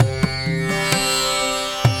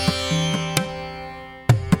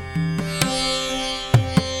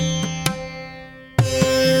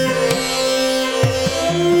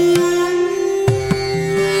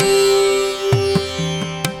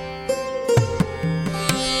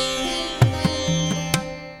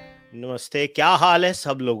नमस्ते, क्या हाल है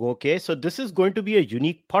सब लोगों के? So this is going to be a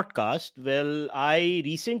unique podcast. Well, I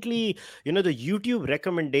recently, the YouTube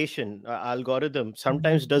recommendation algorithm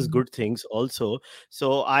sometimes does good things also.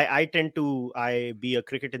 So I be a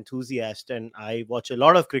cricket enthusiast and I watch a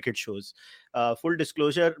lot of cricket shows. Full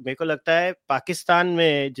disclosure, मेरे को लगता है पाकिस्तान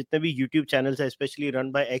में जितने भी YouTube channels है, especially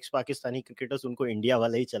run by ex Pakistani cricketers, उनको India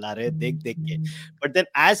वाले ही चला रहे हैं देख देख के. But then,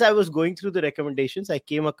 as I was going through the recommendations, I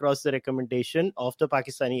came across the recommendation of the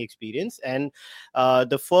Pakistani experience. And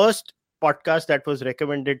the first podcast that was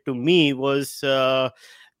recommended to me was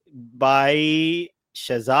by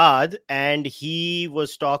Shahzad, and he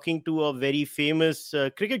was talking to a very famous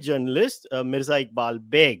cricket journalist, Mirza Iqbal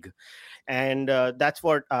Beg. And that's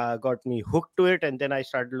what got me hooked to it. And then I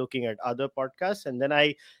started looking at other podcasts, and then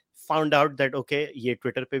I found out that okay, ye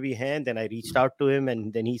Twitter pe bhi hai. And then I reached out to him,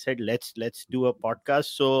 and then he said let's do a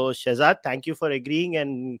podcast. So Shahzad, thank you for agreeing,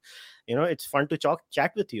 and it's fun to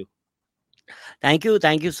chat with you. Thank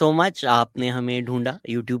you so much. आपने हमें ढूंढा,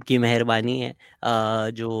 YouTube की मेहरबानी है.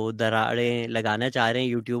 जो दरारें लगाना चाह रहे हैं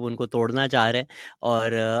यूट्यूब, उनको तोड़ना चाह रहे हैं.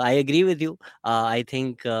 और आई agree with you. I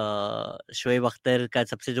think Shoaib Akhtar का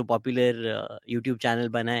सबसे जो पॉपुलर यूट्यूब चैनल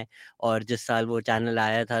बना है, और जिस साल वो चैनल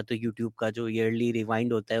आया था तो यूट्यूब का जो ईयरली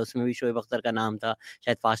रिवाइंड होता है उसमें भी शोएब अख्तर का नाम था.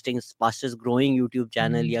 शायद फास्टेस्ट ग्रोइंग यूट्यूब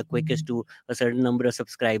चैनल या quickest to a certain number of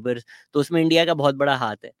subscribers. तो उसमें इंडिया का बहुत बड़ा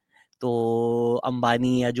हाथ है. तो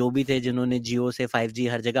अंबानी या जो भी थे जिन्होंने जियो से 5G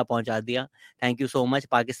हर जगह पहुंचा दिया, thank you so much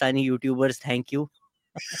Pakistani YouTubers, thank you.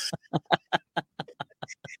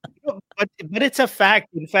 But it's a fact.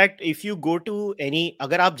 In fact, if you go to any,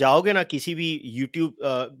 अगर आप जाओगे ना किसी भी YouTube,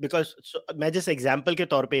 because मैं जिस एग्जांपल के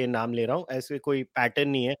तौर पे ये नाम ले रहा हूँ, ऐसे कोई पैटर्न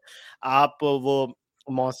नहीं है. आप वो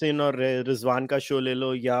मोहसिन और रिजवान का शो ले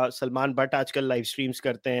लो, या सलमान बट आजकल लाइव स्ट्रीम्स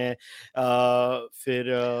करते हैं. फिर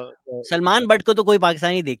सलमान बट को तो कोई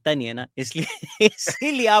पाकिस्तानी देखता नहीं है ना, इसलिए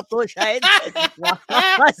इसीलिए आपको शायद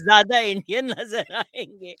ज्यादा इंडियन नजर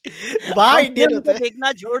आएंगे. वहाँ इंडियन होता है.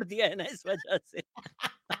 देखना छोड़ दिया है ना इस वजह से.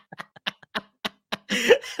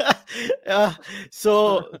 So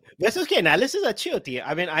वैसे उसकी एनालिसिस अच्छी होती है.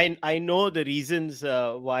 I mean, I know the reasons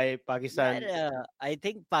why Pakistan. I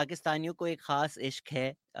think पाकिस्तानियों को एक खास इश्क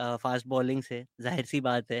है फास्ट बॉलिंग से, जाहिर सी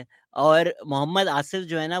बात है. और मोहम्मद आसिफ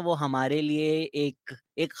जो है ना, वो हमारे लिए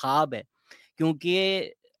एक ख्वाब है,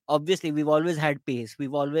 क्योंकि obviously we've always had pace,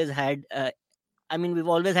 we've always had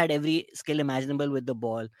we've always had every skill imaginable with the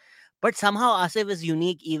ball. But somehow Asif is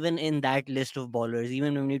unique even in that list of bowlers.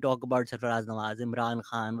 Even when we talk about Sarfaraz Nawaz, Imran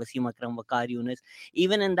Khan, Wasim Akram, Waqar Younis,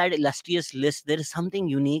 even in that illustrious list, there is something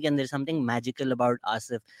unique and there's something magical about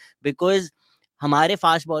Asif. Because हमारे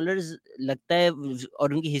fast bowlers लगता है,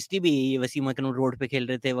 और उनकी history भी यही है. वसीम अकरम road पे खेल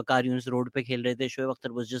रहे थे, वकार यूनुस रोड पे खेल रहे थे, Shoaib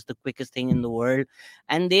Akhtar was just the quickest thing in the world,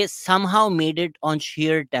 and they somehow made it on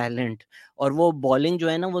share talent. और वो बॉलिंग जो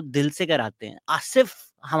है ना, वो दिल से कराते हैं. आसिफ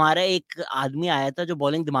हमारा एक आदमी आया था जो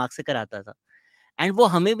बॉलिंग दिमाग से कराता था, एंड वो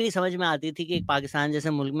हमें भी नहीं समझ में आती थी कि एक पाकिस्तान जैसे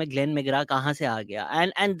मुल्क में ग्लेन मैग्रा कहाँ से आ गया.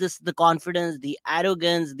 And this the confidence, the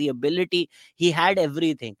arrogance, the ability, he had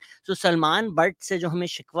everything. So Salman but से जो हमें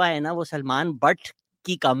शिकवा है ना, वो सलमान बट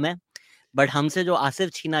की कम है. बट हमसे जो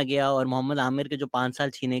आसिफ छीना गया, और मोहम्मद आमिर के जो 5 साल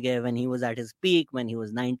छीने गए, when he was at his peak, when he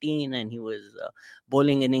was 19 and he was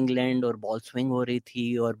bowling in England, और बॉल स्विंग हो रही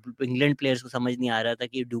थी, और इंग्लैंड प्लेयर्स को समझ नहीं आ रहा था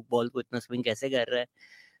कि ड्यूक बॉल को इतना स्विंग कैसे कर रहा है.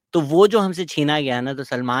 तो वो जो हमसे छीना गया ना, तो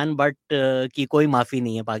सलमान बट की कोई माफी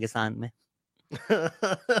नहीं है पाकिस्तान में.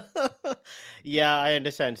 Yeah, I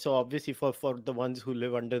understand. So obviously for the ones who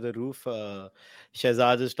live under the roof,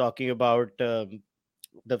 Shahzad is talking about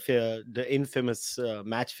the infamous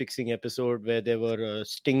match fixing episode where there were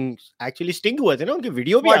sting हुए थे ना, उनके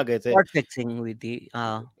वीडियो भी आ गए थे. स्पॉट फिक्सिंग हुई थी,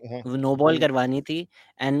 नो बॉल करवानी थी.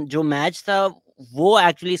 एंड जो मैच था वो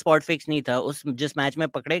एक्चुअली स्पॉट फिक्स नहीं था. उस जिस मैच में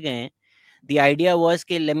पकड़े गए हैं, the idea was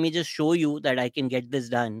कि let me just show you that I can get this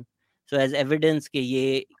done, so as evidence कि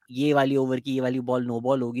ये वाली ओवर की ये वाली बॉल नो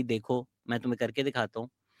बॉल होगी, देखो मैं तुम्हें करके दिखाता हूँ.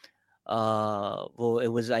 वो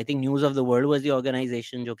it was, I think News of the World was the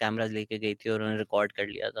organization जो कैमरास लेके गई थी, और उन्होंने रिकॉर्ड कर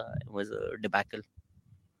लिया था. It was a debacle.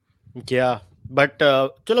 Yeah, but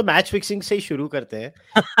चलो मैच फिक्सिंग से ही शुरू करते हैं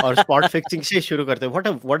और स्पॉट फिक्सिंग से शुरू करते हैं.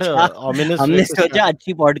 What a ominous. हमने सोचा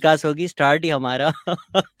अच्छी पॉडकास्ट होगी, स्टार्ट ही हमारा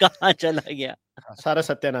कहाँ चला गया, सारा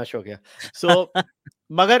सत्यानाश हो गया. So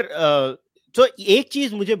मगर तो एक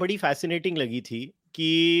चीज मुझे बड़ी फैसिनेटिंग लगी थी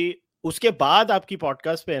कि उसके बाद आपकी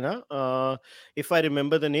पॉडकास्ट पे है ना, if I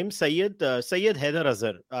remember the name, Syed Haider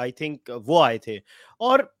Azhar, I think वो आए थे.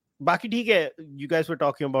 और बाकी ठीक है, you guys were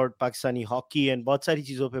talking about Pakistani hockey and बहुत सारी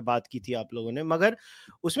चीजों पे बात की थी आप लोगों ने. मगर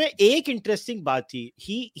उसमें एक इंटरेस्टिंग बात थी,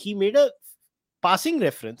 he made a passing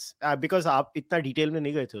reference, because आप इतना डिटेल में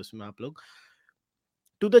नहीं गए थे उसमें आप लोग,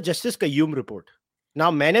 to the justice Qayyum report. Now,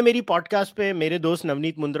 मैंने मेरी podcast पे मेरे दोस्त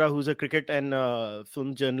Navneet Mundra, who's a cricket and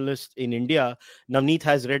film journalist in India, Navneet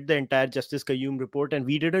has read the entire Justice Qayyum report, and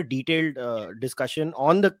we did a detailed discussion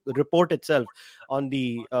on the report itself, on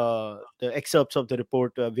the excerpts of the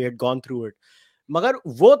report. We had gone through it. मगर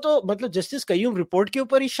वो तो मतलब justice Qayyum report के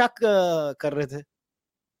ऊपर ही शक कर रहे थे.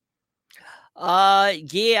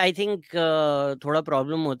 ये आई थिंक थोड़ा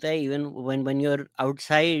प्रॉब्लम होता है even when you are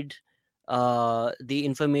outside the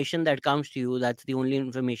information that comes to you, that's the only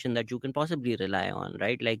information that you can possibly rely on,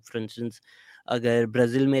 right? Like for instance, अगर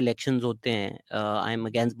ब्राज़ील में इलेक्शंस होते हैं, I am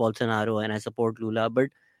against Bolsonaro and I support Lula,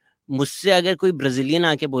 but मुझसे अगर कोई Brazilian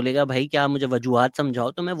आके बोलेगा भाई क्या मुझे वजूहात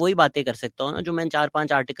समझाओ, तो मैं वही बातें कर सकता हूँ ना जो मैंने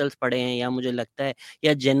 4-5 आर्टिकल्स पढ़े हैं, या मुझे लगता है,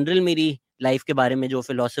 या जनरल मेरी लाइफ के बारे में जो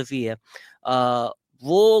फिलॉसफी है,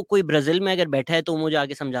 वो कोई ब्राज़ील में अगर बैठा है तो मुझे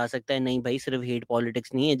आके समझा सकता है, नहीं भाई सिर्फ हेट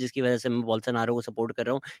पॉलिटिक्स नहीं है जिसकी वजह से मैं बोल्सोनारो को सपोर्ट कर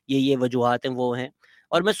रहा हूँ, ये वजूहात हैं, वो हैं,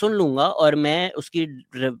 और मैं सुन लूंगा और मैं उसकी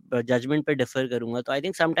जजमेंट पे डिफर करूंगा. तो I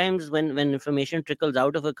think sometimes when information trickles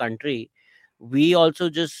out of a country, we also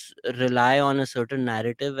just rely on a certain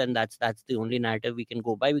narrative, and that's the only narrative we can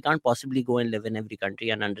go by. We can't possibly go and live in every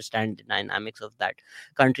country and understand the dynamics of that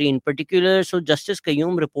country in particular. So Justice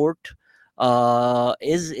Qayyum report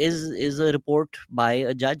is a report by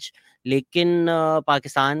a judge, लेकिन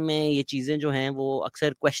पाकिस्तान में ये चीज़ें जो हैं वो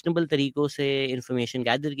अक्सर questionable तरीक़ों से इंफॉर्मेशन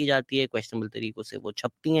गैदर की जाती है, क्वेश्चनेबल तरीक़ों से वो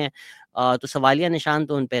छपती हैं, तो सवालिया निशान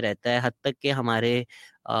तो उन पे रहता है, हद तक कि हमारे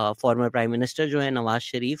फॉर्मर प्राइम मिनिस्टर जो है नवाज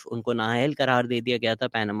शरीफ, उनको नाअहल करार दे दिया गया था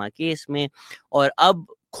पैनामा केस में, और अब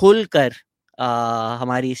खुलकर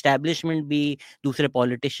हमारी इस्टेब्लिशमेंट भी, दूसरे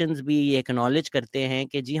पॉलिटिशियंस भी ये एक्नॉलेज करते हैं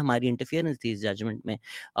कि जी हमारी इंटरफियरेंस थी इस जजमेंट में.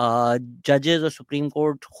 जजेस और सुप्रीम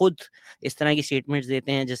कोर्ट खुद इस तरह की स्टेटमेंट्स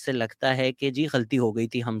देते हैं जिससे लगता है कि जी गलती हो गई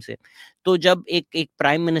थी हमसे. तो जब एक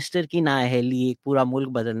प्राइम मिनिस्टर की नाअहली एक पूरा मुल्क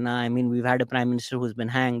बदलना, I mean we had a prime minister who has been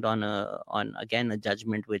hanged on again a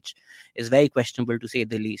judgement which is very questionable to say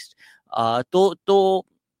the least. तो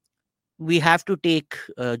we have to take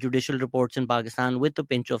judicial reports in Pakistan with a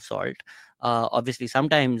pinch of salt. Obviously,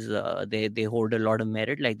 sometimes they hold a lot of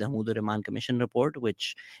merit, like the Hamoud Rahman Commission report, which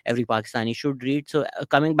every Pakistani should read. So,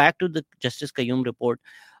 coming back to the Justice Qayyum report,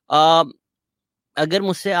 अगर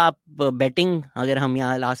मुझसे आप betting, अगर हम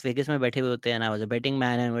यहाँ Las Vegas में बैठे हुए होते हैं, ना was a betting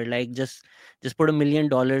man and were like just put $1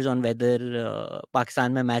 million on whether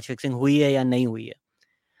Pakistan में मैच फिक्सिंग हुई है या नहीं हुई है,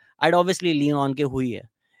 I'd obviously lean on के हुई है.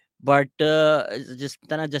 बट जिस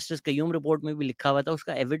तरह जस्टिस कयूम रिपोर्ट में भी लिखा हुआ था,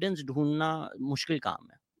 उसका एविडेंस ढूंढना मुश्किल काम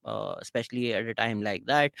है, especially at a time like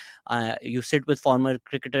that. You sit with former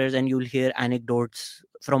cricketers and you'll hear anecdotes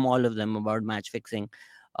from all of them about match fixing.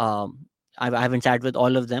 I haven't sat with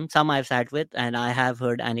all of them. Some I've sat with and I have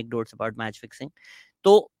heard anecdotes about match fixing.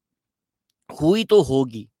 तो हुई तो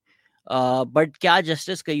होगी, but क्या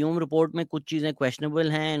justice Qayyum report में कुछ चीज़ें questionable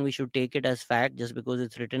हैं and we should take it as fact just because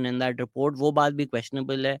it's written in that report, वो बात भी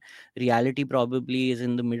क्वेश्चनेबल है. Reality probably is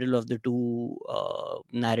in the middle of the two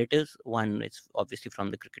narratives. One is obviously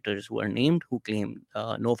from the cricketers who are named, who claim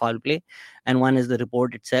no foul play, and one is the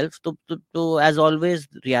report itself. So as always,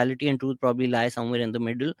 reality and truth probably lie somewhere in the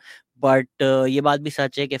middle. But ये बात भी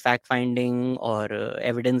सच है कि fact finding और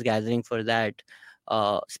evidence gathering for that,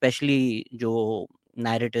 specially जो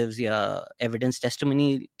narratives या evidence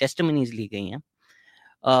testimonies ली गई हैं,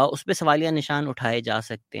 उस पे सवालिया निशान उठाए जा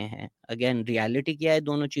सकते हैं. अगेन रियलिटी क्या है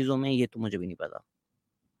दोनों चीज़ों में, ये तो मुझे भी नहीं पता.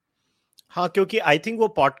 हाँ, क्योंकि आई थिंक वो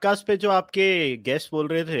पॉडकास्ट पे जो आपके गेस्ट बोल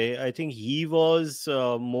रहे थे, I think he was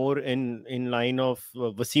more in line of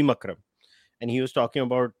Wasim Akram, and he was talking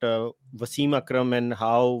about Wasim Akram and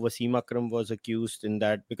how Wasim Akram was accused in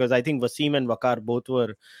that, because I think Wasim and Waqar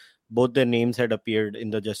both their names had appeared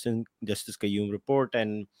in the Justice Qayyum report.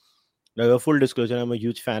 And full disclosure, I'm a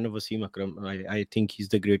huge fan of Wasim Akram. I think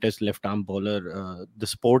he's the greatest left arm bowler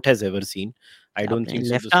the sport has ever seen. I don't आपने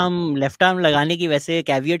think so. Left arm लगाने की वैसे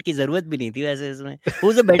caveat की जरूरत भी नहीं थी वैसे इसमें.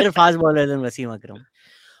 Who's a better fast bowler than Wasim Akram?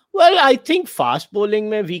 Well, I think fast bowling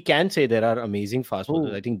mein we can say there are amazing fast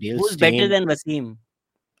bowlers. I think Dale Who's Steyn. better than Wasim?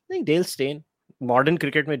 I think Dale Steyn. Modern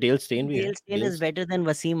cricket mein Dale Steyn bhi hai. Dale Steyn is better than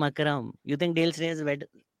Wasim Akram. You think Dale Steyn is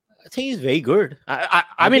better? I think he's very good.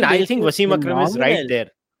 I mean, I think Wasim Akram is right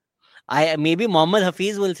there. Maybe Mohammad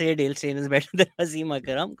Hafiz will say Dale Steyn is better than Wasim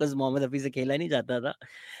Akram because Mohammad Hafiz से खेला नहीं जाता था.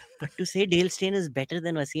 But to say Dale Steyn is better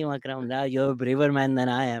than Wasim Akram, nah, you're a braver man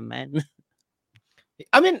than I am, man.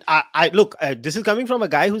 I mean, I look, this is coming from a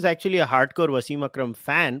guy who's actually a hardcore Wasim Akram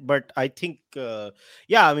fan, but I think,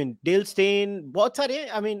 yeah, I mean, Dale Steyn, bahut sare,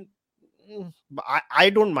 I mean, I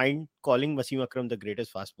don't mind calling Wasim Akram the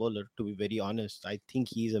greatest fast bowler, to be very honest. I think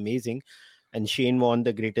he's amazing. and Shane Warne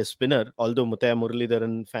the greatest spinner, although Muttiah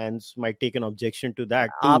Muralidharan fans might take an objection to that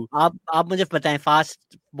too. आप मुझे बताएं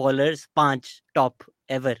fast bowlers 5 top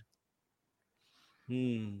ever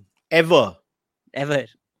Ever.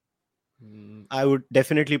 I would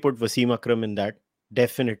definitely put Wasim Akram in that.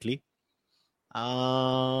 Definitely.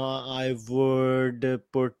 I would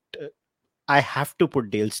put. I have to put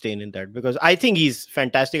Dale Steyn in that because I think he's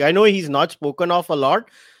fantastic. I know he's not spoken of a lot,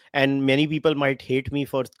 and many people might hate me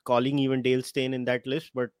for calling even Dale Steyn in that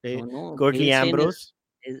list. But no, Curtly Dale Steyn Ambrose,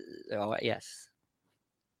 yes.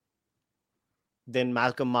 then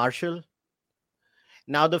Malcolm Marshall.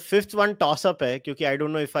 Now the fifth one toss up hai, because I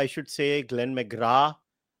don't know if I should say Glenn McGrath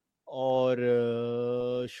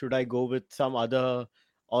or should I go with some other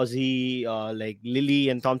Aussie like Lilly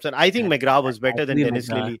and Thompson. I think McGrath was better than Dennis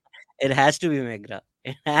Lilly. It has to be McGrath.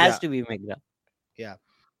 It has to be McGrath. Yeah,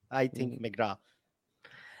 I think McGrath.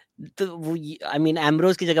 तो I mean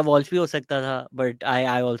Ambrose की जगह Walsh भी हो सकता था, but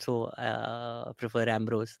I also prefer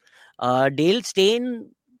Ambrose. Dale Steyn,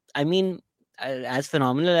 I mean, as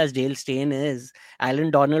phenomenal as Dale Steyn is,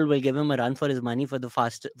 Alan Donald will give him a run for his money for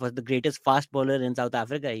the greatest fast bowler in South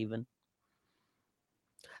Africa even.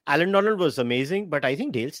 Alan Donald was amazing, but I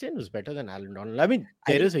think Dale Steyn was better than Alan Donald. I mean,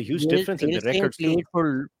 there is a huge difference in the records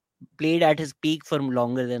too. Played at his peak for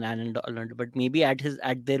longer than Alan Donald, but maybe at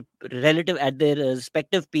their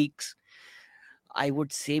respective peaks, I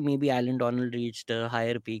would say maybe Alan Donald reached a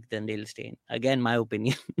higher peak than Dale Steyn. Again, my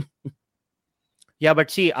opinion. Yeah,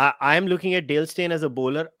 but see, I am looking at Dale Steyn as a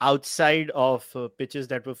bowler outside of pitches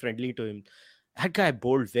that were friendly to him. That guy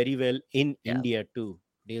bowled very well in India too.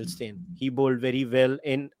 Dale Steyn, he bowled very well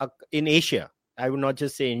in Asia. I would not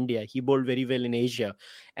just say India. He bowled very well in Asia,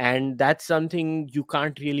 and that's something you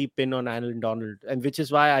can't really pin on Alan Donald, and which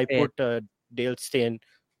is why I put Dale Steyn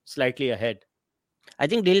slightly ahead. I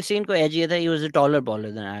think Dale Steyn ko edge he was a taller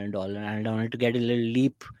bowler than Alan Donald. Alan Donald to get a little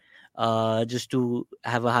leap, just to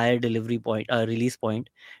have a higher delivery point, release point.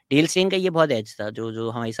 Dale Steyn का ये बहुत edge था, जो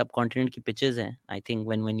हमारी subcontinent की pitches हैं. I think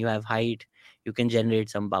when you have height, you can generate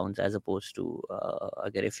some bounce as opposed to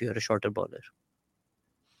if you're a shorter bowler.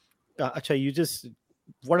 Acha,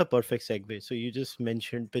 what a perfect segue. So you just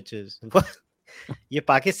mentioned pitches. ये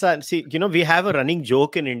Pakistan, see, we have a running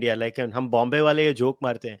joke in India, like हम बॉम्बे वाले ये joke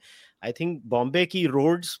मारते हैं. I think Bombay की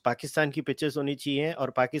roads Pakistan की pitches होनी चाहिए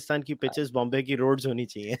और पाकिस्तान की पिचेस बॉम्बे की रोड्स होनी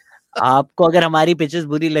चाहिए. आपको अगर हमारी पिचेस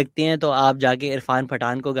बुरी लगती हैं तो आप जाके इरफान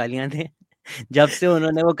पठान को गालियां दें. जब से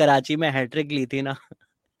उन्होंने वो कराची में हैट्रिक ली थी ना,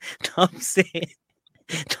 तब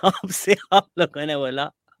से आप लोगों ने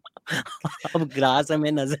बोला अब ग्रास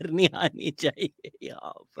हमें नजर नहीं आनी चाहिए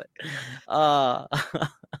यहाँ पर.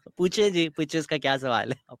 पूछे जी, पिचेस का क्या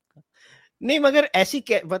सवाल है आपका? नहीं, मगर ऐसी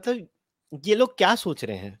मतलब ये लोग क्या सोच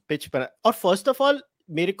रहे हैं पिच पर? और फर्स्ट ऑफ ऑल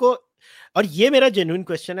मेरे को, और ये मेरा जेन्युइन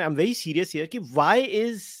क्वेश्चन है, I am very serious here, कि why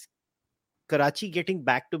is Karachi getting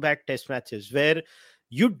back to back test matches where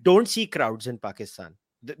you don't see crowds in Pakistan?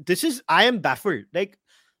 This is, I am baffled. Like,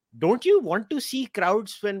 don't you want to see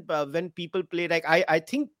crowds when people play? Like I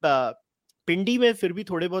think Pindi में फिर भी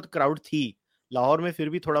थोड़े बहुत crowd थी, लाहौर में फिर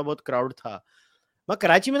भी थोड़ा बहुत क्राउड था, मगर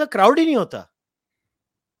कराची में तो क्राउड ही नहीं होता.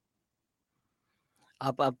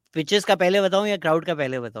 आप पिचेस का पहले बताऊं या क्राउड का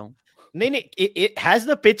पहले बताऊं? नहीं, it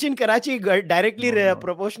has the pitch in Karachi directly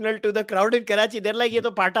proportional to the crowd in Karachi. They're like, ये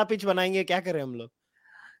तो पाटा पिच बनाएंगे, क्या करें हम लोग?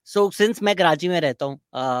 So since मैं कराची में रहता हूँ,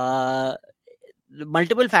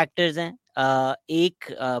 मल्टीपल फैक्टर्स हैं. एक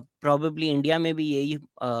प्रॉबेबली इंडिया में भी यही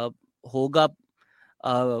होगा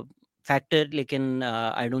फैक्टर, लेकिन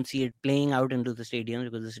I don't see it playing out into the stadium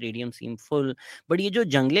because the stadium seem full. But ये जो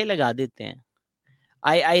जंगले लगा देते हैं,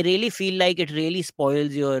 I really feel like it really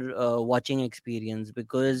spoils your watching experience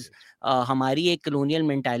because हमारी एक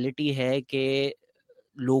colonial mentality है कि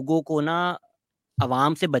लोगों को ना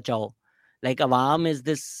अवाम से बचाओ. Like Awam is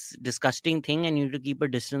this disgusting thing and you need to keep a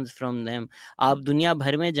distance from them. आप दुनिया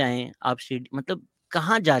भर में जाएं, आप मतलब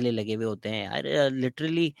कहाँ जाले लगे हुए होते हैं यार.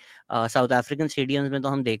 लिटरली साउथ अफ्रीकन स्टेडियम्स में तो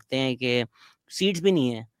हम देखते हैं कि सीट्स भी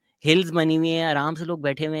नहीं है, हिल्स बनी हुई है, आराम से लोग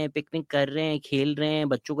बैठे हुए हैं, पिकनिक कर रहे हैं, खेल रहे हैं,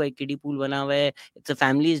 बच्चों का एक किडी पूल बना हुआ है. It's a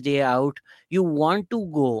families day out. You want to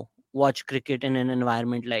go watch cricket in an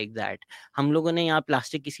environment like that. हम लोगों ने यहाँ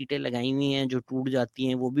प्लास्टिक की सीटें लगाई हुई हैं जो टूट जाती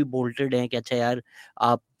हैं, वो भी बोल्टेड हैं कि अच्छा यार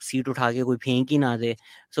आप सीट उठा के कोई फेंक ही ना दे.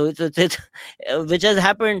 So it's which has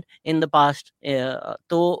happened in the past.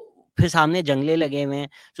 तो फिर सामने जंगले लगे हुए हैं,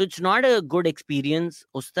 so it's not a good experience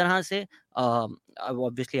उस तरह से.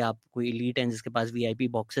 ऑब्वियसली आप कोई एलीट हैं जिसके पास VIP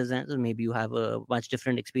बॉक्सेस हैं, so maybe you have a much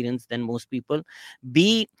different experience than most people.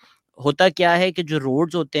 B, होता क्या है कि जो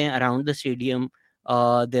रोड्स होते हैं around the stadium,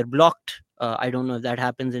 they're blocked I don't know if that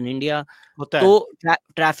happens in India. होता है। तो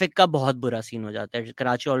ट्रैफिक का बहुत बुरा सीन हो जाता है।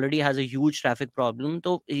 Karachi already has a huge traffic problem,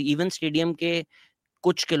 तो इवन स्टेडियम के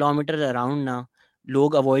कुछ किलोमीटर अराउंड ना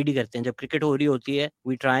लोग अवॉइड ही करते हैं। जब क्रिकेट हो रही होती है,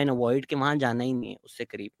 वी ट्राई एंड अवॉइड कि वहां जाना ही नहीं है उससे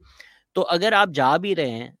करीब। तो अगर आप जा भी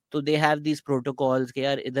रहे हैं तो दे हैव दीज प्रोटोकॉल्स कि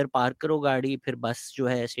यार इधर पार्क करो गाड़ी, फिर बस जो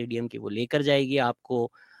है स्टेडियम की वो लेकर जाएगी आपको,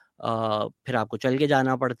 फिर आपको चल के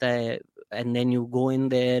जाना पड़ता है, and then you go in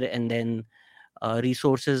their, and then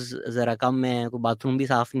resources ज़रा कम है, कोई बाथरूम भी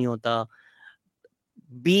साफ नहीं होता।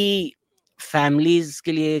 बी फैमिलीज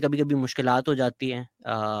के लिए कभी कभी मुश्किलात हो जाती हैं,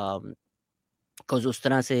 बिकॉज उस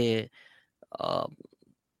तरह से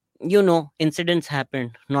incidents happen,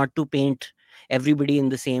 not to paint everybody in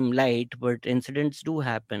the same light, but incidents do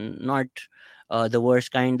happen, not the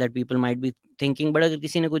worst kind that people might be thinking. But अगर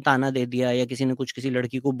किसी ने कोई ताना दे दिया या किसी ने कुछ किसी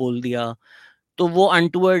लड़की को बोल दिया, तो वो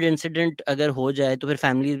अनटूवर्ड इंसिडेंट अगर हो जाए तो फिर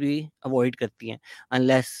फैमिली भी अवॉइड करती हैं,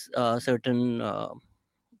 unless certain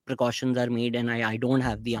precautions are made, and I don't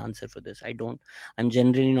have the answer for this. I'm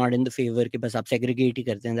generally not in the favor कि बस आप segregate ही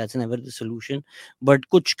करते हैं, that's never the solution, but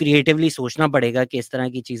कुछ creatively सोचना पड़ेगा कि इस तरह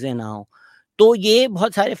की चीज़ें ना हो। तो ये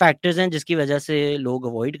बहुत सारे फैक्टर्स हैं जिसकी वजह से लोग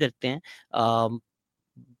अवॉइड करते हैं,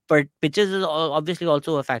 but pitches is obviously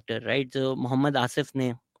also a factor, right? जो मोहम्मद आसिफ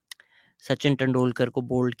ने सचिन तेंदुलकर को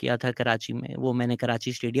बोल्ड किया था कराची में, वो मैंने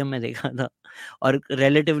कराची स्टेडियम में देखा था, और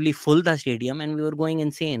रिलेटिवली फुल था stadium, and we were going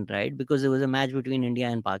insane, right? Because it was a match between India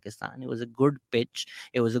and Pakistan, it was a good pitch,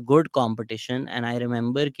 it was a good competition, and I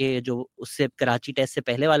remember कि जो उससे Karachi test से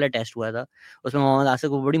पहले वाला test हुआ था उसमें मोहम्मद आसिफ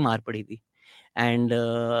को बड़ी मार पड़ी थी, एंड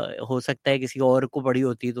हो सकता है किसी और को पड़ी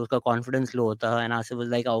होती तो उसका कॉन्फिडेंस लो होता, एंड आसिफ वाज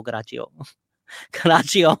लाइक आओ कराची आओ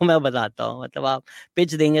कराची आओ, मैं बताता हूँ, मतलब आप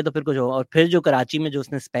पिच देंगे तो फिर कुछ होगा। और फिर जो कराची में जो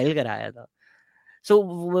उसने स्पेल कराया था, so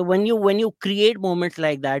when you create moments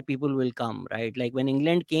like that, people will come, right? Like when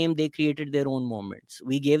England came, they created their own moments.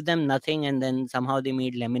 We gave them nothing, and then somehow they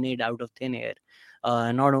made lemonade out of thin air.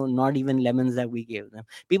 Not even lemons that we gave them.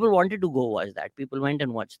 People wanted to go watch that. People went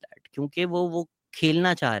and watched that क्योंकि वो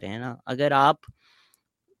खेलना चाह रहे हैं ना। अगर आप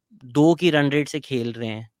 2 की रन रेट से खेल रहे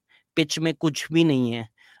हैं, पिच में कुछ भी नहीं है,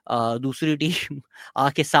 दूसरी टीम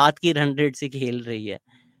आके 7 की रन रेट से खेल रही है,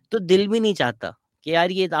 तो दिल भी नहीं चाहता कि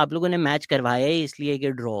यार ये आप लोगों ने मैच करवाया ही इसलिए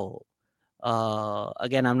कि ड्रॉ हो।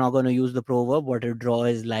 Again, I'm not going to use the proverb what a draw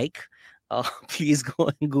is like. Please go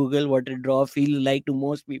and Google what a draw feel like to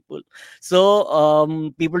most people. So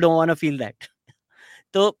people don't want to feel that.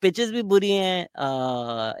 तो pitches भी बुरी हैं,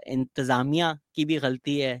 इंतज़ामिया की भी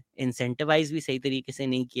गलती है, incentivise भी सही तरीके से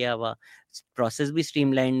नहीं किया हुआ, प्रोसेस भी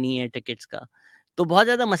स्ट्रीमलाइन नहीं है टिकट्स का। तो बहुत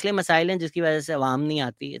ज़्यादा मसले मसाइल हैं जिसकी वजह से आवाम नहीं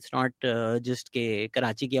आती। इट्स नॉट जस्ट के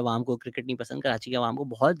कराची की आवाम को क्रिकेट नहीं पसंद, कराची की आवाम को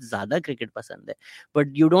बहुत ज़्यादा क्रिकेट पसंद है,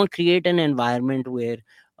 but you don't create an environment where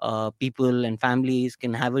people and families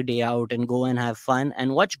can have a day out and go and have fun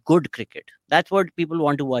and watch good cricket. That's what people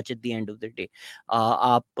want to watch at the end of the day.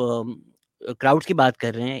 आप crowds की बात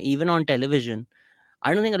कर रहे हैं, even on television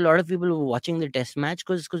I don't think a lot of people were watching the test match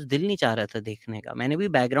कुछ कुछ दिल नहीं चाह रहा था देखने का। मैंने भी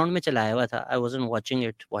बैकग्राउंड में चलाया हुआ था, आई वाजंट वाचिंग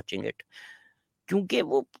इट क्योंकि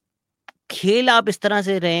वो खेल आप इस तरह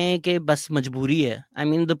से रहे हैं कि बस मजबूरी है। I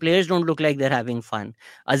mean the players don't look like they are having fun.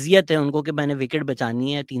 अजियत है उनको कि मैंने विकेट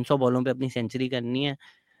बचानी है, 300 बॉलों पे अपनी सेंचुरी करनी है।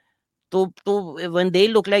 तो when they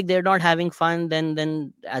look like they're not having fun, then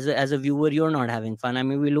as a viewer you're not having fun. I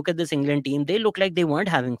mean, we look at this England team, they look like they weren't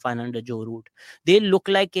having fun under Joe Root. They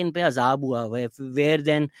look like in pe azab hua hua hai, where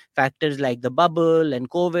then factors like the bubble and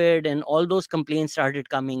COVID and all those complaints started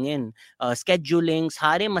coming in, scheduling,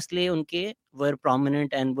 सारे मसले उनके were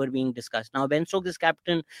prominent and were being discussed. Now Ben Stokes is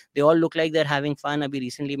captain, they all look like they're having fun. अभी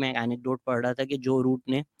recently मैं anecdote पढ़ रहा था कि Joe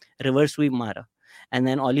Root ने reverse sweep मारा, and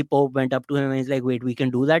then Ollie Pope went up to him and he's like, wait, we can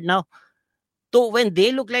do that now? So when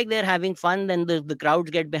they look like they're having fun, then the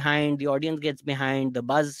crowds get behind, the audience gets behind, the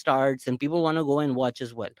buzz starts, and people want to go and watch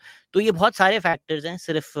as well. तो ये बहुत सारे factors हैं।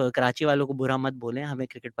 सिर्फ कराची वालों को बुरा मत बोलें, हमें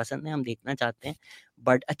क्रिकेट पसंद है, हम देखना चाहते हैं,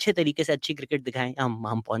 बट अच्छे तरीके से अच्छी क्रिकेट दिखाएं,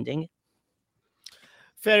 हम पहुंच जाएंगे।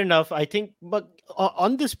 Fair enough. I think, but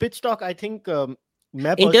on this pitch talk, I think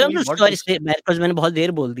मैं in terms personally of what story, because मैंने बहुत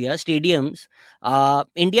देर बोल दिया, स्टेडियम्स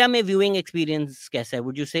इंडिया में व्यूइंग एक्सपीरियंस कैसा है?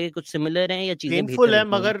 वुड यू से कुछ सिमिलर हैं या चीजें पेनफुल बेहतर है,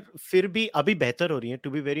 होती हैं? मगर फिर भी अभी बेहतर हो रही है।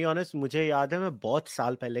 टू बी वेरी ऑनेस्ट, मुझे याद है, मैं बहुत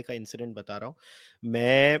साल पहले का इंसिडेंट बता रहा हूँ।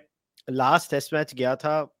 मैं लास्ट टेस्ट मैच गया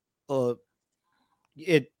था,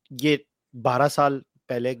 ये 12 साल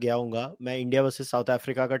पहले गया हूँगा। मैं इंडिया वर्सेस साउथ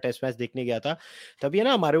अफ्रीका का टेस्ट मैच देखने गया था। तब ये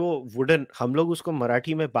ना हमारे वो वुडन, हम लोग उसको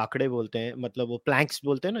मराठी में बाकड़े बोलते हैं, मतलब वो प्लैंक्स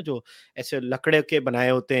बोलते हैं ना, जो ऐसे लकड़े के बनाए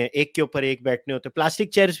होते हैं, एक के ऊपर एक बैठने होते हैं।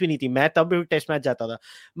 प्लास्टिक चेयर्स भी नहीं थी। मैं तब भी टेस्ट मैच जाता था,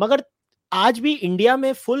 मगर आज भी इंडिया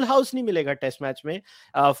में फुल हाउस नहीं मिलेगा टेस्ट मैच में।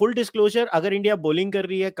 फुल डिस्क्लोजर, अगर इंडिया बॉलिंग कर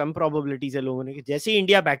रही है कम प्रोबेबिलिटीज है लोगों ने, जैसे ही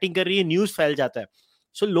इंडिया बैटिंग कर रही है न्यूज फैल जाता है।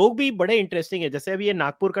 सो लोग भी बड़े इंटरेस्टिंग है। जैसे अभी ये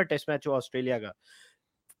नागपुर का टेस्ट मैच हुआ ऑस्ट्रेलिया का,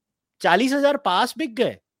 40,000 पास बिक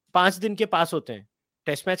गए। 5 दिन के पास होते हैं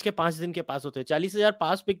टेस्ट मैच के, 5 दिन के पास होते हैं, 40,000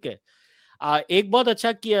 पास बिक गए। एक बहुत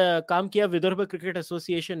अच्छा काम किया विदर्भ क्रिकेट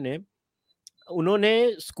एसोसिएशन ने। उन्होंने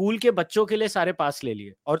स्कूल के बच्चों के लिए सारे पास ले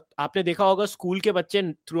लिए, और आपने देखा होगा स्कूल के बच्चे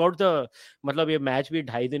थ्रू आउट द, मतलब ये मैच भी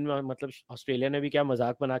 2.5 दिन में, मतलब ऑस्ट्रेलिया ने भी क्या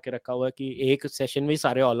मजाक बना के रखा हुआ है कि एक सेशन में ही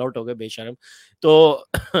सारे ऑल आउट हो गए बेशरम। तो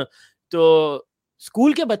तो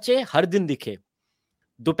स्कूल के बच्चे हर दिन दिखे।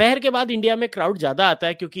 दोपहर के बाद इंडिया में क्राउड ज्यादा आता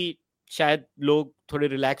है क्योंकि शायद लोग थोड़े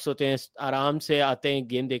रिलैक्स होते हैं, आराम से आते हैं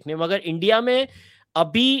गेम देखने। मगर इंडिया में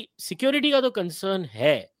अभी सिक्योरिटी का तो कंसर्न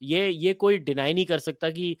है, ये कोई डिनाई नहीं कर सकता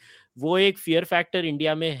कि वो एक फियर फैक्टर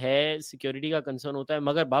इंडिया में है, सिक्योरिटी का कंसर्न होता है।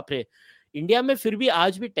 मगर बाप रे, इंडिया में फिर भी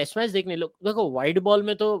आज भी टेस्ट मैच देखने लोग, देखो वाइट बॉल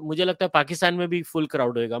में तो मुझे लगता है पाकिस्तान में भी फुल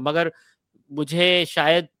क्राउड होएगा, मगर मुझे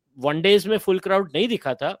शायद वनडेज में फुल क्राउड नहीं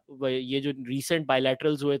दिखा था। ये जो रिसेंट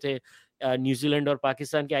बायलैटरल्स हुए थे न्यूजीलैंड और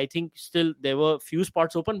पाकिस्तान के, I think still there were few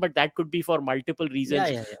spots open, but that could be for multiple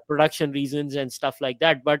reasons, production reasons and stuff like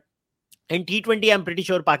that. But in T20 I am pretty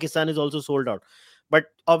sure Pakistan is also sold out. But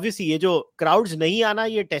obviously ये जो crowds नहीं आना,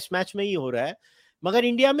 ये test match में ही हो रहा है। मगर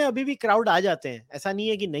इंडिया में अभी भी क्राउड आ जाते हैं, ऐसा नहीं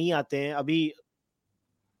है कि नहीं आते हैं। अभी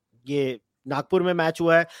ये नागपुर में मैच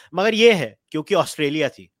हुआ है, मगर ये है क्योंकि ऑस्ट्रेलिया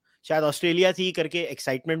थी, शायद ऑस्ट्रेलिया थी करके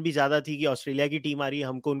एक्साइटमेंट भी ज्यादा थी कि ऑस्ट्रेलिया की टीम आ रही है,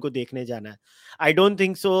 हमको उनको देखने जाना है। आई डोंट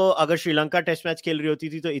थिंक सो अगर श्रीलंका टेस्ट मैच खेल रही होती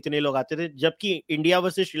थी तो इतने लोग आते थे, जबकि इंडिया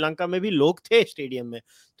वर्सेस श्रीलंका में भी लोग थे स्टेडियम में।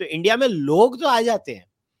 तो इंडिया में लोग तो आ जाते हैं,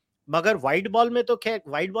 मगर व्हाइट बॉल में तो खैर,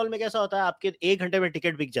 व्हाइट बॉल में कैसा होता है, आपके 1 घंटे में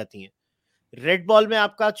टिकट बिक जाती है। रेड बॉल में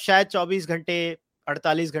आपका शायद 24 घंटे,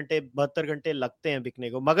 48 घंटे, 72 घंटे लगते हैं बिकने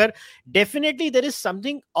को। मगर definitely there is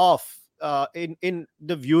something of in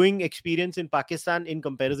the viewing experience in Pakistan in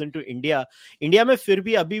comparison to India. India में फिर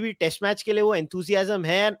भी अभी भी टेस्ट मैच के लिए वो enthusiasm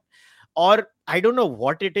है, और आई don't know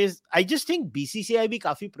what it is. I just think BCCI भी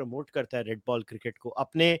काफी प्रमोट करता है रेड बॉल क्रिकेट को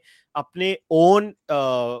अपने अपने ओन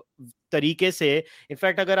तरीके से।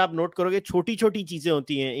 इनफैक्ट अगर आप नोट करोगे, छोटी छोटी चीजें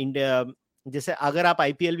होती हैं इंडिया, जैसे अगर आप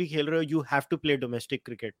आईपीएल भी खेल रहे हो, you have to play domestic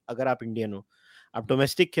cricket. अगर आप इंडियन हो, आप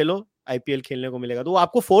डोमेस्टिक खेलो, आईपीएल खेलने को मिलेगा। तो वो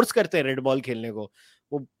आपको फोर्स करते हैं रेड बॉल खेलने को।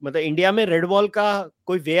 वो मतलब इंडिया में रेड बॉल का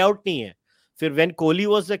कोई वे आउट नहीं है। फिर when Kohli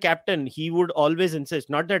was the captain, he would always insist,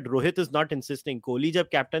 not that Rohit is not insisting. Kohli जब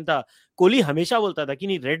कैप्टन था, कोहली हमेशा बोलता था कि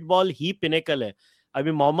नहीं, रेड बॉल ही पिनेकल है।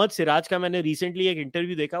 अभी मोहम्मद सिराज का मैंने रिसेंटली एक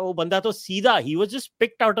इंटरव्यू देखा, वो बंदा तो सीधा, he was just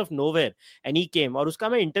picked out of nowhere and he केम। और उसका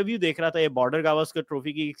मैं इंटरव्यू देख रहा था, ये बॉर्डर गावस्कर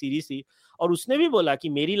ट्रॉफी की एक सीरीज थी, और उसने भी बोला कि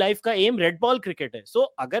मेरी लाइफ का एम रेड बॉल क्रिकेट है। सो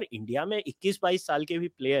अगर इंडिया में 21-22 साल के भी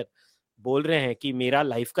प्लेयर बोल रहे हैं कि मेरा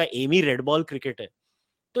लाइफ का एम ही रेड बॉल क्रिकेट है,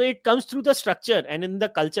 तो it comes through the structure and in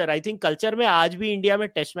the culture. I think culture में आज भी इंडिया में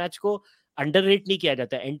टेस्ट मैच को अंडररेट नहीं किया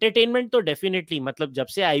जाता है। एंटरटेनमेंट तो डेफिनेटली, मतलब जब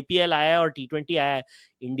से आईपीएल आया है और T20 आया है,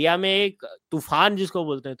 इंडिया में एक तूफान, जिसको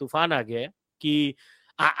बोलते हैं तूफान, आ गया है कि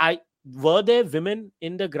आई were there women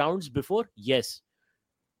in the grounds before, yes,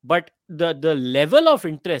 but the level of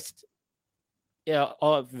interest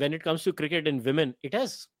when it comes to cricket and women, it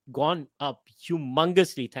has gone up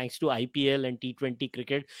humongously thanks to IPL and T20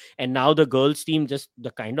 cricket. And now the girls team, just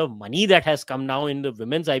the kind of money that has come now in the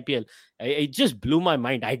women's IPL, it just blew my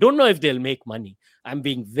mind. I don't know if they'll make money. I'm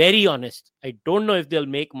being very honest. I don't know if they'll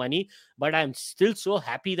make money, but I'm still so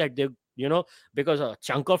happy that they're, because a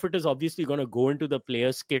chunk of it is obviously going to go into the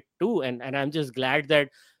players kit too. And I'm just glad that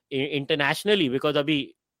internationally, because abhi,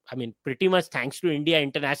 I mean, pretty much thanks to India,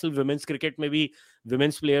 international women's cricket में भी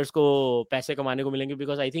women's players को पैसे कमाने को मिलेंगे,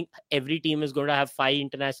 because I think every team is going to have 5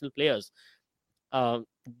 international players.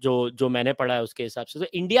 जो मैंने पढ़ा है उसके हिसाब से, तो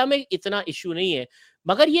इंडिया में इतना इशू नहीं है।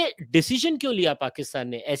 मगर ये डिसीजन क्यों लिया पाकिस्तान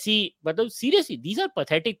ने ऐसी, मतलब seriously these are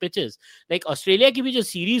pathetic pitches. Like Australia की भी जो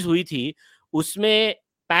सीरीज हुई थी, उसमें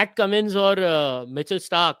पैट कमिंस और मिचेल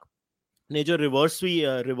स्टार्क ने जो रिवर्स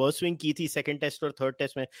स्विंग की थी सेकंड टेस्ट और थर्ड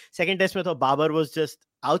टेस्ट में। सेकंड टेस्ट में तो Babar was just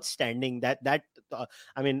outstanding. That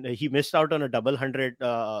I mean, he missed out on a double 100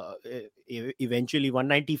 eventually,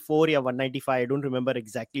 194 or 195. I don't remember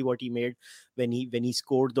exactly what he made when he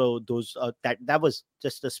scored those that was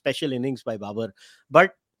just a special innings by Babar.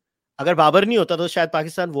 But अगर बाबर नहीं होता तो शायद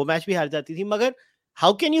पाकिस्तान वो match भी हार जाती थी। मगर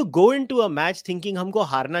how can you go into a match thinking हमको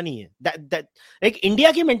हारना नहीं है? that like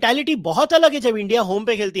इंडिया की मेंटालिटी बहुत अलग है। जब इंडिया होम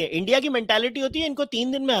पे खेलती है, इंडिया की मेंटालिटी होती है इनको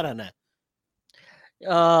 3 दिन में हराना है।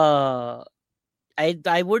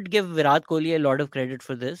 I would give Virat Kohli a lot of credit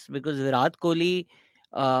for this, because Virat Kohli,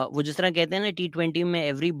 वो जिस तरह कहते हैं ना T20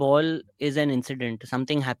 में, every ball is an incident,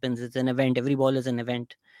 something happens, it's an event, every ball is an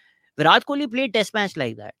event. Virat Kohli play test match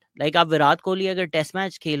like that, like आप विराट कोहली अगर test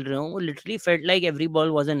match खेल रहे हो, वो literally felt like every ball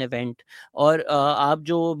was an event. और आप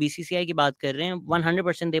जो BCCI की बात कर रहे हैं,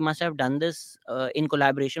 100% they must have done this in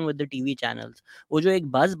collaboration with the TV channels. वो जो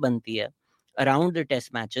एक बज़ बनती है अराउंड द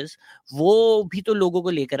टेस्ट मैचेस, वो भी तो लोगों को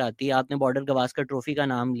लेकर आती है। आपने बॉर्डर गवास्कर ट्रॉफी का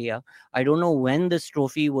नाम लिया, I don't know when this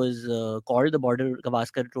trophy was called the Border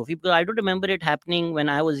Gavaskar trophy, because I don't remember it happening when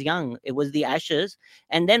I was young. It was the Ashes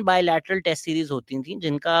and then bilateral test series होती थी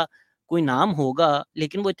जिनका कोई नाम होगा,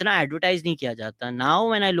 लेकिन वो इतना एडवर्टाइज नहीं किया जाता। Now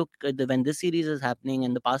when I look when this series is happening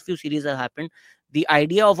and the past few series have happened, the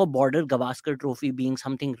idea of a border Gavaskar trophy being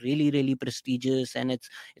something really really prestigious, and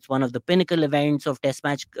it's one of the pinnacle events of test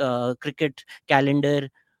match cricket calendar,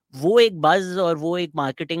 वो एक buzz और वो एक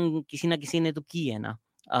marketing किसी ना किसी ने तो की है ना।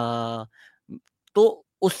 तो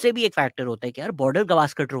उससे भी एक फैक्टर होता है कि यार बॉर्डर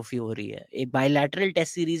गवास्कर ट्रॉफी हो रही है, एक बायलैटरल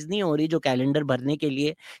टेस्ट सीरीज नहीं हो रही जो कैलेंडर भरने के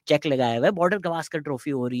लिए चेक लगाया हुआ है, बॉर्डर गवास्कर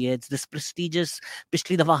ट्रॉफी हो रही है। इट्स दिस प्रेस्टिजियस,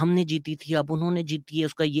 पिछली दफा हमने जीती थी, अब उन्होंने जीती है,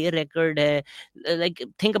 उसका ये रिकॉर्ड है। Like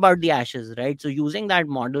think about the Ashes, right? So using that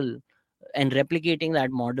model and replicating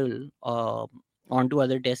that model onto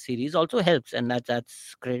other test series also helps, and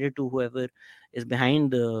that's credit to whoever is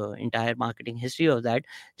behind the entire marketing history of that.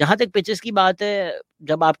 जहाँ तक pitches की बात है,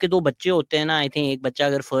 जब आपके दो बच्चे होते हैं ना, आई थिंक एक बच्चा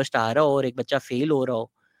अगर फर्स्ट आ रहा हो और एक बच्चा फेल हो रहा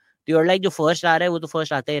हो, तो यूर लाइक जो फर्स्ट आ रहा है वो तो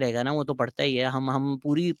फर्स्ट आता ही रहेगा ना, वो तो पढ़ता ही है। हम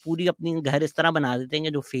पूरी पूरी अपनी घर इस तरह बना देते हैं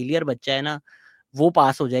कि जो फेलियर बच्चा है ना वो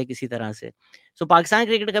पास हो जाए किसी तरह से। सो पाकिस्तान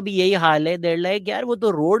क्रिकेट का भी यही हाल है। देयर लाइक यार वो तो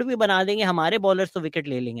रोड भी बना देंगे, हमारे बॉलर्स तो विकेट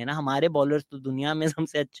ले लेंगे ना, हमारे बॉलर्स तो दुनिया में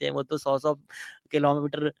सबसे अच्छे हैं, वो तो 100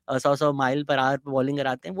 kilometre 100 mile per hour bowling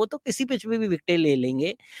कराते हैं, वो तो किसी पिच में भी विकेट ले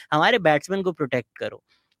लेंगे, हमारे बैट्समैन को प्रोटेक्ट करो।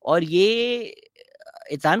 और ये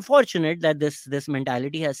it's unfortunate that this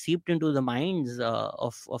mentality has seeped into the minds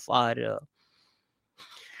of our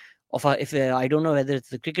if I don't know whether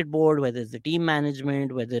it's the cricket board, whether it's the team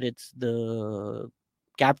management, whether it's the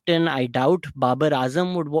captain. I doubt Babar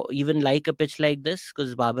Azam would even like a pitch like this,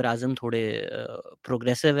 because Babar Azam thode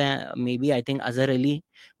progressive hai. Maybe I think Azhar Ali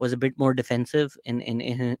was a bit more defensive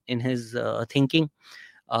in his thinking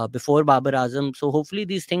before Babar Azam. So hopefully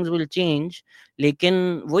these things will change. लेकिन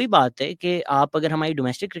वही बात है कि आप अगर हमारी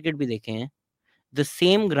domestic cricket भी देखें, the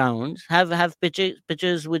same grounds have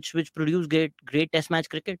pitches which produce great test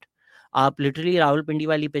match cricket. आप लिटरली रावलपिंडी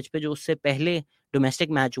वाली पिच पे जो उससे पहले डोमेस्टिक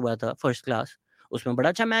मैच हुआ था फर्स्ट क्लास, उसमें बड़ा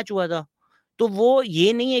अच्छा मैच हुआ था। तो वो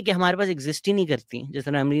ये नहीं है कि हमारे पास एग्जिस्ट ही नहीं करती,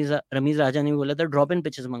 जैसे रमीज राजा ने बोला था ड्रॉप इन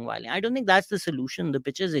पिचेस मंगवा लें। I don't think that's the solution. The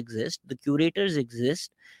pitches exist, the curators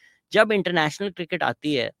exist. जब इंटरनेशनल क्रिकेट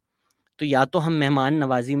आती है तो या तो हम मेहमान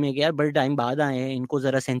नवाजी में गया, बड़े टाइम बाद आए हैं, इनको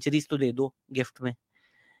जरा सेंचुरीज तो दे दो गिफ्ट में,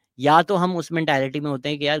 या तो हम उस मेंटालिटी में होते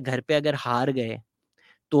हैं कि यार घर पे अगर हार गए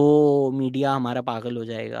तो मीडिया हमारा पागल हो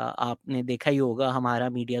जाएगा। आपने देखा ही होगा हमारा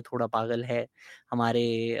मीडिया थोड़ा पागल है। हमारे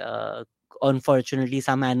unfortunately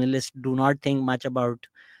some analyst do not think much about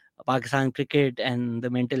Pakistan cricket and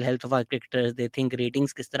the mental health of our cricketers. They think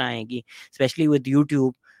ratings किस तरह आएगी, स्पेशली विद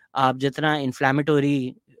यूट्यूब। आप जितना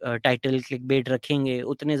इन्फ्लेमेटोरी टाइटल क्लिकबेट रखेंगे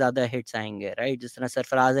उतने ज़्यादा हिट्स आएंगे, राइट? जिस तरह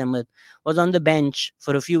Sarfaraz Ahmed was on the bench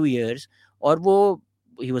for a few years और वो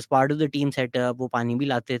he was part of the team setup, वो पानी भी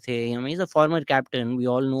लाते थे। I mean, he's a former captain. We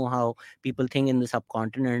all know how people think in the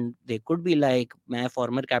subcontinent. They could be like, मैं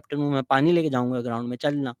former captain हूँ, मैं पानी लेके जाऊंगा ग्राउंड में,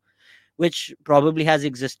 चलना, which probably has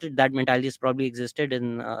existed. That mentality has probably existed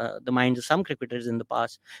in the minds of some cricketers in the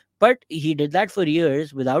past. But he did that for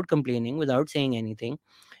years without complaining, without saying anything.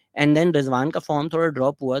 And then Rizwan का form थोड़ा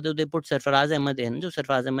drop हुआ तो they put Sarfaraz Ahmed in, जो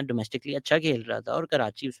Sarfaraz Ahmad domestically अच्छा खेल रहा था और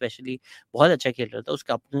कराची स्पेशली बहुत अच्छा खेल रहा था,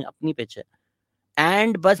 उसका अपनी पिच है।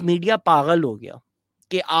 एंड बस मीडिया पागल हो गया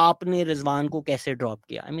कि आपने रिजवान को कैसे ड्रॉप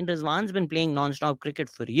किया। I mean Rizwan been playing non stop cricket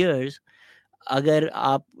for years. अगर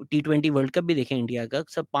आप T20 वर्ल्ड कप भी देखें इंडिया का,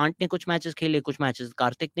 सब पांच ने कुछ मैचेस खेले, कुछ मैचेस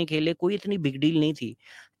कार्तिक ने खेले, कोई इतनी बिग डील नहीं थी।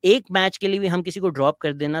 एक मैच के लिए भी हम किसी को ड्रॉप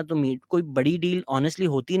कर देना तो कोई बड़ी डील ऑनेस्टली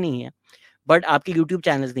होती नहीं है। बट आपके यूट्यूब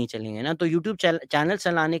चैनल्स नहीं चलेंगे ना, तो यूट्यूब चैनल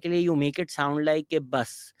चलाने के लिए you make it sound like कि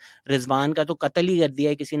बस रिजवान का तो कत्ल ही कर दिया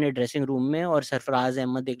है किसी ने ड्रेसिंग रूम में, और सरफराज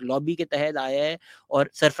अहमद एक लॉबी के तहत आया है और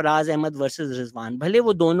सरफराज अहमद वर्सेस रिजवान। भले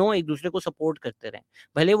वो दोनों एक दूसरे को सपोर्ट करते रहे,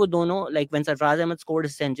 भले वो दोनों, like when Sarfaraz Ahmed scored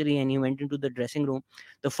his century and he went into the dressing room,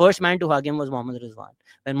 the first man to hug him was Mohammad Rizwan.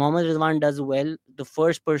 When Mohammad Rizwan does well, the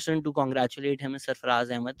first person to congratulate him is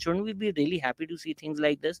Sarfaraz Ahmed. Shouldn't we be really happy to see things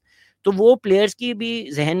like this? तो वो players की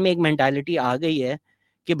भी जहन में एक mentality आ गई है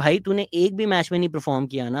कि भाई तूने एक भी मैच में नहीं परफॉर्म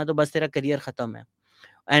किया ना तो बस तेरा करियर खत्म है,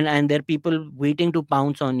 and there people waiting to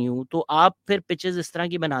pounce on you. तो आप फिर पिचेस इस तरह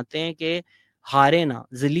की बनाते हैं कि हारे ना,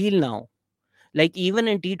 जलील ना हो। Like even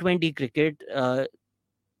in T20 cricket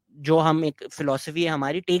जो हम एक फिलॉसफी है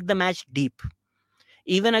हमारी, take the match deep.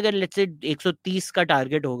 Even अगर लेट्स से 130 का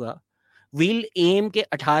टारगेट होगा we'll aim के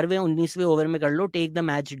 18वें 19वें ओवर में कर लो, take the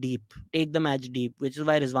match deep, which is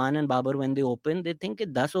why Rizwan and Babar when they open they think कि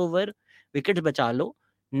 10 ओवर विकेट्स बचा लो,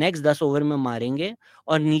 नेक्स्ट 10 ओवर में मारेंगे,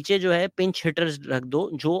 और नीचे जो है पिंच हिटर्स रख दो,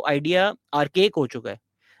 जो आइडिया आर्केक हो चुका है.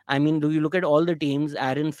 I mean, do you look at all the teams,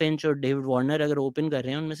 Aaron Finch और David Warner अगर ओपन कर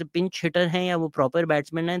रहे हैं, उनमें से पिंच हिटर हैं या वो प्रॉपर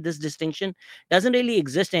बैट्समैन हैं, this distinction doesn't really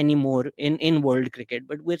exist anymore in world cricket,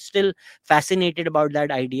 but we're still fascinated about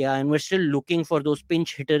that idea and we're still looking for those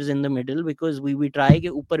pinch hitters in the middle because we try कि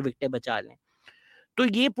ऊपर विकेटें बचा लें. तो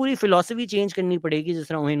ये पूरी philosophy change करनी पड़ेगी. जिस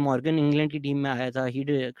तरह ओवेन मॉर्गन इंग्लैंड की टीम में आया था,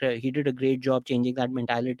 he did a great job changing that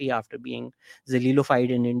mentality after being Zalilofied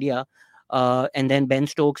in India. And then Ben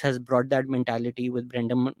Stokes has brought that mentality with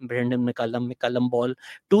Brendan McCullum ball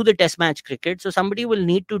to the test match cricket. So somebody will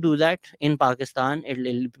need to do that in Pakistan.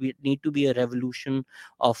 It'll need to be a revolution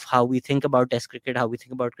of how we think about test cricket, how we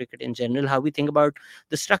think about cricket in general, how we think about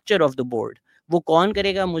the structure of the board. वो कौन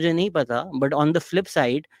करेगा मुझे नहीं पता, but on the flip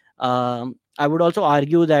side, I would also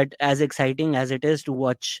argue that as exciting as it is to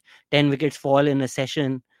watch 10 wickets fall in a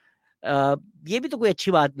session, ये भी तो कोई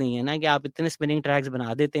अच्छी बात नहीं है ना कि आप इतने स्पिनिंग ट्रैक्स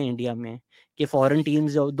बना देते हैं इंडिया में कि फॉरेन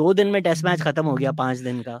टीम्स 2 दिन में टेस्ट मैच खत्म हो गया 5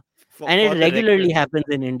 दिन का, and it regularly happens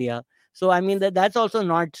in India. So I mean that's also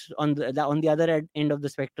not on the other end of the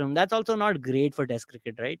spectrum. That's also not great for test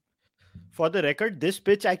cricket, right? For the record, this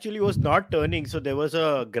pitch actually was not turning. So there was a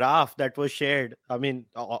graph that was shared. I mean,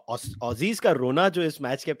 Aussies का रोना जो इस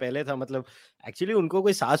match के पहले था, मतलब actually उनको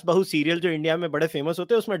कोई सास बहू सीरियल जो इंडिया में बड़े फेमस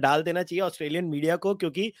होते हैं उसमें डाल देना चाहिए ऑस्ट्रेलियन मीडिया को,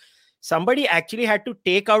 क्योंकि somebody actually had to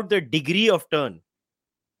take out the degree of turn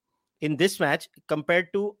in this match compared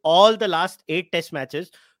to all the last 8 test matches.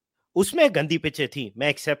 उसमें गंदी पिचें थी, मैं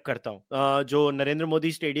एक्सेप्ट करता हूँ. जो नरेंद्र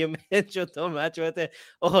मोदी स्टेडियम में जो 2 मैच हुए थे,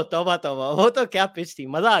 ओह तौबा तौबा, वो तो क्या पिच थी,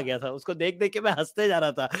 मजा आ गया था उसको देख देख के. मैं हंसते जा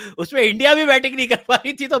रहा था. उसमें इंडिया भी बैटिंग नहीं कर पा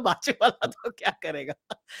रही थी, तो बाजू वाला तो क्या करेगा.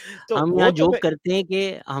 तो हम यहाँ जोक करते हैं कि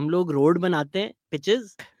हम लोग रोड बनाते हैं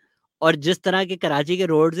पिचेस, और जिस तरह के कराची के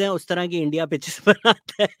रोड्स हैं उस तरह की इंडिया पिचेस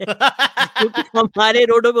बनाता है क्योंकि हमारे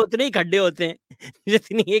रोडों पे उतने ही खड्डे होते हैं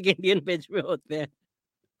जितनी एक इंडियन पिच में होते हैं.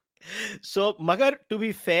 सो मगर टू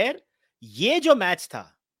बी फेयर, ये जो मैच था,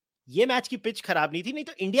 ये मैच की पिच खराब नहीं थी, नहीं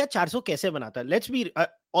तो इंडिया 400 कैसे बनाता. Let's be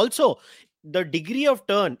also the degree of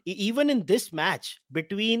turn even in this match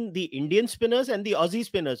between the Indian spinners and the Aussie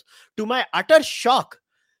spinners, to my utter shock,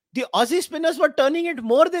 the Aussie spinners were turning it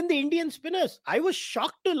more than the Indian spinners. I was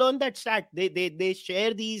shocked to learn that stat. They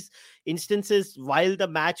share these instances while the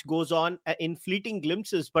match goes on in fleeting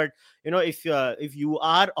glimpses. But you know, if you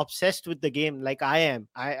are obsessed with the game like I am,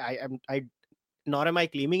 I nor am I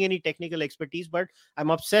claiming any technical expertise, but I'm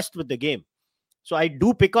obsessed with the game. So I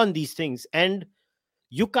do pick on these things, and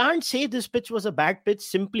you can't say this pitch was a bad pitch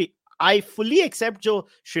simply. I fully accept जो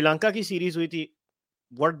श्रीलंका की series हुई थी,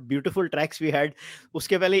 what beautiful tracks we had.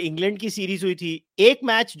 उसके पहले England की series हुई थी, एक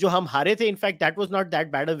मैच जो हम हारे थे, in fact that was not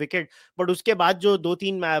that bad a wicket, but उसके बाद जो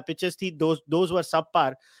 2-3 पिचेस थी, दोज वर सब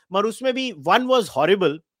पार. मगर उसमें भी one was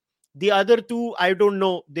horrible, the other two I don't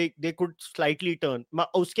know, they could slightly turn.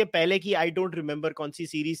 उसके पहले की I don't remember कौन सी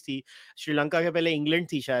सीरीज थी. श्रीलंका के पहले इंग्लैंड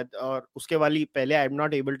थी शायद, और उसके वाली पहले I'm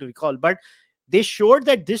not able to recall, but they showed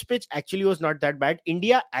that this pitch actually was not that bad.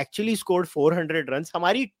 India actually scored 400 runs.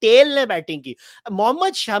 हमारी टेल ने बैटिंग की.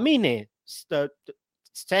 मोहम्मद शमी ने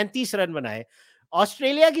 37 रन बनाए.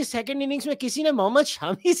 ऑस्ट्रेलिया की सेकंड इनिंग्स में किसी ने मोहम्मद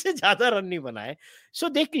शमी से ज्यादा रन नहीं बनाए. So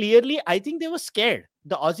they clearly, I think they were scared.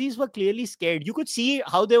 The Aussies were clearly scared. You could see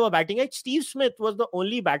how they were batting. Steve Smith was the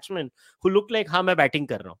only batsman who looked like हाँ मैं batting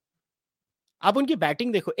कर रहा हूँ. आप उनकी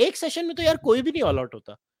batting देखो, एक session में तो यार कोई भी नहीं ऑल आउट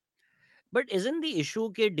होता. But isn't the issue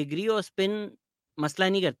के डिग्री और स्पिन मसला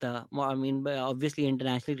नहीं करता? I mean, obviously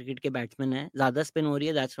international cricket के बैट्समैन है, ज्यादा स्पिन हो रही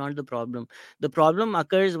है, that's not the problem. The problem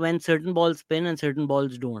occurs when certain balls spin and certain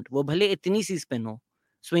balls don't. वो भले इतनी सी स्पिन हो,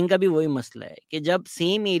 स्विंग का भी वही मसला है कि जब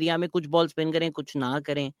सेम एरिया में कुछ बॉल स्पिन करें कुछ ना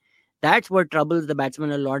करें, that's what troubles the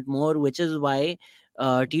batsman a lot more, which is why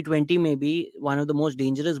T20 may be one of the most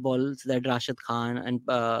dangerous balls that Rashid Khan and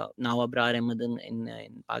now Abrar Ahmed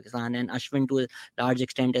in Pakistan and Ashwin to a large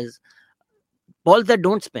extent is balls that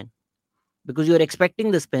don't spin, because you're expecting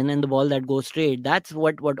the spin and the ball that goes straight. That's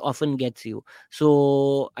what often gets you.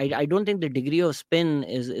 So I don't think the degree of spin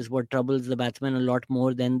is what troubles the batsman a lot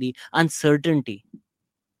more than the uncertainty.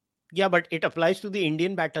 Yeah, but it applies to the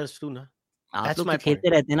Indian batters too, na. आप लोग खेलते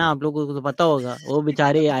रहते हैं ना, आप लोगों को तो पता होगा. वो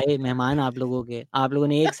बेचारे आए मेहमान आप लोगों के, आप लोगों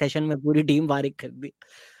ने एक सेशन में पूरी टीम फारिग कर दी.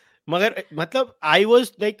 मगर मतलब आई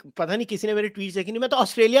वाज लाइक, पता नहीं किसी ने मेरे ट्वीट देखी नहीं, मैं तो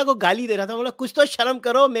ऑस्ट्रेलिया को गाली दे रहा था, मतलब कुछ तो शर्म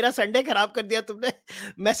करो, मेरा संडे खराब कर दिया तुमने.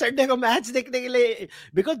 मैं संडे को मैच देखने के लिए,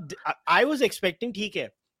 बिकॉज आई वाज एक्सपेक्टिंग ठीक है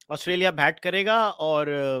ऑस्ट्रेलिया बैट करेगा और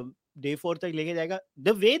डे 4 तक लेके जाएगा.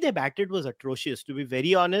 The way they batted was atrocious, to be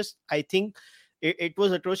very honest. I think it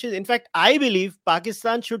was atrocious. In fact, I believe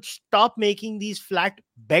Pakistan should stop making these flat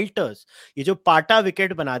belters. ये जो पाटा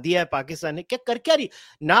विकेट बना दिया है पाकिस्तान ने, क्या रही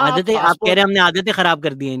ना. आदतें आप कह रहे हैं हमने आदतें खराब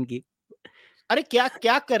कर दी हैं इनकी. अरे क्या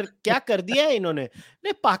कर दिया है इन्होंने.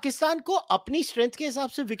 नहीं, पाकिस्तान को अपनी स्ट्रेंथ के हिसाब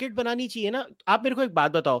से विकेट बनानी चाहिए ना. आप मेरे को एक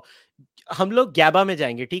बात बताओ, हम लोग गैबा में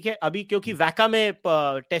जाएंगे, ठीक है, अभी क्योंकि वैका में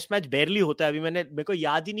टेस्ट मैच बेरली होता है. अभी मेरे को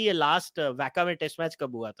याद ही नहीं है लास्ट वैका में टेस्ट मैच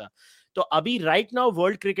कब हुआ था. तो अभी राइट नाउ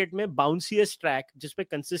वर्ल्ड क्रिकेट में बाउंसियस ट्रैक जिसपे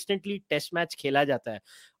कंसिस्टेंटली टेस्ट मैच खेला जाता है,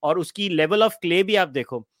 और उसकी लेवल ऑफ क्ले भी आप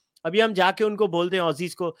देखो. अभी हम जाके उनको बोलते हैं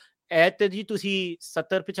ऑजीज को, ऐते जी तुसी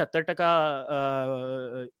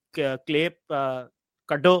 70-75% क्ले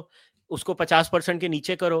कटो, उसको 50% के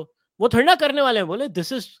नीचे करो. वो थोड़ी ना करने वाले हैं. बोले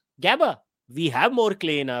this is गैबा, we have more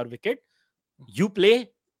clay in our wicket, you play.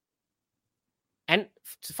 And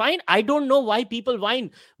fine, I don't know why people whine.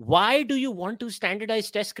 Why do you want to standardize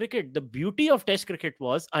test cricket? The beauty of test cricket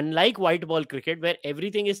was, unlike white ball cricket where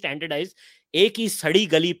everything is standardized, एक ही सड़ी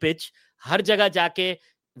गली pitch, हर जगह जाके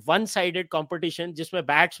one sided competition जिसमें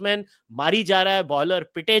batsman मारी जा रहा है, बॉलर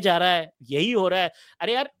पिटे जा रहा है, यही हो रहा है.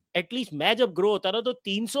 अरे यार, एटलीस्ट मैं जब ग्रो होता ना तो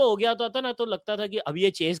 300 हो गया था ना, तो लगता था कि अब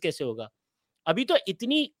ये चेज कैसे होगा. अभी तो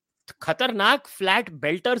इतनी खतरनाक फ्लैट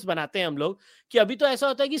बेल्टर्स बनाते हैं हम लोग कि अभी तो ऐसा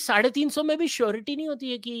होता है कि 350 में भी श्योरिटी नहीं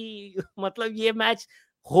होती है कि मतलब ये मैच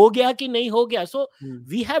हो गया कि नहीं हो गया. So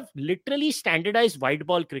we have literally standardised white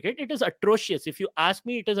ball cricket. It is atrocious. If you ask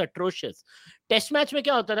me, it is atrocious. Test match में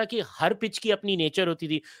क्या होता था कि हर पिच की अपनी नेचर होती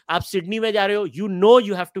थी. आप सिडनी में जा रहे हो,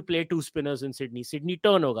 you have to play 2 spinners in Sydney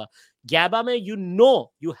turn होगा. गैबा में you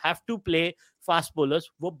have to play fast bowlers,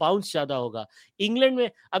 वो बाउंस ज्यादा होगा. इंग्लैंड में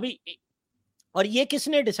अभी, और ये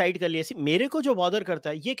किसने डिसाइड कर लिया, मेरे को जो बॉदर करता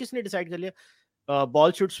है, ये किसने डिसाइड कर लिया,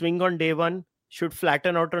 ball should swing on day 1, should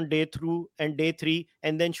flatten out on day 2 and day 3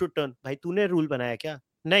 and then should turn. भाई तूने रूल बनाया क्या?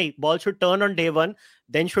 नहीं, ball should turn on day 1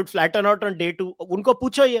 then should flatten out on day 2. उनको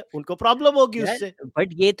पूछो, ये उनको प्रॉब्लम होगी उससे. बट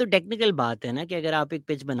ये तो टेक्निकल बात है ना कि अगर आप एक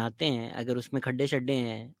पिच बनाते हैं, अगर उसमें खड्डे शड्डे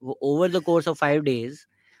हैं, वो over the course of 5 days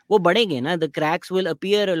वो बढ़ेंगे ना. The cracks will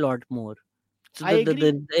appear a lot more.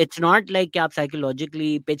 It's not like कि आप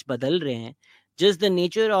साइकोलॉजिकली पिच बदल रहे हैं. Just the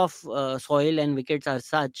nature of soil and wickets are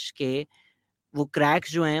such के वो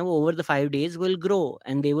cracks जो हैं वो over the 5 days will grow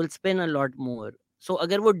and they will spin a lot more. So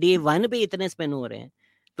अगर वो day 1 पे इतने spin हो रहे हैं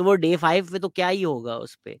तो वो day 5 पे तो क्या ही होगा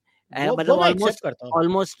उस पे. मतलब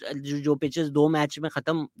ऑलमोस्ट जो पिचेस 2 मैच में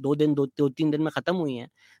खत्म, 2-3 दिन में खत्म हुई हैं,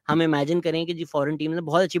 हम इमेजिन करें कि जी फॉरेन टीम ने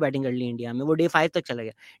बहुत अच्छी बैटिंग कर ली इंडिया में, वो डे 5 तक चला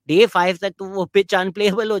गया. डे 5 तक तो वो पिच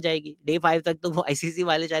अनप्लेएबल हो जाएगी. डे 5 तक तो वो आईसीसी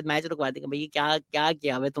वाले शायद मैच रुकवा देंगे. भाई क्या क्या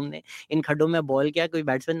किया हुआ तुमने, इन खड्डों में बॉल किया, कोई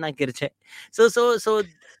बैट्समैन ना गिर जाए. So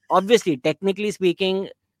obviously technically speaking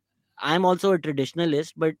I'm also a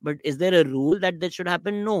traditionalist, but is there a rule that should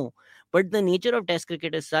happen? No. But the nature of test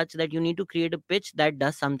cricket is such that you need to create a pitch that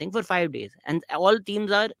does something for 5 days. And all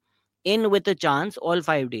teams are in with a chance all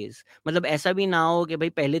 5 days. मतलब ऐसा भी ना हो कि भाई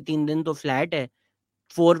पहले 3 दिन तो फ्लैट है,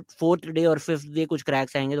 fourth day और 5th day कुछ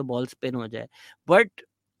क्रैक्स आएंगे तो बॉल स्पिन हो जाए. But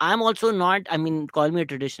I'm also not, I mean, call me a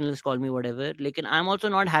traditionalist, call me whatever, लेकिन I'm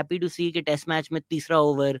also not happy to see कि टेस्ट मैच में तीसरा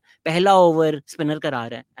ओवर, पहला ओवर स्पिनर करा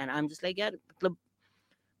रहा है. And I'm just like, यार मतलब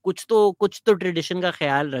कुछ तो ट्रेडिशन का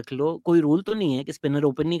ख्याल रख लो. कोई रूल तो नहीं है कि स्पिनर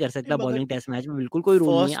ओपन नहीं कर सकता बॉलिंग टेस्ट मैच में. बिल्कुल कोई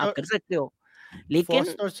रूल नहीं है, आप कर सकते हो. लेकिन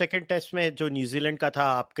फर्स्ट और सेकंड टेस्ट में जो न्यूजीलैंड का था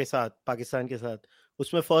आपके साथ, पाकिस्तान के साथ,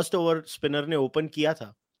 उसमें फर्स्ट ओवर स्पिनर ने ओपन किया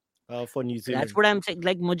था for New Zealand. That's what I am saying.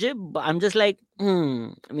 Like मुझे, I am just like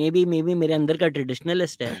may be मेरे अंदर का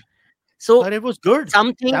ट्रेडिशनलिस्ट है. So it was good,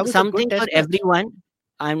 something for everyone.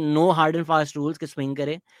 I am no hard and fast rules कि swing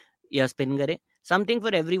करे या स्पिन करे. Something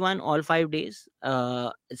for everyone all 5 days.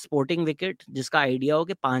 Sporting wicket जिसका आइडिया हो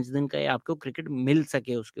कि 5 दिन का आपको क्रिकेट मिल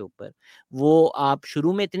सके उसके ऊपर, वो आप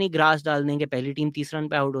शुरू में इतनी ग्रास डाल देंगे पहली टीम 30 रन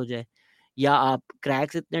पे आउट हो जाए, या आप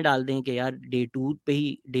क्रैक्स इतने डाल दें कि यार डे 2 पे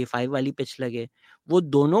ही डे 5 वाली पिच लगे. वो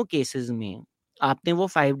दोनों केसेस में आपने वो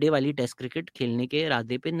 5 day वाली टेस्ट क्रिकेट खेलने के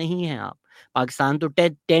इरादे पे नहीं है. आप पाकिस्तान तो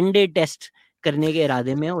 10 day टेस्ट करने के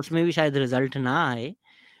इरादे में, उसमें भी शायद रिजल्ट ना आए.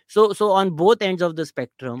 So on both ends of the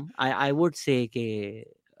spectrum, I would say कि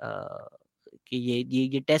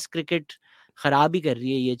ये टेस्ट क्रिकेट खराब ही कर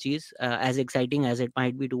रही है ये चीज. As exciting as it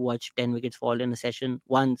might be to watch 10 wickets fall in a session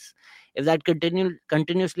once, if that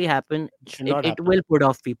continuously happen, it will put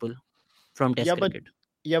off people from test cricket.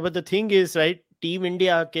 But the thing is, right, Team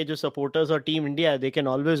India के जो supporters और Team India, they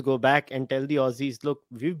can always go back and tell the Aussies, look,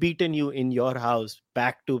 we've beaten you in your house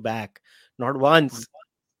back to back, not once.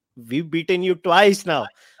 We've beaten you twice now.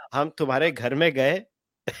 हम तुम्हारे घर में गए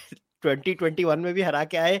 2021 में भी हरा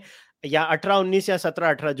के आए, या 18-19 या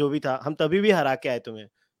 17-18 जो भी था, हम तभी भी हरा के आए तुम्हें.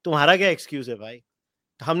 तुम्हारा क्या एक्सक्यूज है भाई?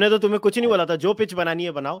 हमने तो तुम्हें कुछ नहीं बोला था, जो पिच बनानी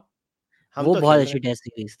है बनाओ, हम वो तो बहुत खेल रहे अच्छी टेस्ट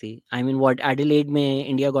सीरीज थी। आई मीन व्हाट एडिलेड में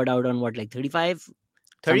India got out on what like 35 हैं।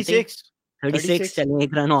 समथिंग 36 36 36 चले,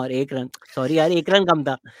 1 रन और 1 रन, सॉरी यार 1 रन कम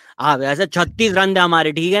था। वैसे 36 रन थे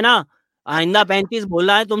हमारे, ठीक है ना? आइंदा 35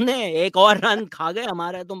 बोला है तुमने, 1 और रन खा गए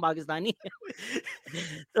हमारे तुम पाकिस्तानी।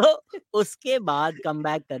 तो उसके बाद कम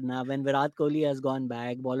बैक करना, when Virat Kohli has gone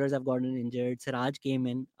back, bowlers have gotten injured, Siraj came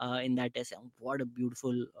in that test,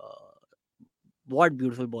 what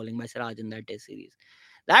beautiful bowling by Siraj in that test series.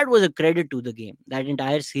 That was a credit to the game, that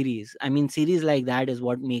entire series. I mean, series like that is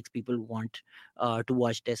what makes people want to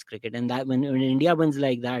watch test cricket. And that when India wins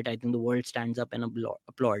like that, I think the world stands up and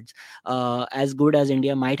applauds. As good as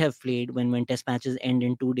India might have played, when test matches end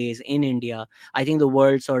in 2 days in India, I think the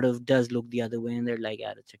world sort of does look the other way and they're like,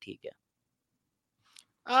 yeah, it's a theek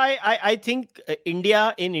hai. I think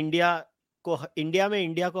India में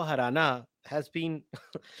India को हराना has been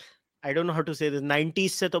I don't know how to say this,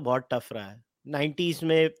 90s से तो बहुत tough रहा है। 90s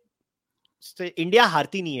में India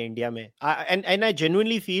हारती नहीं है इंडिया में, and I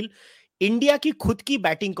genuinely feel India की खुद की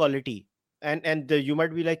batting quality, and you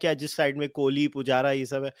might be like क्या जिस साइड में कोहली पुजारा ये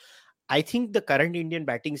सब है, I think the current Indian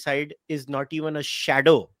batting side is not even a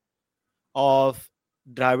shadow of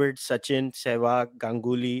Dravid, Sachin, Sehwag,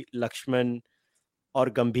 Ganguly, Laxman और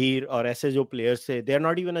गंभीर और ऐसे जो प्लेयर्स थे, they are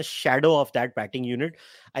not even a shadow of that batting unit.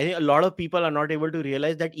 I think a lot of people are not able to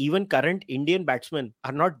realize that even current Indian batsmen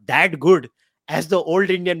are not that good as the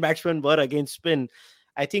old Indian batsmen were against spin.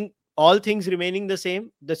 I think all things remaining the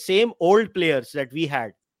same old players that we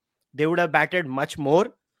had, they would have batted much more,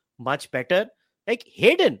 much better. Like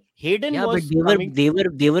Hayden Yeah, but was coming.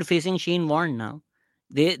 they were facing Shane Warne now.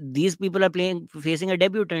 These people are facing a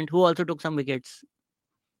debutant who also took some wickets.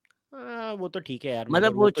 वो तो ठीक है यार,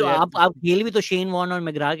 मतलब मगर वो वो तो यार आप खेल भी तो शेन वॉर्न और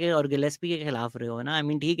मैकग्रा के और गिलेस्पी के खिलाफ रहे हो ना। आई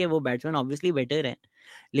मीन ठीक है, वो बैट्समैन ऑब्वियसली बेटर है,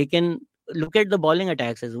 लेकिन look at the bowling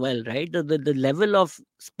attacks as well, right? The level of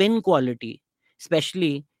spin quality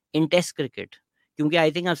specially in test cricket, क्योंकि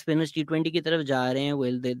आई थिंक आप स्पिनर्स T20 की तरफ जा रहे हैं,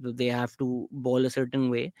 well they have to bowl a certain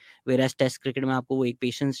way, whereas test cricket में आपको वो एक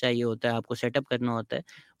पेशेंस चाहिए होता है, आपको सेटअप करना होता है।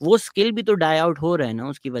 वो स्किल भी तो डाई आउट हो रहा है ना,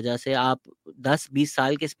 उसकी वजह से आप 10-20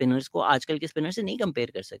 साल के स्पिनर्स को आजकल के स्पिनर से नहीं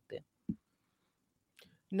कंपेयर कर सकते।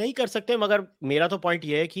 नहीं कर सकते, मगर मेरा तो पॉइंट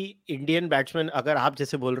ये है कि इंडियन बैट्समैन, अगर आप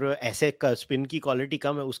जैसे बोल रहे हो ऐसे स्पिन की क्वालिटी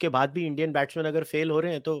कम है, उसके बाद भी इंडियन बैट्समैन अगर फेल हो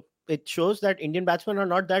रहे हैं, तो it shows that Indian batsman are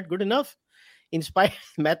not that good enough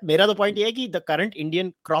inspire. मेरा तो पॉइंट ये है कि the current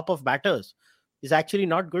Indian crop of batters is actually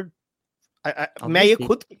not good. मैं ये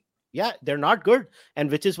खुद, yeah, they're not good,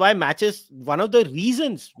 and which is why matches, one of the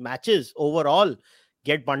reasons matches overall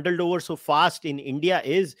get bundled over so fast in India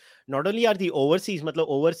is not only are the overseas,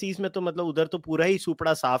 मतलब overseas में तो मतलब उधर तो पूरा ही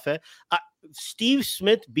सुपड़ा साफ है। Steve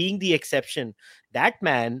Smith being the exception, that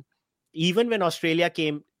man, even when Australia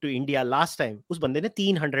came to India last time, उस बंदे ने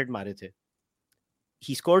 300 मारे थे।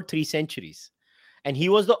 He scored 3 centuries. And he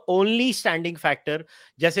was the only standing factor.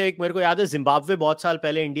 जैसे एक मेरे को याद है, जिम्बाब्वे बहुत साल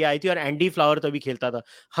पहले इंडिया आई थी और एंडी फ्लावर तभी खेलता था,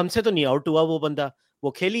 हमसे तो नहीं आउट हुआ वो बंदा,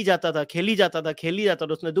 वो खेली जाता था,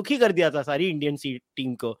 उसने दुखी कर दिया था सारी इंडियन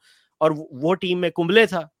टीम को। और वो टीम में कुंबले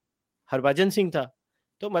था, हरभजन सिंह था,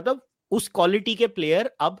 तो मतलब उस क्वालिटी के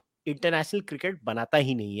प्लेयर अब इंटरनेशनल क्रिकेट बनाता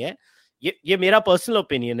ही नहीं है। ये मेरा पर्सनल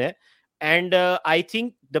ओपिनियन है, and I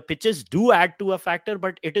think the pitches do add to a factor,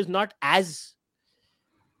 but it is not as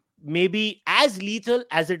maybe as lethal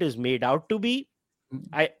as it is made out to be.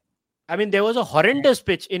 I mean there was a horrendous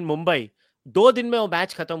pitch in Mumbai, 2 दिन में वो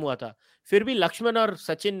match खत्म हुआ था, फिर भी लक्ष्मण और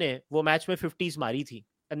सचिन ने वो मैच में 50s मारी थी,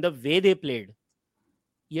 and the way they played,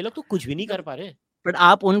 ये लोग तो कुछ भी नहीं कर पा रहे। बट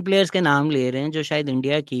आप उन प्लेयर्स के नाम ले रहे हैं जो शायद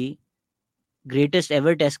इंडिया की greatest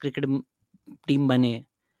ever test cricket team बने।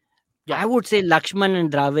 I would say Lakshman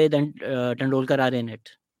and Dravid and Tendulkar are in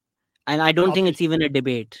it, and I don't think it's even a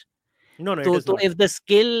debate. No, it is not. If the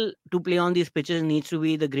skill to play on these pitches needs to be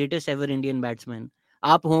the greatest ever Indian batsman,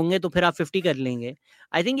 आप होंगे तो फिर आप 50 कर लेंगे।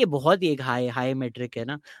 I think ये बहुत ही एक हाई मेट्रिक है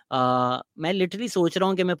ना। मैं लिटरली सोच रहा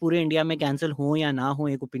हूँ कि मैं पूरे इंडिया में कैंसिल हूँ या ना हूँ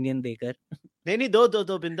एक ओपिनियन देकर। नहीं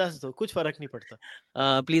दो बिंदास दो, कुछ फर्क नहीं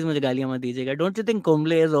पड़ता। प्लीज मुझे गालियां मत दीजिएगा। Don't you think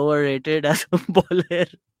Kumble is overrated as a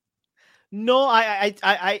bowler? No,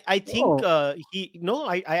 I think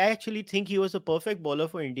I actually think he was a perfect bowler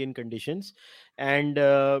for Indian conditions, and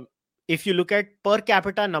if you look at per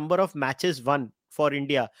capita number of matches won for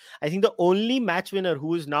India, I think the only match winner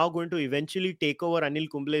who is now going to eventually take over Anil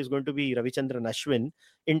Kumble is going to be Ravichandran Ashwin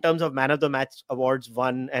in terms of man of the match awards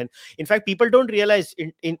won. And in fact, people don't realize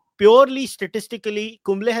in purely statistically,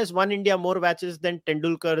 Kumble has won India more matches than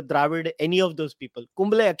Tendulkar, Dravid, any of those people.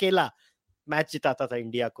 Kumble akela match jitata tha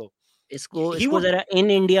India ko. इसको जरा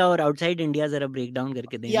in India और outside India जरा break down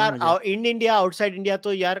करके देना यार मुझे। In India outside India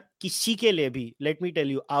तो यार किसी के लिए भी, let me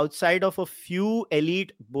tell you, outside of a few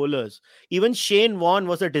elite bowlers, even Shane Warne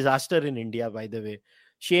was a disaster in India by the way.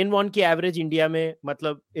 Shane Warne की एवरेज इंडिया में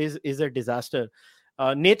मतलब is a disaster.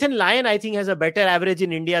 Nathan Lyon I think has a better average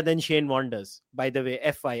in India then Shane Warne does, by the way,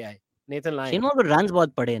 FYI. Nathan Lyon, Shane Warne को runs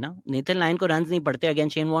बहुत पड़े ना, Nathan Lyon को runs नहीं पड़ते। Again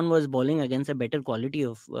Shane Warne was bowling against a better quality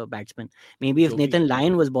of batsman. May be if Nathan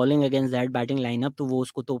Lyon was bowling against that batting lineup तो वो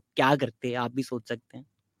उसको तो क्या करते, आप भी सोच सकते हैं।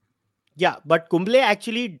 Yeah, but Kumble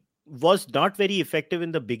actually was not very effective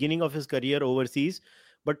in the beginning of his career overseas,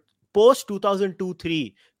 but post 2002-3,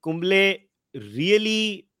 Kumble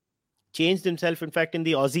really changed himself. In fact, in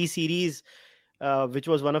the Aussie series, which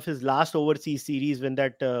was one of his last overseas series, when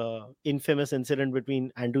that infamous incident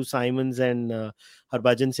between Andrew Simons and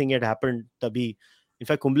Harbhajan Singh had happened, tabhi. In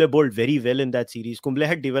fact, Kumble bowled very well in that series. Kumble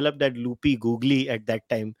had developed that loopy googly at that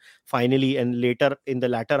time, finally, and later in the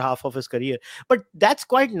latter half of his career. But that's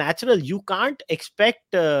quite natural. You can't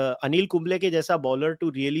expect Anil Kumble ke jaisa bowler to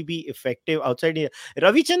really be effective outside India.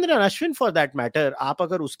 Ravichandran Ashwin, for that matter, आप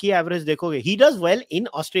अगर उसकी average देखोगे, he does well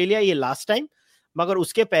in Australia ये last time, मगर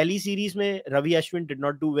उसके पहली series में Ravi Ashwin did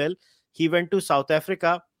not do well. He went to South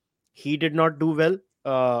Africa, he did not do well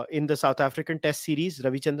in the South African Test series.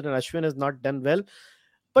 Ravichandran Ashwin has not done well,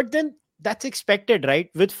 but then that's expected, right?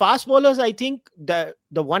 With fast bowlers, I think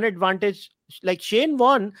the one advantage, like Shane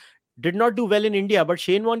Warne did not do well in India, but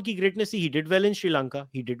Shane Warne की greatness, he did well in Sri Lanka,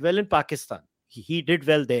 he did well in Pakistan, he did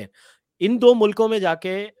well there. इन दो मुल्कों में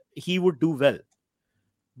जाके he would do well.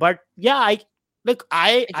 But yeah,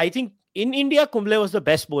 I think in India, Kumble was the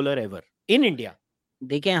best bowler ever in India.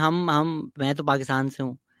 देखिए मैं तो पाकिस्तान से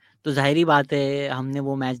हूँ, तो जाहिर बात है हमने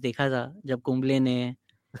वो मैच देखा था जब कुंबले ने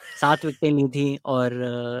 7 विकेटें ली थी और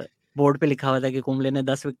बोर्ड पे लिखा हुआ था कि कुंबले ने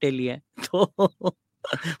 10 विकेटें ली है। तो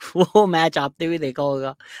वो मैच आपने भी देखा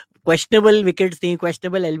होगा, क्वेश्चनेबल विकेट्स थी,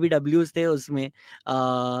 क्वेश्चनेबल एलबीडब्ल्यूज थे उसमें।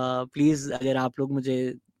 प्लीज अगर आप लोग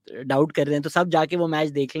मुझे डाउट कर रहे हैं तो सब जाके वो मैच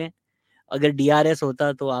देख लें। अगर डीआरएस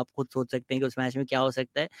होता तो आप खुद सोच सकते हैं कि उस मैच में क्या हो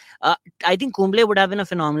सकता है। I think Kumble would have been a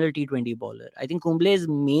phenomenal T20 bowler. I think Kumble's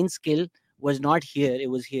main skill was not here, it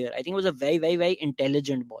was here. I think he was a very, very, very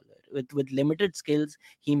intelligent bowler with limited skills.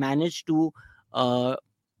 He managed to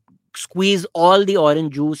squeeze all the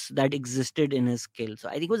orange juice that existed in his skill. So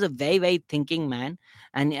I think he was a very, very thinking man,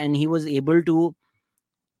 and he was able to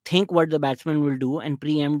think what the batsman will do and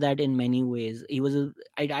preempt that in many ways. He was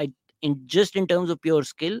in terms of pure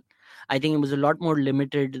skill, I think it was a lot more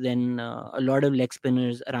limited than a lot of leg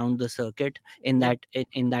spinners around the circuit in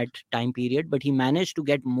that time period. But he managed to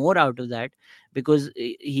get more out of that because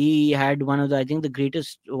he had one of the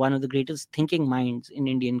greatest thinking minds in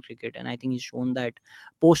Indian cricket, and I think he's shown that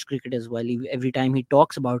post cricket as well. Every time he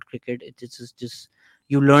talks about cricket, it's just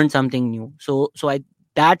you learn something new. So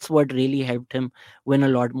that's what really helped him win a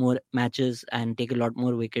lot more matches and take a lot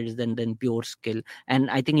more wickets than pure skill.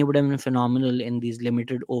 And I think he would have been phenomenal in these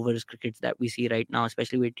limited overs crickets that we see right now,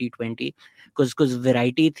 especially with T20, because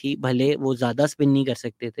variety थी, भले वो ज़्यादा spin नहीं कर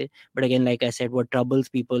सकते थे, but again like I said, what troubles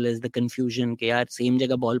people is the confusion कि यार same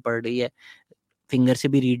जगह ball पड़ रही है, finger से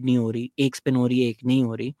भी read नहीं हो रही, एक spin हो रही है, एक नहीं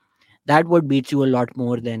हो रही. That would beat you a lot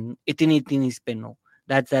more than इतनी spin हो.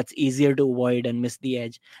 That's easier to avoid and miss the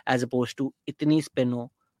edge as opposed to इतनी spin हो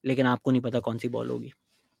लेकिन आपको नहीं पता कौन सी बॉल होगी.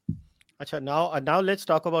 अच्छा, now let's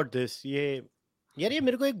talk about this. ये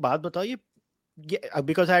मेरे को एक बात बताओ, ये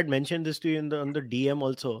because I had mentioned this to you on the DM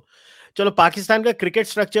also. चलो, पाकिस्तान का क्रिकेट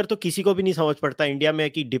स्ट्रक्चर तो किसी को भी नहीं समझ पड़ता इंडिया में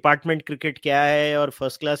कि डिपार्टमेंट क्रिकेट क्या है और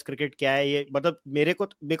फर्स्ट क्लास क्रिकेट क्या है. ये मतलब मेरे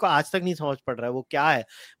को आज तक नहीं समझ पड़ रहा है वो क्या है.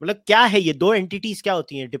 मतलब क्या है ये दो एंटिटीज, क्या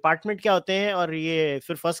होती हैं, डिपार्टमेंट क्या होते हैं और ये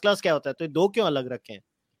फिर फर्स्ट क्लास क्या होता है, तो ये दो क्यों अलग रखे हैं?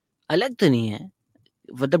 अलग तो नहीं है,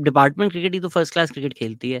 मतलब डिपार्टमेंट क्रिकेट ही तो फर्स्ट क्लास क्रिकेट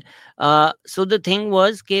खेलती है. सो द थिंग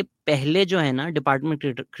वाज कि पहले जो है ना डिपार्टमेंट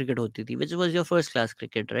क्रिकेट होती थी which was your first class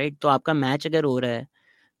cricket, right. तो आपका मैच अगर हो रहा है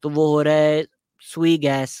तो वो हो रहा है सुई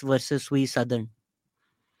गैस वर्सेस सुई southern.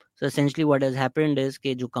 So essentially what has happened is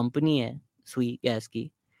कि जो कंपनी है सुई गैस की,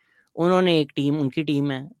 उन्होंने एक टीम, उनकी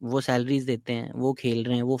टीम है, वो सैलरीज देते हैं, वो खेल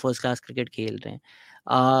रहे हैं, वो फर्स्ट क्लास क्रिकेट खेल रहे हैं.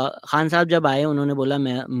 खान साहब जब आए उन्होंने बोला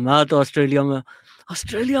मैं तो ऑस्ट्रेलिया में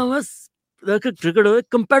क्रिकेट हो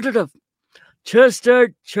कंपेटिटिव, 6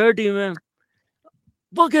 स्टेट 6 टीमें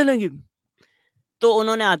वो खेलेंगी. तो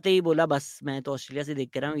उन्होंने आते ही बोला बस मैं तो ऑस्ट्रेलिया से देख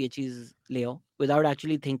कर रहा हूँ, ये चीज ले आओ, विदाउट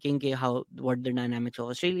एक्चुअली थिंकिंग कि how what the dynamics of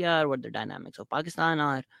Australia are, what the dynamics of Pakistan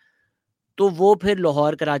are. तो वो फिर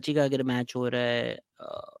लाहौर कराची का अगर मैच हो रहा है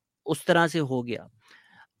उस तरह से हो गया.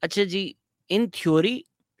 अच्छा जी, in theory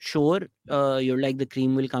sure you're like the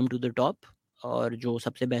cream will come to the top और जो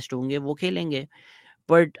सबसे बेस्ट होंगे वो खेलेंगे.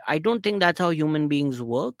 But I don't think that's how human beings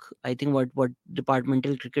work. I think what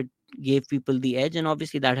departmental cricket gave people the edge, and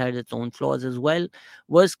obviously that had its own flaws as well,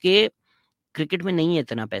 was के cricket में नहीं है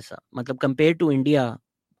इतना पैसा, मतलब कंपेयर टू इंडिया।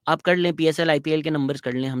 आप कर लें PSL IPL के नंबर्स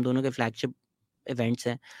कर लें, हम दोनों के फ्लैगशिप इवेंट्स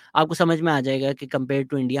हैं, आपको समझ में आ जाएगा कि कंपेयर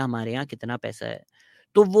टू इंडिया हमारे यहाँ कितना पैसा है।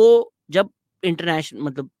 तो वो जब इंटरनेशनल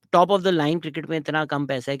मतलब top of the line cricket में इतना कम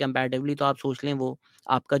पैसा है कंपैरेटिवली, तो आप सोच लें वो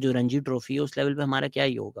आपका जो रणजी ट्रॉफी है उस लेवल पे हमारा क्या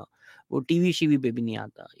ही होगा, वो टीवी शीवी पे भी नहीं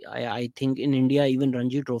आता। I think in India even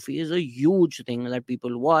Ranji trophy is a huge thing that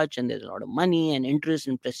people watch and there is a lot of money and interest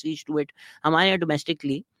and prestige to it. हमारे यहाँ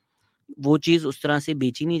डोमेस्टिकली वो चीज़ उस तरह से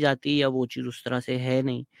बेची नहीं जाती, या वो चीज़ उस तरह से है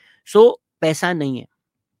नहीं, सो पैसा नहीं है।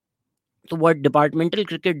 तो what departmental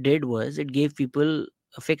cricket did was it gave people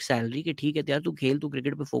a fix salary कि ठीक है यार तू खेल, तू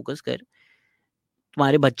क्रिकेट पे फोकस कर,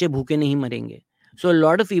 तुम्हारे बच्चे भूखे नहीं मरेंगे। So a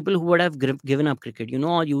lot of people who would have given up cricket, you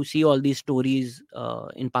know, you see all these stories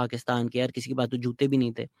in Pakistan कि यार किसी के पास तो जूते भी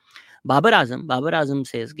नहीं थे। बाबर आजम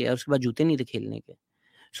says कि यार उसके पास जूते नहीं थे खेलने के।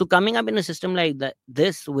 So coming up in a system like that,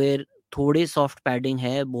 this where थोड़े soft padding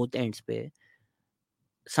है both ends पे,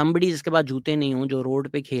 somebody जिसके पास जूते नहीं हो, जो रोड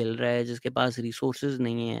पे खेल रहा है, जिसके पास रिसोर्सेज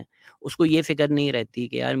नहीं है, उसको ये फिक्र नहीं रहती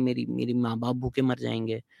कि यार मेरी माँ बाप भूखे मर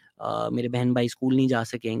जाएंगे, मेरे बहन भाई स्कूल नहीं जा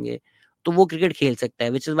सकेंगे, तो वो क्रिकेट खेल सकता है,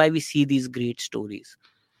 which is why we see these great stories.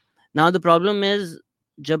 Now the problem is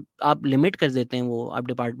जब आप लिमिट कर देते हैं, वो आप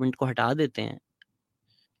डिपार्टमेंट को हटा देते हैं,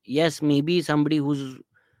 yes maybe somebody who's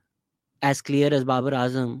as clear as Babar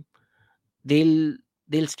Azam,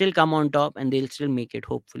 they'll still come on top and they'll still make it,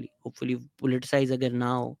 hopefully politicize अगर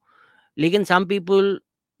ना हो। लेकिन सम पीपल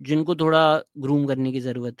जिनको थोड़ा ग्रूम करने की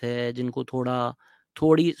ज़रूरत है, जिनको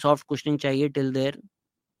थोड़ी सॉफ्ट कुशनिंग चाहिए till there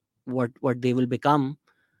what they will become,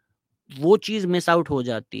 वो चीज़ मिस आउट हो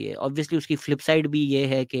जाती है। ऑब्वियसली उसकी फ्लिप साइड भी ये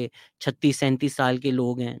है कि 36-37 साल के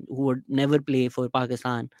लोग हैं who would never play for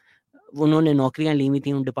Pakistan, उन्होंने नौकरियां ली हुई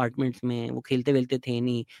थी उन डिपार्टमेंट्स में, वो खेलते वेलते थे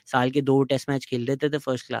नहीं, साल के 2 टेस्ट मैच खेल लेते थे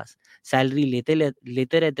फर्स्ट क्लास, सैलरी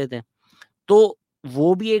लेते रहते थे, तो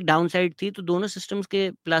वो भी एक डाउन साइड थी। तो दोनों सिस्टम्स के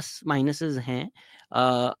प्लस माइनसेस हैं।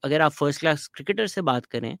 अगर आप फर्स्ट क्लास क्रिकेटर से बात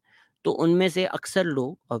करें तो उनमें से अक्सर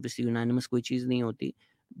लोग, ऑब्वियसली यूनानिमस कोई चीज़ नहीं होती,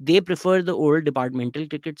 they prefer the old departmental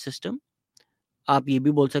cricket system. आप ये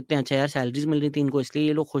भी बोल सकते हैं अच्छा यार सैलरीज मिल रही थी इनको इसलिए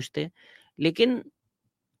ये लोग खुश थे, लेकिन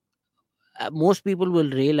मोस्ट पीपल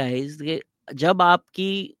विल रियलाइज कि जब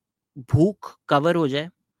आपकी भूख कवर हो जाए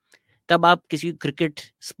तब आप किसी क्रिकेट,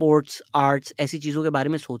 स्पोर्ट्स, आर्ट्स ऐसी चीज़ों के बारे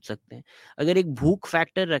में सोच सकते हैं। अगर एक भूख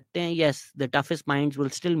फैक्टर रखते हैं, yes the toughest minds will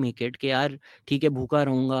still make it कि यार ठीक है भूखा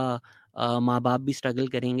रहूँगा, माँ बाप भी स्ट्रगल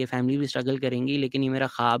करेंगे, फैमिली भी स्ट्रगल करेंगी, लेकिन ये मेरा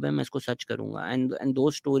ख्वाब है, मैं इसको सच करूँगा। And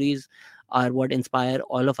those stories are what inspire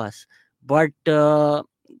all of us. But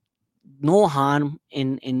no harm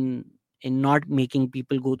in not making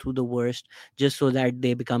people go through the worst just so that they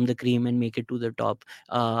become the cream and make it to the top.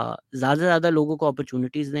 ज़्यादा से ज़्यादा लोगों को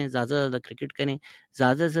opportunities दें, ज़्यादा से ज़्यादा cricket करें,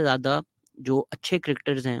 ज़्यादा से ज़्यादा जो अच्छे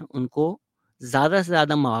क्रिकेटर्स हैं उनको ज़्यादा से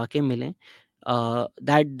ज़्यादा मौके मिलें।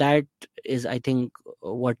 That is I think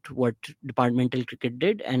what departmental cricket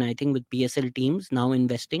did, and I think with PSL teams now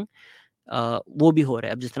investing वो भी हो रहा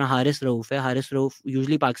है। अब जिस तरह हारिस रऊफ है, हारिस रऊफ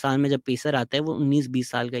यूजुअली पाकिस्तान में जब पेसर आता है वो 19-20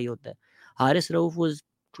 साल का ही होता है। Haris Rauf was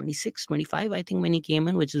 26-25 I think when he came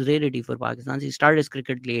in, which is rarity for Pakistan. He started his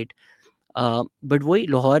cricket late. But वही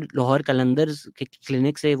लाहौर कलंदर्स के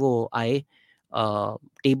क्लिनिक से वो आए,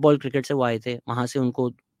 टेप बॉल क्रिकेट से वो आए थे, वहाँ से उनको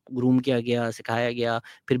ग्रूम किया गया, सिखाया गया,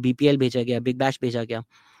 फिर BPL भेजा गया, बिग बैश भेजा गया,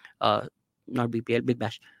 नॉट BPL, बिग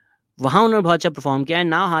बैश, वहाँ उन्होंने बहुत अच्छा परफॉर्म किया।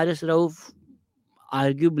 Now Haris Rauf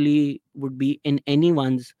arguably would be in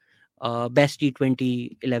anyone's best T20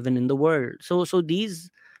 11 in the world. So these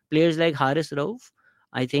players like Haris Rauf,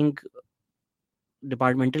 I think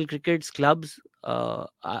departmental crickets clubs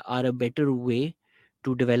are a better way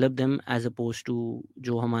to develop them as opposed to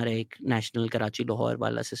जो हमारा एक national Karachi Lahore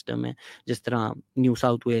वाला system है, जिस तरह New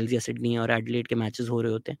South Wales या Sydney और Adelaide के मैचेस हो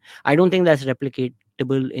रहे होते हैं। I don't think that's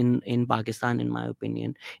replicatable in Pakistan in my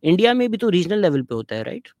opinion. India में भी तो रीजनल लेवल पे होता है,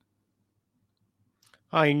 राइट?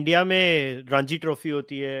 हाँ, इंडिया में रणजी ट्रॉफी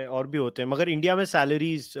होती है और भी होते हैं, मगर इंडिया में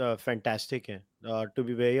सैलरीज फैंटास्टिक हैं। टू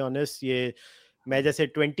बी वेरी ऑनेस्ट, ये मैं जैसे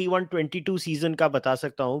 21-22 सीजन का बता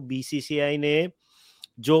सकता हूँ। BCCI ने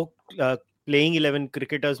जो प्लेइंग 11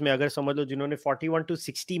 क्रिकेटर्स में अगर समझ लो जिन्होंने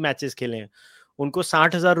 41-60 मैचेस खेले हैं उनको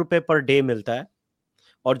 60,000 रुपए पर डे मिलता है,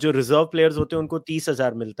 और जो रिजर्व प्लेयर्स होते हैं उनको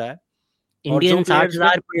 30,000 मिलता है। और जो इंडियन प्लेयर्स में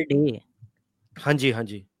 60,000 पर डे? हाँ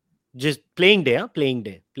जी, जिस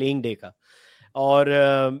प्लेइंग डे का। और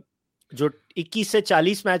जो 21 से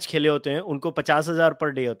 40 मैच खेले होते हैं उनको 50,000 पर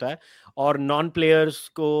डे होता है, और नॉन प्लेयर्स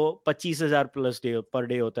को 25,000 प्लस डे पर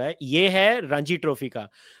डे होता है। ये है रणजी ट्रॉफी का।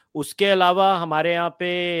 उसके अलावा हमारे यहाँ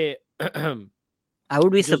पे आई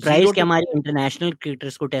वुड बी जो सरप्राइज 0 कि to हमारे इंटरनेशनल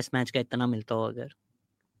क्रिकेटर्स को टेस्ट मैच का इतना मिलता हो अगर.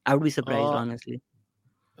 I would be surprised honestly.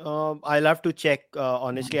 I'll have to check.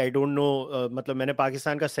 Honestly, I don't know. मतलब मैंने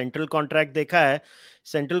पाकिस्तान का सेंट्रल कॉन्ट्रैक्ट देखा है.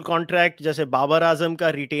 सेंट्रल कॉन्ट्रैक्ट जैसे बाबर आजम का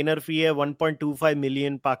रिटेनर फी है 1.25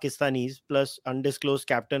 million Pakistanis plus undisclosed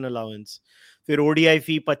captain allowance. फिर ओडीआई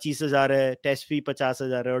फी 25,000 है, टेस्ट फी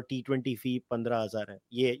 50,000 है और T20 फी 15,000 है.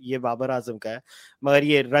 ये बाबर आजम का है. मगर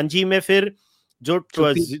ये रणजी में फिर जो So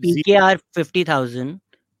PKR 50,000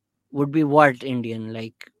 would be what Indian,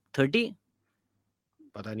 like 30?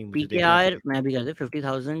 पता नहीं, मुझे देखना PKR पड़ेगा. मैं भी कहते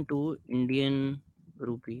 50,000 to Indian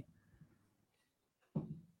rupee.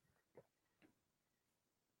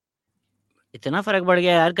 इतना फर्क बढ़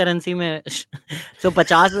गया यार करेंसी में. So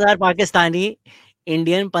 50,000 पाकिस्तानी,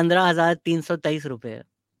 इंडियन 15,323 रुपए है.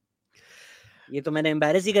 ये तो मैंने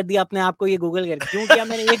एम्बैरेस ही कर दिया अपने आप को. ये गूगल कर क्यों किया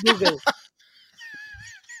मैंने ये गूगल.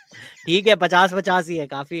 ठीक है 50-50 ही है,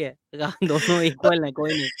 काफी है. दोनों इक्वल है,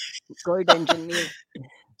 कोई नहीं, कोई टेंशन नहीं है.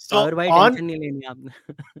 सागर भाई टेंशन नहीं लेनी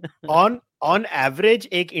आपने. ऑन एवरेज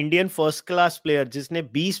एक इंडियन फर्स्ट क्लास प्लेयर जिसने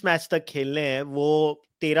 20 मैच तक खेलने हैं वो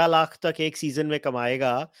 13 लाख तक एक सीजन में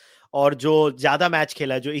कमाएगा. और जो ज्यादा मैच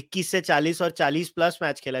खेला है, जो 21 से 40 और 40 प्लस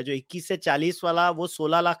मैच खेला है, जो 21 से 40 वाला वो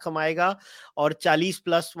 16 लाख कमाएगा और 40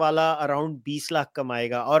 प्लस वाला अराउंड 20 लाख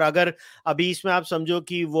कमाएगा. और अगर अभी इसमें आप समझो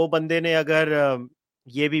कि वो बंदे ने अगर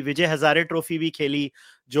ये भी विजय हजारे ट्रॉफी भी खेली,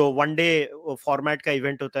 जो वनडे फॉर्मेट का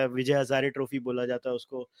इवेंट होता है, विजय हजारे ट्रॉफी बोला जाता है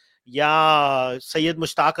उसको, या सैयद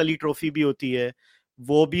मुश्ताक अली ट्रॉफी भी होती है,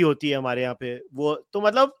 वो भी होती है हमारे यहाँ पे. वो तो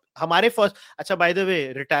मतलब हमारे फर्स्ट. अच्छा by the way,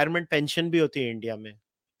 retirement pension भी होती है इंडिया में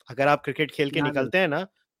अगर आप क्रिकेट खेल के निकलते हैं ना.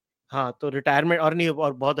 हाँ, तो रिटायरमेंट और नहीं,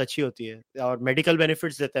 और बहुत अच्छी होती है. और मेडिकल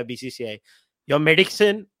बेनिफिट्स देता है BCCI. Your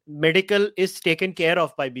medical is taken care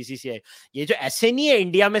of bye BCCI. ये जो ऐसे नहीं है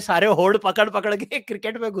इंडिया में सारे होड़ पकड़ पकड़ के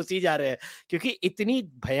क्रिकेट में घुसी जा रहे हैं, क्योंकि इतनी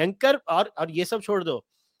भयंकर. और ये सब छोड़ दो,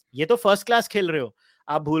 ये तो फर्स्ट क्लास खेल रहे हो.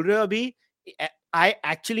 आप भूल रहे हो अभी. I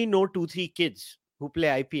actually no 2-3 kids who play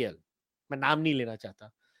IPL. मैं नाम नहीं लेना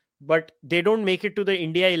चाहता, but they don't make it to the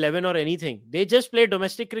India 11 or anything. They just play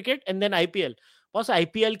domestic cricket and then IPL. बस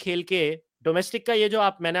IPL खेल के डोमेस्टिक का ये जो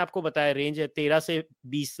मैंने आपको बताया रेंज है 13 से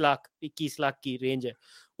 20 लाख 21 लाख की रेंज है.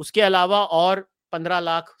 उसके अलावा और 15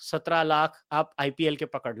 लाख 17 लाख आप IPL के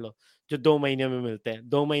पकड़ लो, जो 2 महीने में मिलते हैं.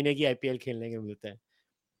 2 महीने की IPL खेलने के मिलते हैं.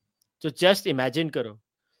 तो जस्ट इमेजिन करो,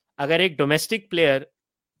 अगर एक डोमेस्टिक प्लेयर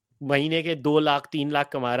महीने के 2 लाख 3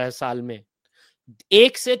 लाख कमा रहा है साल में,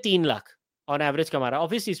 1 से 3 लाख ऑन एवरेज कमा रहा है.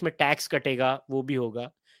 ऑब्वियसली इसमें टैक्स कटेगा, वो भी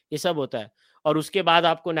होगा, ये सब होता है. और उसके बाद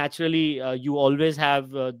आपको naturally you always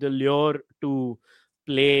have the lure to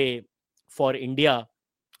play for India.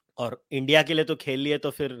 और इंडिया के लिए तो खेल लिए तो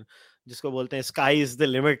फिर जिसको बोलते हैं sky is the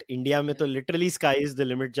limit. India में तो literally sky is the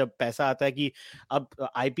limit जब पैसा आता है. कि अब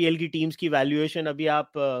आईपीएल की टीम्स की वैल्यूएशन अभी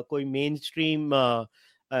आप कोई मेन स्ट्रीम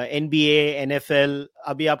NBA NFL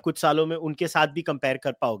अभी आप कुछ सालों में उनके साथ भी कंपेयर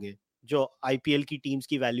कर पाओगे जो आईपीएल की टीम्स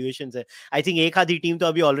की वैल्यूएशंस है. आई थिंक एक आधी टीम तो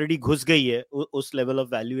अभी ऑलरेडी घुस गई है उस लेवल ऑफ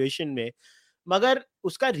वैल्यूएशन में. मगर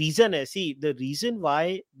उसका रीजन है, see the reason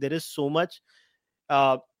why there is so much,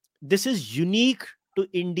 this is unique to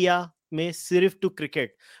India में सिर्फ टू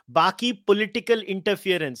क्रिकेट. बाकी पॉलिटिकल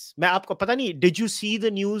इंटरफियरेंस मैं आपको पता नहीं. Did you see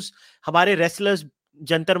the news? हमारे रेसलर्स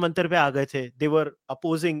जंतर मंतर पे आ गए थे. They were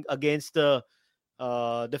opposing against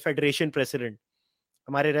the federation president.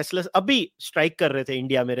 हमारे रेसलर्स अभी स्ट्राइक कर रहे थे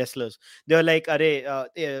इंडिया में. रेसलर्स दे वर लाइक अरे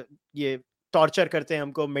ये टॉर्चर करते हैं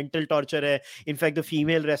हमको, मेंटल टॉर्चर है. In fact the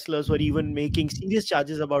female wrestlers were even making serious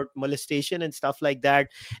charges about molestation and stuff like that.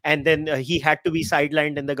 And then he had to be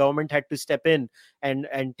sidelined and the government had to step in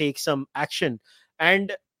and take some action.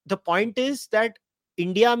 And the point is that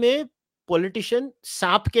India में politician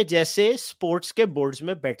सांप के जैसे sports के boards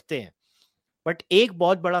में बैठते हैं. But एक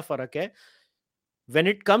बहुत बड़ा फर्क है, when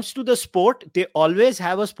it comes to the sport, they always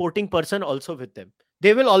have a sporting person also with them.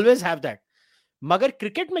 They will always have that. मगर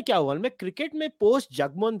क्रिकेट में क्या हुआ? मैं क्रिकेट में पोस्ट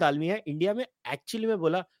जगमोहन दालमिया इंडिया में एक्चुअली में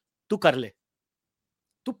बोला तू कर ले,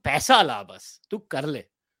 तू पैसा ला, बस तू कर ले.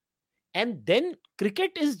 And then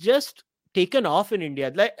cricket is just taken off in India.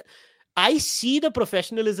 Like I see the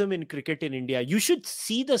professionalism in cricket in India. You should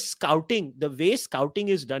see the scouting, the way scouting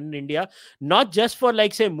is done in India, not just for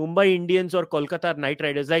like say Mumbai Indians or Kolkata Knight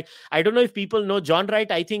Riders. Like, I don't know if people know John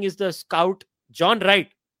Wright, I think is the scout. John Wright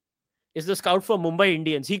is the scout for Mumbai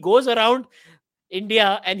Indians. He goes around India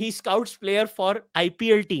and he scouts player for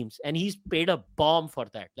IPL teams and he's paid a bomb for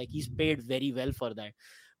that. Like he's paid very well for that.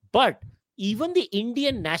 But even the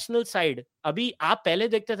Indian national side, अभी आप पहले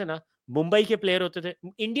देखते थे ना, मुंबई के player होते थे.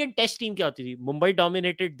 Indian test team क्या होती थी? Mumbai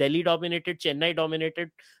dominated, Delhi dominated, Chennai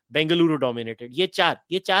dominated, Bengaluru dominated.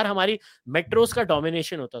 ये चार हमारी मेट्रोस का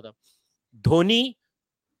डोमिनेशन होता था. धोनी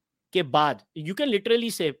के बाद you can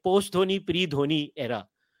literally say post Dhoni pre Dhoni era,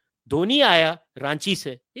 Dhoni आया रांची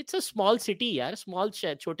से, इट्स अ स्मॉल सिटी यार, स्मॉल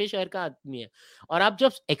शहर, छोटे शहर का आदमी है, और आप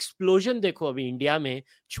जब एक्सप्लोजन देखो अभी इंडिया में,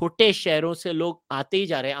 छोटे शहरों से लोग आते ही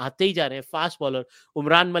जा रहे हैं फास्ट बॉलर।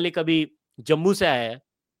 उमरान मलिक अभी जम्मू से आया है,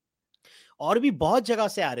 और भी बहुत जगह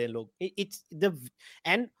से आ रहे हैं लोग। इट्स द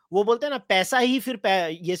एंड वो बोलते हैं ना पैसा ही फिर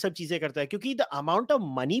ये सब चीजें करता है, क्योंकि the amount of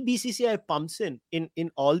money BCCI pumps in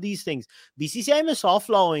all these things. BCCI में सॉफ्ट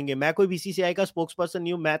लॉ होंगे, मैं कोई बीसीसीआई का स्पोक्स पर्सन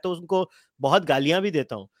नहीं हूं, मैं तो उनको बहुत गालियां भी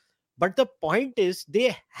देता हूं, but the point is they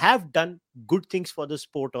have done good things for the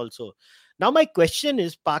sport also. Now my question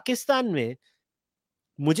is, Pakistan में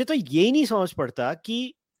मुझे तो ये नहीं समझ पड़ता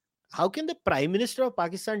कि how can the prime minister of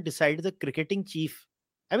Pakistan decide the cricketing chief?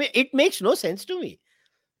 I mean, it makes no sense to me.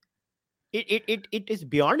 It is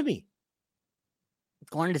beyond me.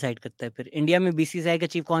 कौन decide करता है फिर इंडिया में बीसीसीआई का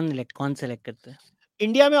चीफ? कौन सेलेक्ट करता है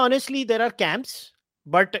इंडिया में honestly there are camps,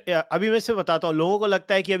 but अभी मैं से बताता हूँ, लोगों को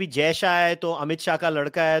लगता है कि अभी जय शाह है तो अमित शाह का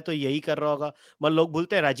लड़का है तो यही कर रहा होगा, मतलब लोग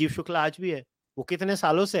भूलते हैं राजीव शुक्ला आज भी है, वो कितने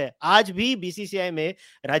सालों से है, आज भी बीसीसीआई में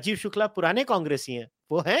राजीव शुक्ला पुराने कांग्रेसी हैं,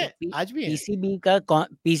 वो हैं, आज भी हैं। पीसीबी का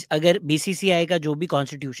अगर बीसीसीआई का जो भी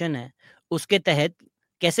कॉन्स्टिट्यूशन है उसके तहत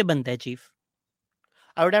कैसे बनता है chief?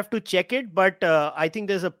 I would have to check it, but I think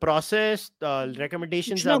there's a process.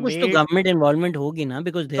 Recommendations are कुछ तो made. गवर्नमेंट इन्वॉल्वमेंट होगी ना,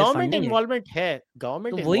 because there government funding involvement है, तो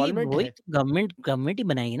गवर्नमेंट वही इन्वॉल्वमेंट वही है। गवर्नमेंट ही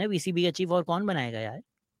बनाएगी ना बीसीबी का चीफ, और कौन बनाएगा यार?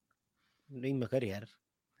 नहीं मगर यार,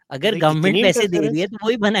 अगर like, गवर्नमेंट इतनी पैसे दे रही इंटरफेरेंस। है तो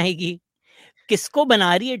वही बनाएगी। किसको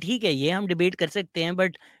बना रही है ठीक है, ये हम डिबेट कर सकते हैं,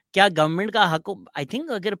 बट क्या गवर्नमेंट का हक? आई थिंक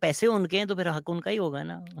अगर पैसे उनके हैं तो फिर हक उनका ही होगा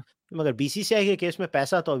ना। मगर बीसीसीआई के केस में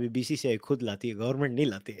पैसा तो अभी बीसीसीआई खुद लाती है, गवर्नमेंट नहीं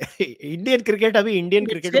लाती है। इंडियन क्रिकेट अभी इंडियन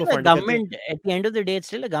It's क्रिकेट still को a फंड करती है। government. At the end of the day,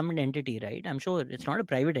 it's still a government entity, right? I'm sure it's not a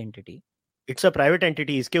private entity. It's a private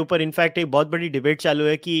entity. इसके ऊपर in fact एक बहुत बड़ी debate चालू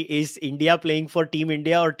है कि is India playing for team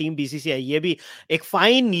India और team BCCI. ये भी एक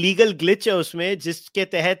फाइन लीगल ग्लिच है उसमें, जिसके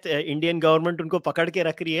तहत इंडियन गवर्नमेंट उनको पकड़ के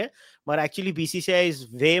रख रही है, मगर actually BCCI is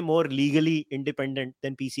way more legally independent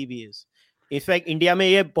then PCB is. In fact India में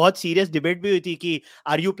ये बहुत सीरियस डिबेट भी हुई थी कि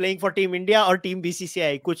are you playing for team India और टीम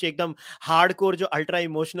बीसीसीआई। कुछ एकदम हार्डकोर जो अल्ट्रा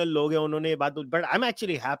इमोशनल लोग हैं उन्होंने ये बात, but I am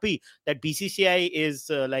actually happy that BCCI is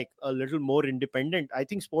like a little more independent. I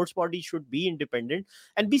think sports bodies should be independent,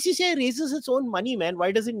 and BCCI raises its own money, man. Why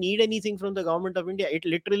does it need anything from the government of India? It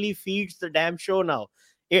literally feeds the damn show now.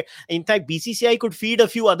 In fact, BCCI could feed a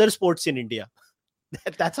few other sports in India.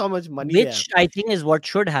 That's how much money they Which have. I think is what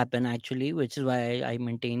should happen actually, which is why I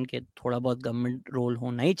maintain कि थोड़ा बहुत government role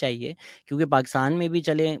होना ही चाहिए, क्योंकि पाकिस्तान में भी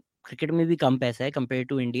चले cricket में भी कम पैसा है कंपेयर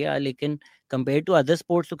टू इंडिया, लेकिन कंपेयर टू अदर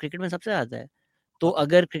स्पोर्ट्स तो क्रिकेट में सबसे ज़्यादा है। तो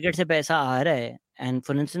अगर क्रिकेट से पैसा आ रहा है, and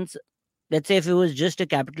for instance let's say if it was just a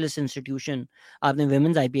capitalist institution, आपने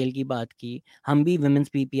वुमेन्स आईपीएल की बात की, हम भी वुमेन्स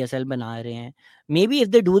पीपीएसएल बना रहे हैं, may be if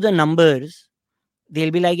they do the numbers they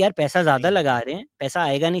will be like यार पैसा ज़्यादा लगा रहे हैं, पैसा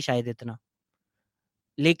आएगा नहीं शायद इतना,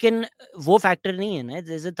 लेकिन वो फैक्टर नहीं है ना,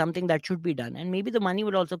 this is something that should be done and may be the money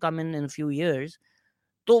will also come in few years.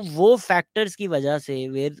 तो वो फैक्टर्स की वजह से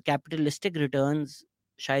वेयर कैपिटलिस्टिक रिटर्न्स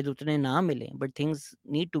शायद उतने ना मिले, but things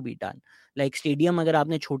need to be done. Like stadium अगर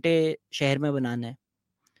आपने छोटे शहर में बनाना है,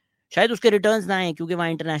 शायद उसके रिटर्न्स ना आए क्योंकि वहाँ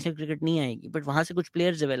इंटरनेशनल क्रिकेट नहीं आएगी, बट वहाँ से कुछ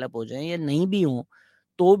प्लेयर्स डेवलप हो जाएं या नहीं भी हों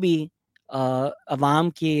तो भी अवाम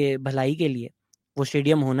की भलाई के लिए वो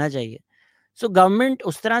स्टेडियम होना चाहिए। सो गवर्नमेंट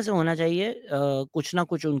उस तरह से होना चाहिए, कुछ ना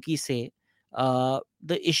कुछ उनकी से।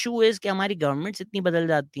 द इशू इज कि हमारी गवर्नमेंट्स इतनी बदल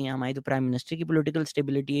जाती हैं, हमारी तो प्राइम मिनिस्टर की political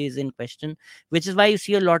stability is in question, which is why you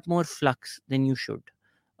see a lot more flux then you should.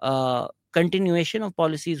 Continuation of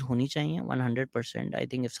policies होनी चाहिए 100%। I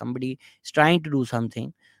think if somebody is trying to do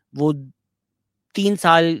something, वो 3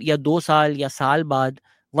 साल या 2 साल या साल बाद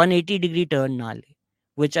 180 डिग्री टर्न ना ले,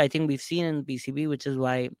 विच I think we seen in PCB, which is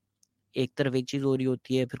why एक तरफ एक चीज़ हो रही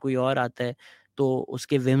होती है, फिर कोई और आता है तो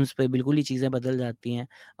उसके विम्स पे बिल्कुल ही चीज़ें बदल जाती हैं।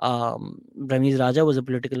 रमीज़ राजा was a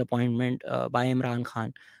political appointment bye Imran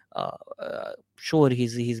Khan. Sure he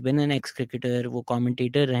is been an x cricketer, वो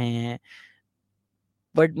कमेंटेटर रहे हैं,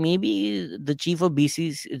 but maybe the chief of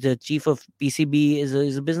PCB is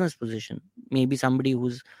a business position. Maybe somebody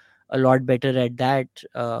who's a lot better at that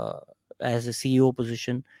as a CEO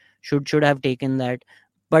position should have taken that.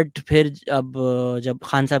 But फिर अब जब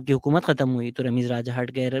खान साहब की हुकूमत ख़त्म हुई तो रमीज़ राजा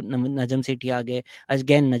हट गए, नजम सेठी आ गए।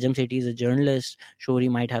 Again Najam Sethi is a journalist, sure he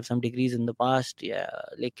might have some degrees in the past,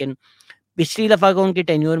 लेकिन पिछली दफ़ा को उनके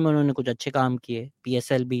टेन्योर में उन्होंने कुछ अच्छे काम किए।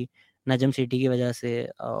 पीएसएल भी नजम सेठी की वजह से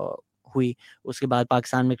हुई, उसके बाद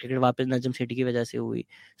पाकिस्तान में क्रिकेट वापस नजम सेठी की वजह से हुई।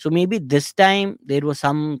 सो may be this time there was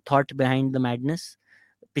some thought behind the madness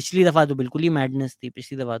पिछली दफ़ा तो बिल्कुल ही मैडनेस थी,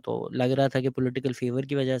 पिछली दफ़ा तो लग रहा था कि पॉलिटिकल फेवर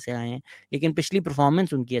की वजह से आए हैं, लेकिन पिछली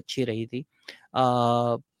परफॉर्मेंस उनकी अच्छी रही थी।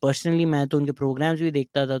 पर्सनली मैं तो उनके प्रोग्राम्स भी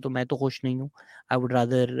देखता था, तो मैं तो खुश नहीं हूँ। I would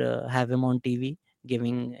rather have him on TV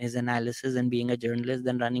giving his analysis and being a journalist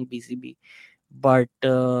then running PCB, but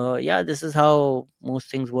yeah, this is how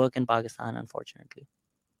most things work in Pakistan, unfortunately.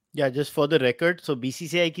 Yeah, just for the record, so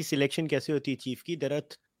BCCI की selection कैसे होती है chief की? There are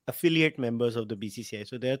affiliate members of the BCCI.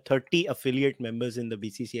 So there are 30 affiliate members in the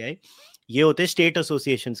BCCI. ये होते हैं state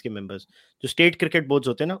associations के members, जो स्टेट क्रिकेट बोर्ड्स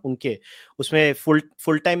होते हैं ना उनके, उसमें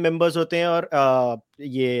फुल टाइम मेंबर्स होते हैं, और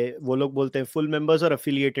ये वो लोग बोलते हैं फुल मेंबर्स और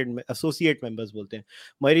एफिलिएटेड एसोसिएट मेंबर्स बोलते हैं।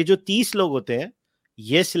 मेरी जो 30 लोग होते हैं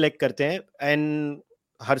ये सिलेक्ट करते हैं एंड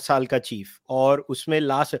हर साल का चीफ, और उसमें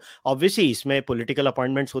लास्ट ऑब्वियसली इसमें पॉलिटिकल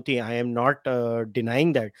अपॉइंटमेंट्स होती हैं, आई am not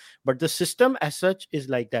denying that, but the system as such is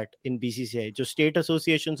like that in BCCI. जो स्टेट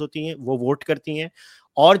एसोसिएशंस होती हैं वो वोट करती हैं,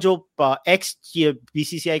 और जो एक्स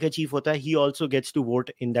बीसीसीआई का चीफ होता है ही also gets to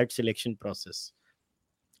vote in that selection process.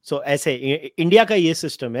 सो ऐसे इंडिया का ये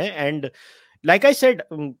सिस्टम है, and like I said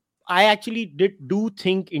I actually do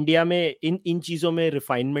think India में इन चीजों में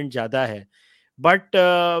रिफाइनमेंट ज्यादा है, बट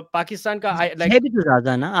पाकिस्तान का है भी तो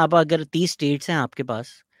ज़्यादा ना। आप अगर 30 स्टेट्स हैं आपके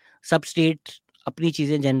पास, सब स्टेट अपनी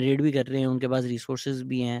चीज़ें जनरेट भी कर रहे हैं, उनके पास रिसोर्सेज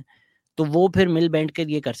भी हैं, तो वो फिर मिल बैठ कर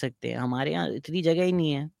ये कर सकते हैं। हमारे यहाँ इतनी जगह ही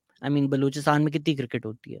नहीं है। आई मीन बलूचिस्तान में कितनी क्रिकेट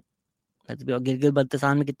होती है, गिलगित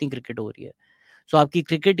बल्तिस्तान में कितनी क्रिकेट हो रही है। सो आपकी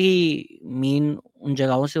क्रिकेट ही मेन उन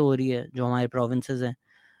जगहों से हो रही है जो हमारे प्रोविंसेस हैं।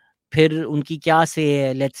 फिर उनकी क्या से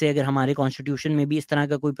है, लेट्स से अगर हमारे कॉन्स्टिट्यूशन में भी इस तरह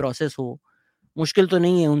का कोई प्रोसेस हो, मुश्किल तो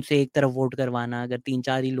नहीं है उनसे एक तरफ वोट करवाना, अगर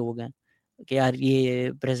 3-4 ही लोग हैं कि यार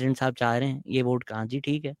ये प्रेसिडेंट साहब चाह रहे हैं ये वोट, कहाँ जी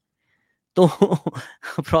ठीक है। तो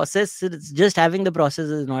process, just having the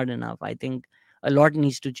process is not enough. I think a lot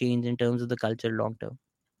needs to change in terms of the culture long term.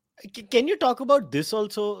 Can you talk about this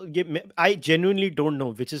also? I genuinely don't know,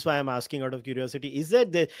 which is why I'm asking out of curiosity. Is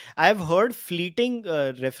that I've heard fleeting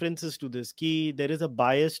references to this, कि there is a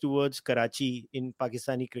bias towards Karachi in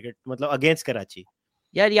Pakistani cricket, मतलब against Karachi.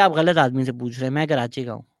 यार ये आप गलत आदमी से पूछ रहे हैं, मैं कराची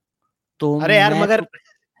का हूँ, तो अरे यार मगर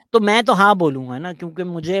मैं तो हाँ बोलूंगा ना, क्योंकि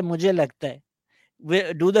मुझे लगता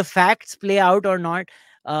है do the facts play out और नॉट।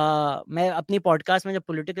 मैं अपनी पॉडकास्ट में जब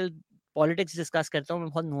पॉलिटिक्स डिस्कस करता हूँ, मैं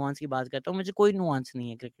बहुत नुआंस की बात करता हूँ। मुझे कोई नुआंस नहीं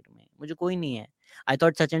है क्रिकेट में, मुझे कोई नहीं है। आई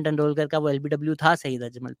थॉट सचिन तेंदुलकर का वो एलबीडब्ल्यू था सईद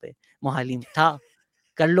अजमल पे मोहाली में था,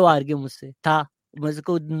 कर लो आर्ग्यू मुझसे, था।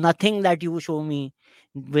 मुझको nothing that you show me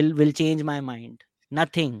will change my mind,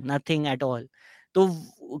 nothing at all. तो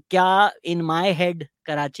क्या इन माय हेड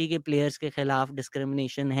कराची के प्लेयर्स के खिलाफ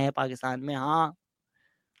डिस्क्रिमिनेशन है पाकिस्तान में? हाँ,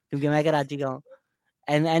 क्योंकि मैं कराची का हूँ।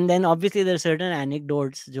 And then obviously there are certain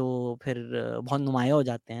anecdotes जो फिर बहुत नुमाया हो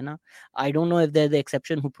जाते हैं ना। आई don't know if they are the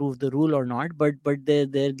exception who prove the rule और not, but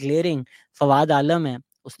there glaring. Fawad आलम है,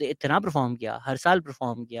 उसने इतना परफॉर्म किया, हर साल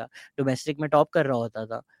परफॉर्म किया, डोमेस्टिक में टॉप कर रहा होता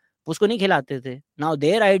था, उसको नहीं खिलाते थे। Now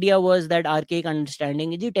their idea was that archaic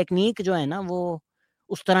understanding जी, टेक्निक जो है ना वो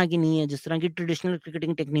उस तरह की नहीं है जिस तरह की ट्रेडिशनल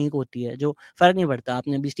क्रिकेटिंग टेक्निक होती है, जो फर्क नहीं पड़ता।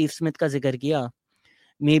 आपने अभी स्टीव स्मिथ का जिक्र किया,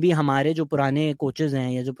 मे बी हमारे जो पुराने कोचेस हैं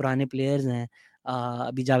या जो पुराने प्लेयर्स हैं,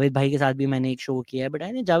 अभी जावेद भाई के साथ भी मैंने एक शो किया है, बट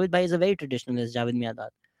आई थिंक जावेद भाई is a very traditionalist, Javed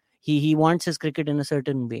my dad. He wants his cricket in a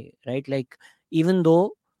certain way, right? Like even though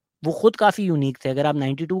वो खुद काफी यूनिक थे। अगर आप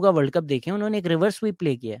 92 का वर्ल्ड कप देखें, उन्होंने एक रिवर्स स्वीप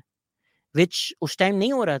प्ले किया, विच उस टाइम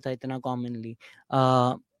नहीं हो रहा था इतना commonly.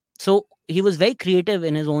 So he was very creative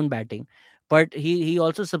in his own batting, but he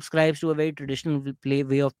also subscribes to a very traditional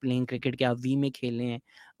way of playing cricket, कि आप वी में खेलें,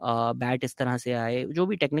 बैट इस तरह से आए, जो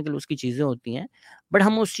भी टेक्निकल उसकी चीज़ें होती हैं, बट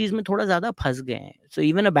हम उस चीज़ में थोड़ा ज़्यादा फंस गए हैं। So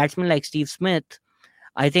even a batsman like Steve Smith,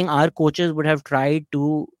 I think our coaches would have tried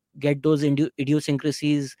to get those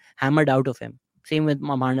idiosyncrasies hammered out of him. Same with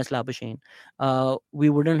Marnus Labuschagne. We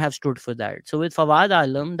wouldn't have stood for that. So with Fawad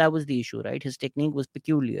Alam, that was the issue, right? His technique was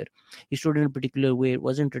peculiar. He stood in a particular way. It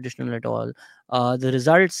wasn't traditional at all. The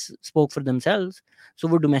results spoke for themselves. So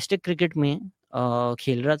वो domestic cricket में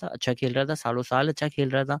खेल रहा था, अच्छा खेल रहा था, सालों साल अच्छा खेल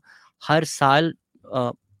रहा था, हर साल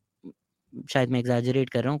शायद मैं एग्जैजरेट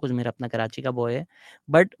कर रहा हूँ, कुछ मेरा अपना कराची का बॉय है,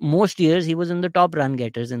 but most years he was in the top run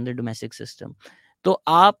Gators in the domestic system. तो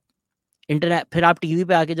आप फिर आप टीवी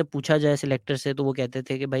पे आके जब पूछा जाए सिलेक्टर से, तो वो कहते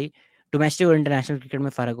थे कि भाई डोमेस्टिक और इंटरनेशनल क्रिकेट में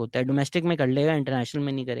फ़र्क होता है, डोमेस्टिक में कर लेगा, इंटरनेशनल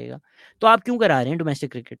में नहीं करेगा। तो आप क्यों करा रहे हैं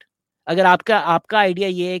डोमेस्टिक क्रिकेट? अगर आपका आइडिया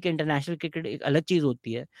ये है कि इंटरनेशनल क्रिकेट एक अलग चीज़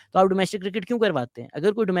होती है, तो आप डोमेस्टिक क्रिकेट क्यों करवाते हैं?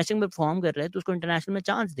 अगर कोई डोमेस्टिक में परफॉर्म कर रहा है तो उसको इंटरनेशनल में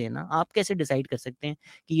चांस देना। आप कैसे डिसाइड कर सकते हैं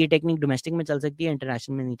कि ये टेक्निक डोमेस्टिक में चल सकती है,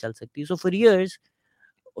 इंटरनेशनल में नहीं चल सकती? So for years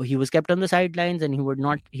he was kept on the sidelines and he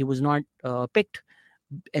was not picked,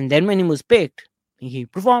 and then when he was picked, he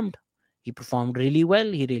performed really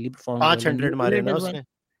well. He really performed well in 500 New मारे Zealand ना as well. उसने।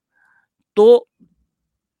 तो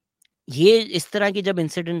ये इस तरह के जब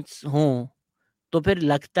incidents हों तो फिर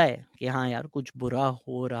लगता है कि हाँ यार कुछ बुरा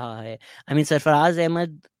हो रहा है। I mean Sarfaraz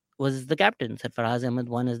Ahmed was the captain, Sarfaraz Ahmad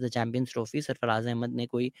one is the champions trophy. Sarfaraz Ahmad ने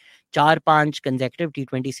कोई 4-5 कंसेक्यूटिव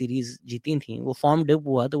टी20 सीरीज जीती थी, वो फॉर्म डिप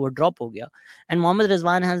हुआ तो वो ड्रॉप हो गया। And Mohammad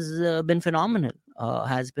Rizwan has been phenomenal,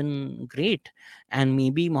 has been great, and may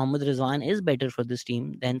be Mohammad Rizwan is better for this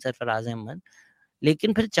team then Sarfaraz Ahmad.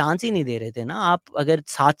 लेकिन फिर चांस ही नहीं दे रहे थे ना। आप अगर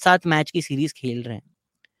 7-7 मैच की सीरीज खेल रहे हैं,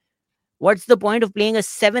 what's the point of playing a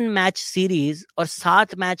 7 match series और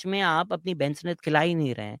 7 मैच में आप अपनी बेंचनेत खिला ही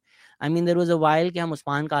नहीं रहे हैं। I mean there was a while कि हम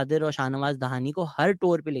उस्मान कादिर और शाहनवाज दहानी को हर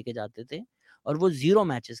टूर पे लेके जाते थे और वो 0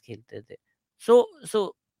 मैचेस खेलते थे। सो सो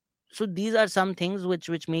so these are some things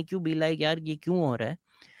which make you be like यार ये क्यों हो रहा है।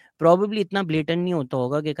 प्रोबेबली इतना ब्लेटेंट नहीं होता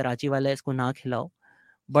होगा कि कराची वाला इसको ना खिलाओ,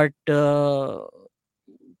 बट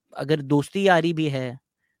अगर दोस्ती यारी भी है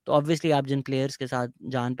तो ऑब्वियसली आप जिन प्लेयर्स के साथ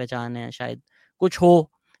जान पहचान है शायद कुछ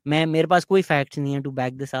हो। मैं मेरे पास कोई फैक्ट्स नहीं है to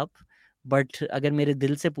back this up, but अगर मेरे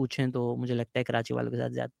दिल से पूछें तो मुझे लगता है कराची वालों के साथ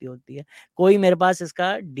ज्यादती होती है। कोई मेरे पास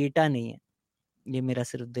इसका डेटा नहीं है, ये मेरा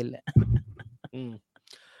सिर्फ दिल है।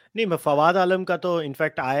 नहीं, मैं फवाद आलम का तो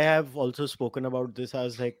in fact I have also spoken about this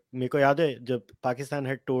as like, मेरे को याद है जब Pakistan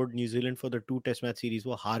had टूर्ड New Zealand for the 2 test match series,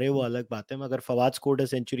 वो हारे वो अलग बात है, मगर Fawad scored a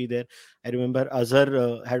century there. I remember Azhar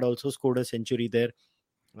had also scored a century there.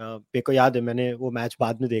 मेरे को याद है मैंने वो मैच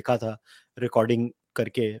बाद में देखा था, रिकॉर्डिंग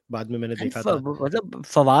करके बाद में मैंने एंड देखा था। मतलब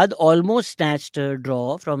Fawad almost snatched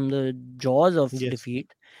draw from the jaws of yes.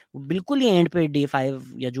 Defeat. बिल्कुल ही एंड पे डे 5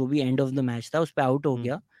 या जो भी एंड ऑफ द मैच था उस पे आउट हो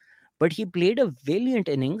गया, but he played a वेलिएंट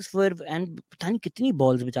innings for, and पता नहीं कितनी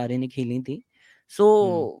बॉल्स बेचारे ने खेली थी। सो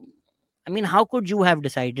I mean how could you have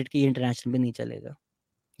decided कि इंटरनेशनल में नहीं चलेगा।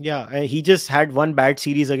 Yeah, he just had one bad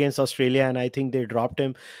series against Australia and I think they dropped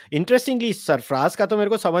him. Interestingly, Sarfaraz का तो मेरे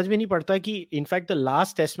को समझ में नहीं पड़ता कि in fact the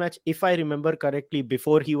last test match, if I remember correctly,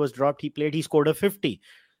 before he was dropped, he scored a 50.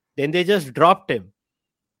 Then they just dropped him.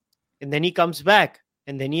 And then he comes back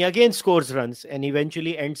and then he again scores runs and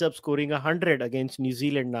eventually ends up scoring 100 against New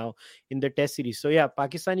Zealand now in the test series. So yeah,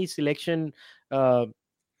 Pakistani selection,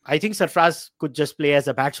 I think Sarfraz could just play as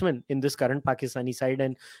a batsman in this current Pakistani side,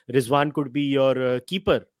 and Rizwan could be your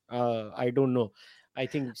keeper. I don't know. I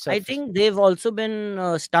think I think they've also been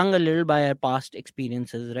stung a little by our past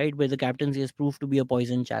experiences, right? Where the captaincy has proved to be a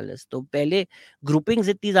poison chalice. तो पहले groupings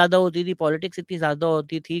इतनी ज़्यादा होती थी, politics इतनी ज़्यादा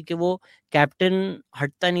होती थी कि वो कैप्टन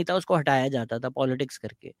हटता नहीं था, उसको हटाया जाता था पॉलिटिक्स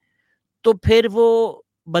करके। तो फिर वो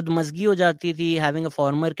बदमज़गी हो जाती थी। Having a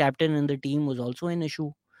former captain in the team was also an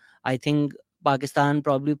issue. I think Pakistan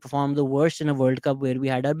probably performed the worst in a World Cup where we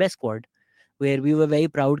had our best squad, where we were very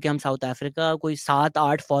proud कि हम south Africa कोई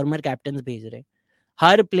 7-8 farmer captains भेज रहे हैं।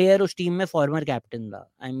 हर player उस team में former captain था।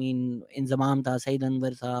 I mean Inzamam था, सईद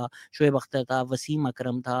अनवर था, शोएब अख्तर था, वसीम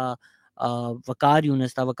अकरम था, वकार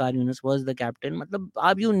यूनुस था। वकार यूनुस वाज द कैप्टन। मतलब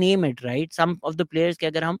आप you name it, right? Some of the players के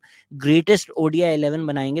अगर हम ग्रेटेस्ट ओडीआई 11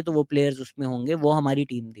 बनाएंगे तो वो प्लेयर्स उसमें होंगे। वो हमारी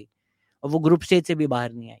टीम थी और वो ग्रुप स्टेज से भी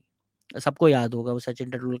बाहर नहीं आई। सबको याद होगा वो सचिन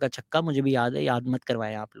तेंदुलकर का छक्का, मुझे भी याद है, याद मत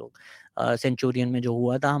करवाएं आप लोग। सेंचुरियन में जो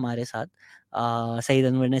हुआ था हमारे साथ, सईद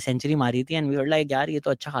अनवर ने सेंचुरी मारी थी एंड वी वर लाइक यार ये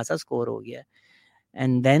तो अच्छा खासा स्कोर हो गया है।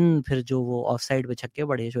 एंड देन फिर जो वो ऑफ साइड पे छक्के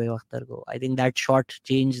पड़े शोएब अख्तर को, I think that shot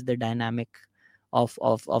change the dynamic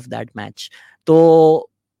of that match. तो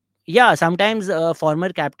या समटाइम्स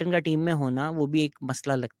फॉर्मर कैप्टन का टीम में होना वो भी एक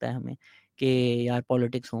मसला लगता है हमें कि यार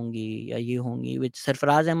पॉलिटिक्स होंगी या ये होंगी, विच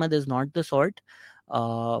Sarfaraz Ahmad is not the sort.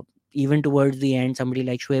 Even towards the end somebody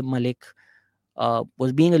like Shoaib Malik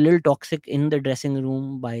was being a little toxic in the dressing room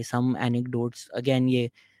by some anecdotes. Again ये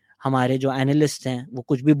हमारे जो एनालिस्ट हैं वो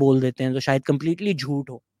कुछ भी बोल देते हैं तो शायद कंप्लीटली झूठ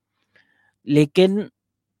हो, लेकिन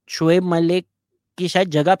शोएब मलिक की शायद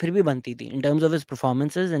जगह फिर भी बनती थी in terms of his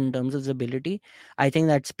performances, in terms of his ability. I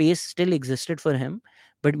think that space still existed for him,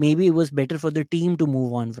 but maybe it was better for the team to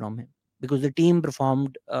move on from him because the team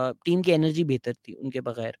performed, team की energy बेहतर थी उनके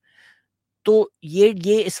बगैर। तो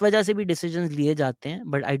ये इस वजह से भी डिसीजंस लिए जाते हैं,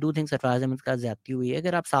 but I do think Sarfaraz Ahmad का ज्यादती हुई है।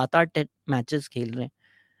 अगर आप 7-8 मैचेस खेल रहे हैं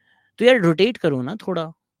तो यार रोटेट करो ना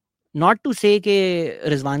थोड़ा। नॉट टू से कि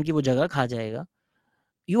रिजवान की वो जगह खा जाएगा।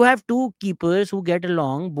 You have two keepers who get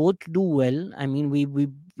along, both do well. I mean,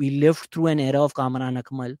 we lived through an era of Kamran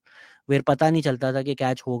Akmal where पता नहीं चलता था कि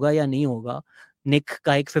कैच होगा या नहीं होगा। निक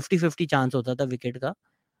का एक 50-50 चांस होता था विकेट का।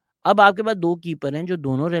 अब आपके पास 2 कीपर हैं जो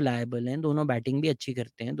दोनों रिलायबल हैं, दोनों बैटिंग भी अच्छी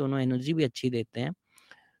करते हैं, दोनों एनर्जी भी अच्छी देते हैं।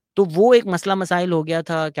 तो वो एक मसला मसाइल हो गया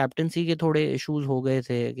था। कैप्टनसी के थोड़े इश्यूज हो गए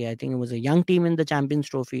थे कि I think it was a young team in the champions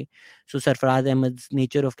trophy, so Sarfaraz अहमद्स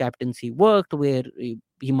nature of captaincy worked where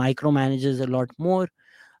he micromanages a lot more.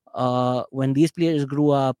 When these players grew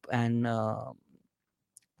up and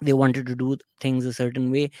they wanted to do things a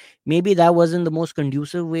certain way. Maybe that wasn't the most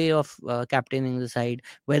conducive way of captaining the side.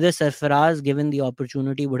 Whether Sarfaraz, given the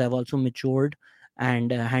opportunity, would have also matured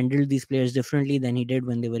and handled these players differently than he did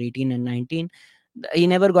when they were 18 and 19. He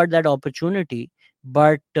never got that opportunity.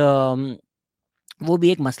 But वो भी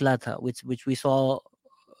एक मसला था which we saw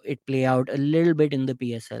it play out a little bit in the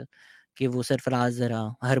PSL, कि वो सरफराज ज़रा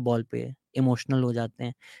हर ball पे emotional हो जाते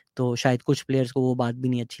हैं, तो शायद कुछ प्लेयर्स को वो बात भी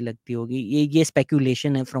नहीं अच्छी लगती होगी. ये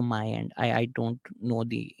स्पेकुलेशन है from my and. I don't know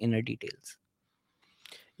the inner details.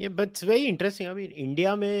 Yeah, but it's very interesting. I mean,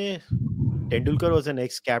 India mein Tendulkar was an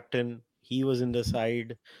ex-captain. He was in the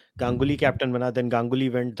side. Ganguly captain bana. Then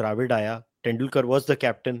Ganguly went. Dravid aaya. Tendulkar was the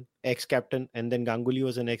captain, ex-captain, and then Ganguly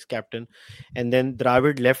was an ex-captain. And then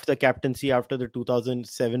Dravid left the captaincy after the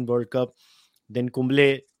 2007 World Cup. Then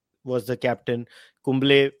Kumble was the captain.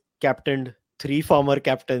 Kumble captained 3 former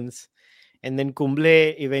captains. And then Kumble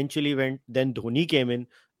eventually went. Then Dhoni came in.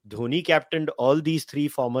 Dhoni captained all these 3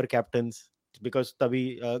 former captains. Because तभी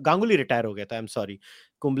Ganguly retire हो गया था. I am sorry,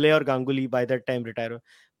 Kumble और Ganguly by that time retire.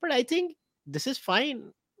 But I think this is fine.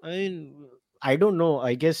 I mean, I don't know,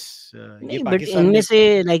 I guess ये नहीं, but Pakistan इनमें में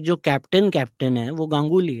से लाइक जो कैप्टन है वो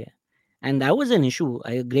गांगुली है, and that was an issue.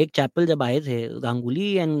 Greg Chappell जब आए थे,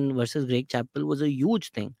 Ganguly and versus Greg Chappell was a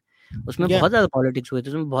huge thing. उसमें Yeah. बहुत ज्यादा पॉलिटिक्स हुए थे,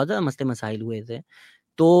 उसमें बहुत ज्यादा मसले मसाइल हुए थे.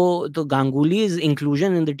 तो गांगुली's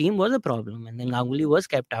inclusion in the team was a problem, and then Ganguly was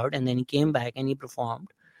kept out, and then he came back and he performed.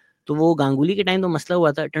 तो वो गांगुली के टाइम तो मसला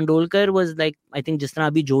हुआ था. Tendulkar was like, I think जिस तरह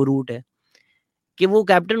अभी जो रूट है कि वो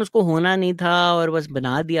कैप्टन उसको होना नहीं था और बस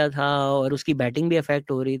बना दिया था, और उसकी बैटिंग भी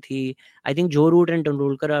अफेक्ट हो रही थी. I think Joe Root and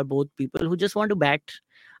Tendulkar are both people who just want to bat.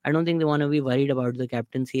 I don't think they want to be worried about the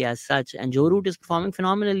captaincy as such, and Joe Root is performing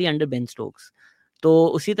phenomenally under Ben Stokes. तो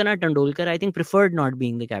उसी तरह Tendulkar, I think, preferred not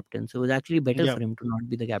being the captain, so it was actually better Yeah. for him to not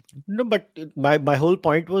be the captain. No, but my whole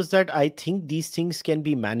point was that I think these things can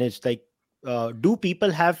be managed. Like, do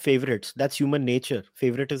people have favorites? That's human nature.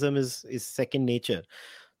 Favoritism is second nature.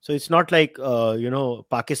 So it's not like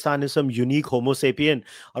Pakistan is some unique Homo sapien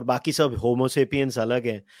or baki sab Homo sapiens alag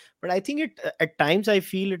hai. But I think at times I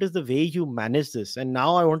feel it is the way you manage this. And now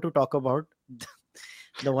I want to talk about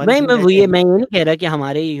the one thing that मैं ये नहीं कह रहा कि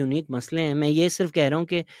हमारे unique मसले हैं. मैं ये सिर्फ कह रहा हूँ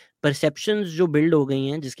कि परसेप्शंस जो बिल्ड हो गई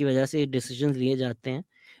हैं, जिसकी वजह से डिसीजंस लिए जाते हैं,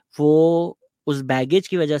 वो उस बैगेज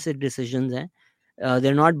की वजह से डिसीजंस हैं.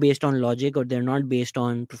 They're not based on logic, or they're not based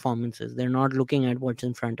on performances. They're not looking at what's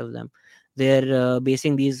in front of them. They're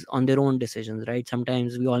basing these on their own decisions, right?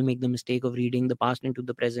 Sometimes we all make the mistake of reading the past into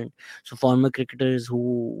the present. So former cricketers who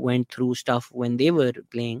went through stuff when they were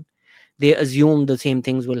playing, they assume the same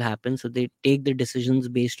things will happen, so they take the decisions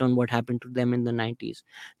based on what happened to them in the 90s,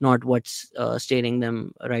 not what's staring them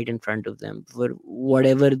right in front of them. For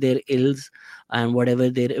whatever their ills and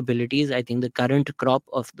whatever their abilities, I think the current crop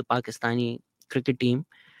of the Pakistani cricket team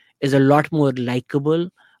is a lot more likable,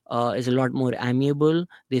 is a lot more amiable.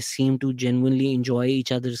 They seem to genuinely enjoy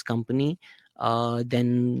each other's company than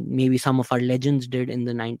maybe some of our legends did in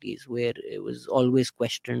the 90s, where it was always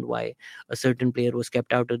questioned why a certain player was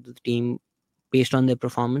kept out of the team based on their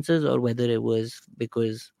performances, or whether it was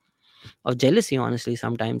because of jealousy, honestly,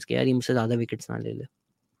 sometimes कि यार ये मुझसे ज़्यादा wickets ना ले ले.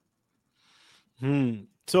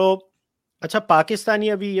 So अच्छा, पाकिस्तानी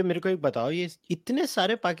अभी ये मेरे को एक बताओ, ये इतने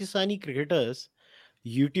सारे पाकिस्तानी क्रिकेटर्स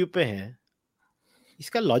YouTube पे हैं,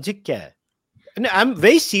 इसका लॉजिक क्या है? And I'm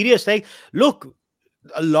very serious. Like, look,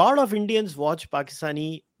 a lot of Indians watch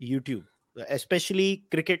Pakistani YouTube, especially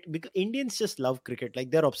cricket, because Indians just love cricket. Like,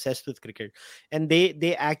 they're obsessed with cricket, and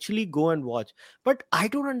they actually go and watch. But I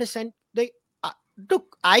don't understand. Like,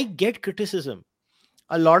 look, I get criticism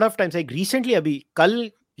a lot of times. Like recently, अभी कल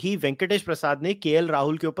ही वेंकटेश प्रसाद ने KL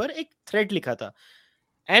Rahul के ऊपर एक thread लिखा था,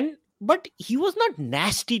 and but he was not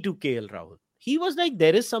nasty to KL Rahul. He was like,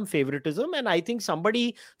 there is some favoritism, and I think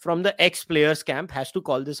somebody from the ex-players camp has to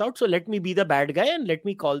call this out. So let me be the bad guy and let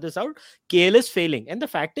me call this out. KL is failing, and the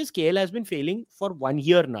fact is KL has been failing for 1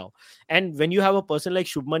 year now. And when you have a person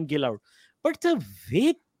like Shubman Gill out, but the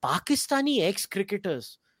way Pakistani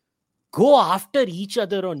ex-cricketers go after each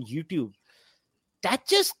other on YouTube, that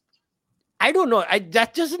just, I don't know,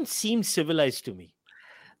 that doesn't seem civilized to me.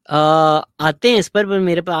 आते हैं इस पर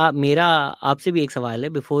मेरा आपसे भी एक सवाल है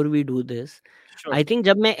before we do this. I think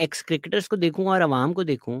जब मैं एक्स क्रिकेटर्स को देखूं और आवाम को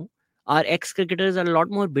देखूं, और x cricketers are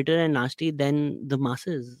lot more bitter and nasty then the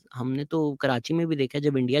masses. हमने तो कराची में भी देखा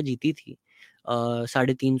जब इंडिया जीती थी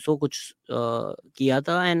 350 कुछ किया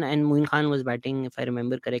था, and Moin Khan was batting if I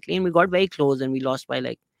remember correctly, and we got very close and we lost by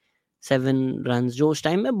like 7 runs, जो उस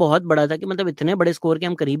टाइम में बहुत बड़ा था कि मतलब इतने बड़े स्कोर के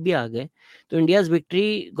हम करीब भी आ गए. तो India's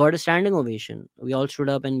victory got a standing ovation. We all stood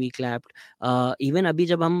up and we clapped. Even अभी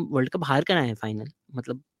जब हम वर्ल्ड कप हार कर आए फाइनल,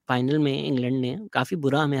 मतलब फाइनल में इंग्लैंड ने काफ़ी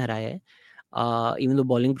बुरा हमें हराया है। इवन दो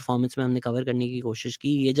बॉलिंग परफॉर्मेंस में हमने कवर करने की कोशिश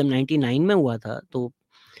की। ये जब 99 में हुआ था तो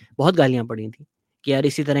बहुत गालियाँ पड़ी थी कि यार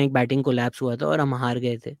इसी तरह एक बैटिंग कोलैप्स हुआ था और हम हार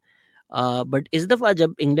गए थे। बट इस दफ़ा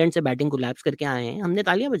जब इंग्लैंड से बैटिंग कोलैप्स करके आए हैं, हमने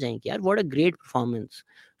तालियाँ बजाई कि यार व्हाट अ ग्रेट परफॉर्मेंस।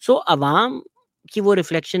 सो अवाम की वो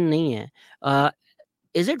रिफ्लेक्शन नहीं है।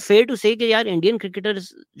 इज़ इट फेयर टू से कि यार इंडियन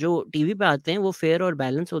क्रिकेटर्स जो टीवी पे आते हैं वो फेयर और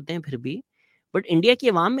बैलेंस होते हैं फिर भी, बट इंडिया की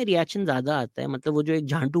अवाम में रिएक्शन ज़्यादा आता है। मतलब वो जो एक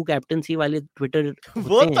झांटू कैप्टेंसी वाले ट्विटर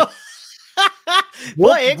वो होते हैं, तो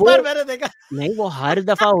वो एक बार वो मैंने देखा। नहीं, वो हर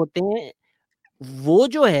दफ़ा होते हैं। वो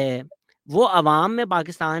जो है, वो अवाम में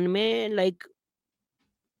पाकिस्तान में लाइक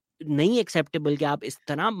नहीं एक्सेप्टेबल कि आप इस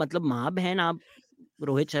तरह मतलब माँ-बहन आप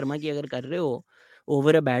रोहित शर्मा की अगर कर रहे हो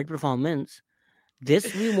over a bad performance, this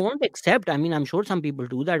we won't accept. I mean, I'm sure some people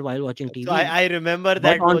do that while watching So TV, I remember but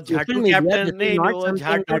that on वो social झाटू media, captain this is नहीं नहीं, not वो something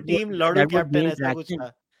झाटू team laddoo that would captain gain ऐसा कुछ traction.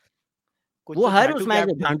 था, कुछ वो तो हर झाटू उसमें ऐसे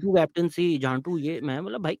कैप्टन। झांटू कैप्टेंसी, झांटू ये, मैं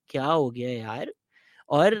बोला भाई क्या हो गया यार?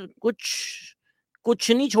 और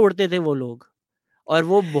कुछ नहीं छोड़ते थे वो लोग, और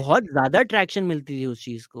वो बहुत ज़्यादा ट्रैक्शन मिलती थी उस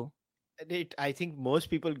चीज़ को। I think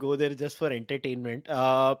most people go there just for entertainment.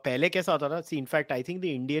 पहले कैसा होता था? See, in fact, I think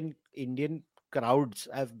the Indian crowds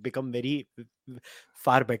have become very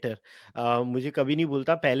far better. मुझे कभी नहीं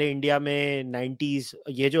भूलता पहले इंडिया में 90s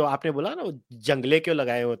ये जो आपने बोला ना वो जंगले क्यों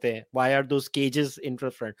लगाए होते हैं? Why are those cages in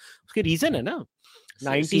front? उसकी रीजन है ना,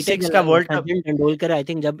 सीटें 96 का world cup. Sachin Tendulkar I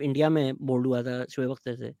think जब इंडिया में बोल्ड हुआ था शोएब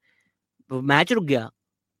अख्तर से, तो मैच रुक गया।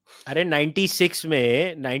 अरे 96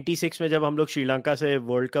 में जब हम लोग श्रीलंका से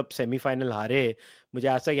वर्ल्ड कप सेमीफाइनल हारे, मुझे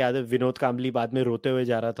आज तक याद है विनोद कांबली बाद में रोते हुए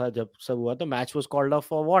जा रहा था जब सब हुआ, तो match was called off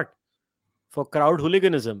for what? For crowd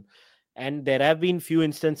हुलिगनिज्म। And there have been few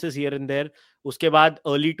instances here and there. उसके बाद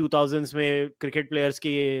अर्ली 2000s में क्रिकेट प्लेयर्स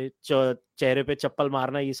के चेहरे पे चप्पल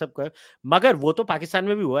मारना ये सब कर, मगर वो तो पाकिस्तान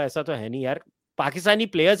में भी हुआ, ऐसा तो है नहीं यार। Pakistani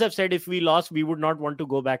players have said if we lost we would not want to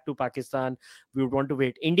go back to Pakistan, we would want to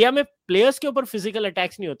wait. India में प्लेयर्स के ऊपर फिजिकल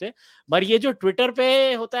अटैक्स नहीं होते, पर ये जो ट्विटर पे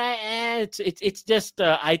होता है it's just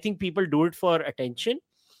I think people do it for attention.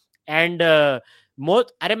 And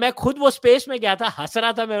अरे मैं खुद वो स्पेस में गया था, हंस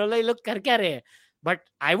रहा था, मैं बोला ये लोग कर क्या रहे हैं, but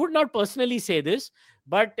I would not personally say this,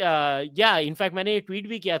 but या इनफैक्ट मैंने ये ट्वीट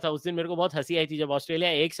भी किया था उस दिन। मेरे को बहुत हंसी आई थी जब ऑस्ट्रेलिया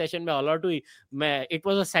एक सेशन में ऑल आउट हुई, मैं it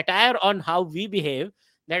was a satire on how we behave,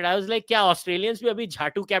 that I was like क्या ऑस्ट्रेलियंस भी अभी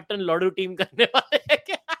झाटू कैप्टन लॉडू टीम करने वाले हैं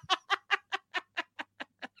क्या?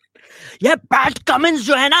 ये पैट कमिंस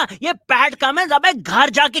जो है ना, ये पैट कमिंस अबे घर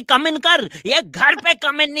जाके कमिन कर, ये घर पे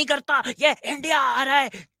कमिन नहीं करता। ये इंडिया आ रहा है,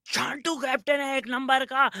 झांटू कैप्टन है एक नंबर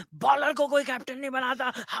का, बॉलर को कोई कैप्टन नहीं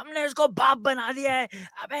बनाता, हमने इसको बाप बना दिया है।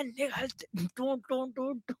 अबे निकल टू टू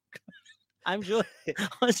टू टू। आई एम श्योर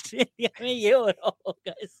ऑस्ट्रेलिया में ये हो रहा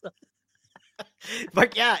होगा इस वक्त।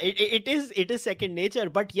 But yeah, it is second nature.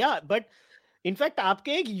 But yeah, but in fact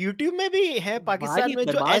आपके एक YouTube में भी है पाकिस्तान में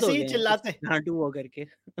जो बर्बाद हो ऐसे ही गए हैं चिल्लाते हैं। झांटू हो करके।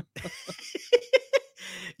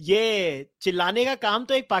 ये चिल्लाने का काम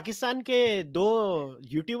तो एक पाकिस्तान के दो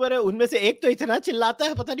यूट्यूबर है, उनमें से एक तो इतना चिल्लाता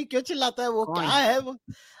है, पता नहीं क्यों चिल्लाता है, वो कौन? क्या है वो?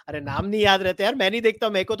 अरे नाम नहीं याद रहते यार, मैं नहीं देखता,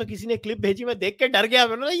 मेरे को तो किसी ने क्लिप भेजी, मैं देख के डर गया,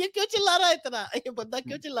 मैंने बोला ये क्यों चिल्ला रहा है इतना, ये बंदा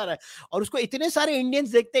क्यों चिल्ला रहा है? और उसको इतने सारे इंडियंस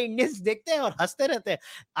देखते हैं और हंसते रहते हैं।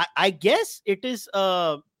 I guess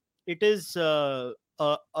it is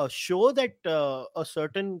a show that a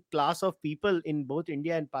certain class of people in both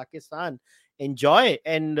India and Pakistan enjoy,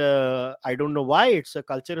 and I don't know why, it's a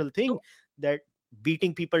cultural thing that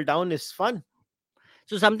beating people down is fun.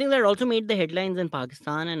 So something that also made the headlines in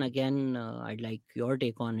Pakistan, and again I'd like your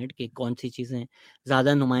take on it, कि कौन सी चीज़ें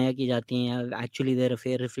ज़्यादा नुमाया की जाती हैं, actually they're a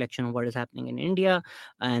fair reflection of what is happening in India,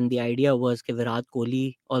 and the idea was कि Virat Kohli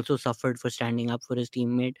also suffered for standing up for his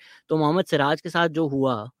teammate. तो मोहम्मद सिराज के साथ जो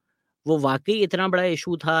हुआ वो वाकई इतना बड़ा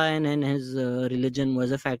इशू था, and his religion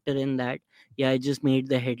was a factor in that. Yeah, it just made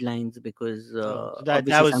the headlines because That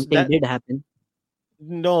obviously was something that. did happen.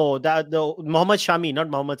 No, that the Mohammad Shami, not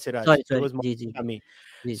Mohammad Siraj. Sorry, It was ji Mohammad ji Shami.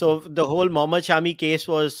 Ji So the whole Mohammad Shami case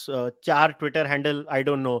was char Twitter handle. I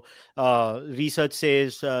don't know. Research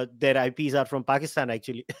says their IPs are from Pakistan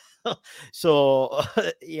actually. So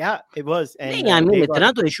yeah, it was. And नहीं, I mean they got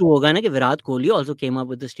इतना तो issue होगा ना कि Virat Kohli also came up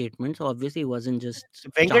with the statement, so obviously it wasn't just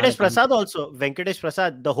चार Venkatesh accounts. Prasad also. Venkatesh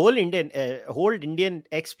Prasad, the whole Indian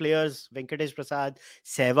ex-players, Venkatesh Prasad,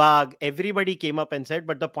 Sehwag, everybody came up and said.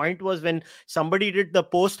 But the point was when somebody did the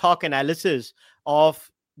post hoc analysis of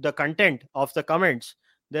the content of the comments,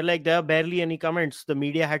 they're like, there are barely any comments. The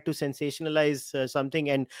media had to sensationalize something.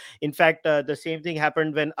 And in fact, the same thing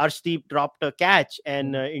happened when Arshdeep dropped a catch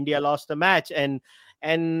and India lost the match. And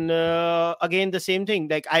again the same thing,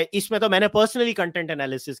 like इसमें तो मैंने personally content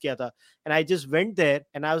analysis किया था, and I just went there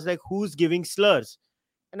and I was like, who's giving slurs?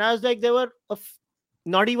 And I was like, there were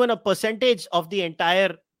not even a percentage of the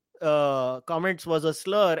entire comments was a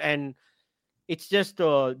slur, and it's just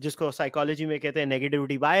जिसको psychology में कहते हैं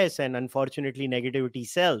negativity bias, and unfortunately negativity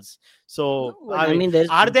sells. So No, but I I mean, mean, there's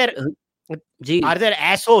are there जी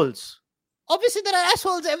assholes? Obviously there are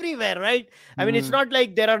assholes everywhere, right? I mean, it's hmm, not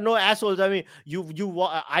like there are no assholes. I mean,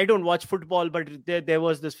 I don't watch football, but there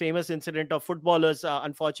was this famous incident of footballers,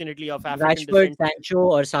 unfortunately, of African Rashford, descent. Sancho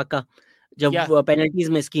और Saka जब Yeah, penalties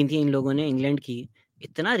miss की थी इन लोगों ने England की,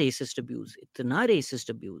 इतना resist abuse,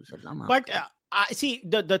 अल्लाह माफ but करे. I see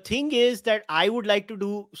the thing is that I would like to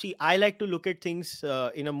do. See, I like to look at things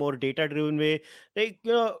in a more data driven way. Like,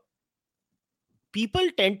 people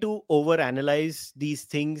tend to overanalyze these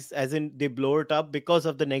things, as in they blow it up because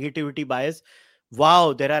of the negativity bias.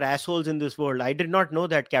 Wow, there are assholes in this world. I did not know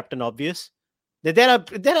that, Captain Obvious. There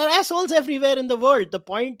are assholes everywhere in the world. The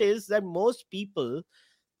point is that most people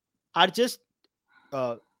are just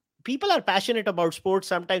uh, people are passionate about sports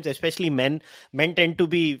sometimes, especially men tend to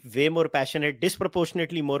be way more passionate,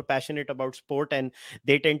 disproportionately more passionate about sport, and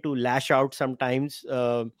they tend to lash out sometimes.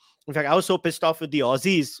 In fact, I was so pissed off with the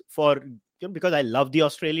Aussies because I love the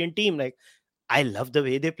Australian team. Like, I love the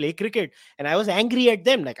way they play cricket, and I was angry at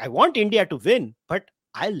them. Like, I want India to win, but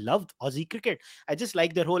I loved Aussie cricket. I just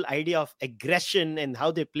like their whole idea of aggression and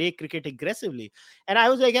how they play cricket aggressively. And I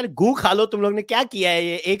was like, यार गू खा लो, तुम लोग ने क्या किया है,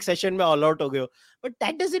 ये एक सेशन में ऑल आउट हो गए हो. But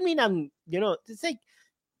that doesn't mean it's like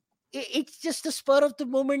it's just a spur of the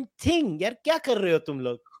moment thing. यार क्या कर रहे हो तुम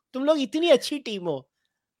लोग इतनी अच्छी टीम हो.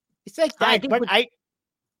 It's like हाँ, I that. Think But I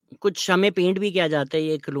कुछ हमें पेंट भी किया जाता है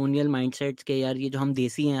ये कॉलोनियल माइंडसेट्स के, यार ये जो हम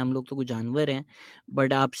देसी हैं, हम लोग तो कुछ जानवर हैं.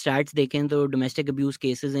 बट आप स्टैट्स देखें तो domestic abuse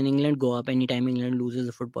cases in England go up any time England loses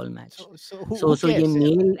a football match. so who so ये cares?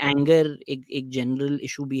 Yeah. मेल एंगर एक जनरल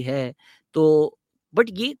इशू भी है. तो बट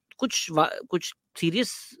ये कुछ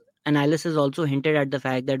serious analysis also hinted at the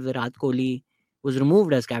fact that Virat Kohli was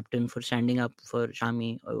removed as captain for standing up for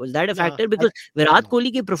Shami. Was that a No, factor? Because Virat no.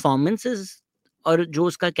 Kohli की performances और जो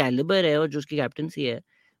उसका कैलिबर है और जो उसकी कैप्टनसी है,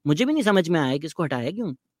 मुझे भी नहीं समझ में आया कि इसको हटाया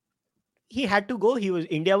क्यों. He had to go.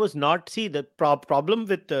 India was not. See, the problem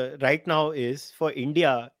with right now is, for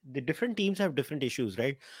India, the different teams have different issues,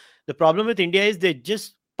 right? The problem with India is they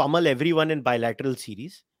just pummel everyone in bilateral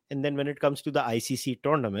series, and then when it comes to the ICC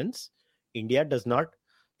tournaments, India does not.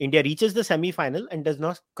 India reaches the semi-final and does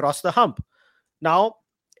not cross the hump. Now,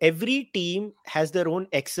 every team has their own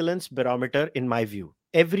excellence barometer, in my view.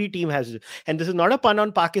 Every team has, and this is not a pun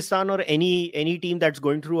on Pakistan or any team that's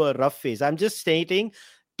going through a rough phase. I'm just stating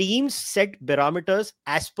teams set barometers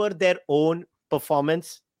as per their own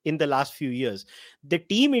performance in the last few years. The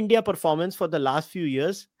Team India performance for the last few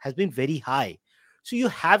years has been very high. So you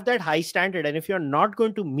have that high standard, and if you're not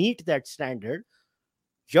going to meet that standard,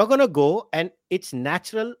 you're going to go, and it's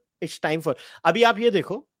natural. It's time for. Abhi aap ye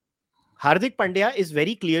dekho, Hardik Pandya is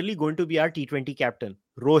very clearly going to be our T20 captain.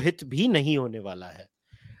 Rohit भी नहीं होने वाला है.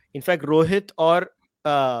 In fact Rohit और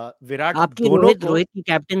विराट आपकी दोनों को. रोहित की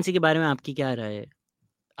कैप्टनसी के बारे में आपकी क्या राय है?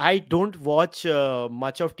 I don't watch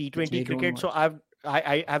much of T20 अच्छा, you don't cricket, so watch.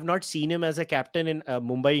 I have not seen him as a captain in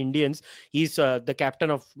Mumbai Indians. He's the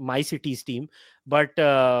captain of my city's team, but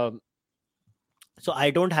so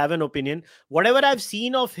I don't have an opinion. Whatever I've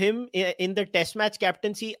seen of him in the test match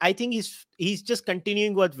captaincy, I think he's just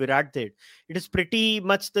continuing what Virat did. It is pretty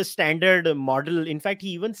much the standard model. In fact, he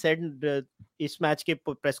even said इस match के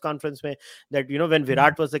press conference में that when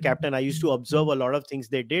Virat was the captain, I used to observe a lot of things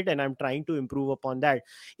they did, and I'm trying to improve upon that.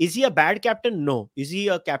 Is he a bad captain? No. Is he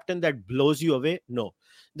a captain that blows you away? No.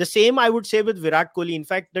 The same I would say with Virat Kohli. In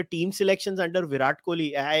fact, the team selections under Virat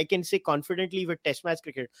Kohli, I can say confidently with test match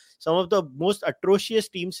cricket, some of the most atrocious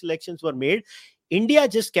team selections were made. India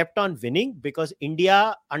just kept on winning because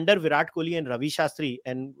India under Virat Kohli and Ravi Shastri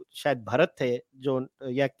and शायद भरत थे जो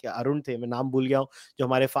या अरुण थे, मैं नाम भूल गया हूँ, जो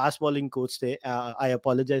हमारे फास्ट बॉलिंग कोच थे. I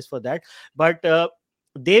apologize for that, but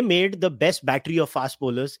they made the best battery of fast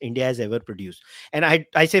bowlers India has ever produced. And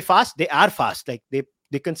I say fast, they are fast. Like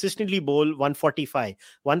they consistently bowl 145,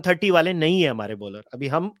 130 वाले नहीं है हमारे bowler. अभी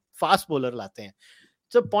हम fast bowler लाते हैं.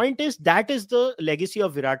 So point is, that is the legacy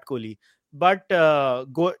of Virat Kohli. But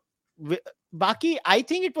Baki, I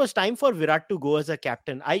think it was time for Virat to go as a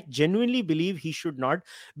captain. I genuinely believe he should not,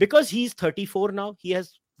 because he's 34 now. He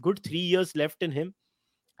has good 3 years left in him.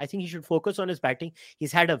 I think he should focus on his batting.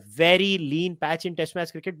 He's had a very lean patch in Test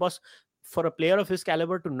match cricket, boss. For a player of his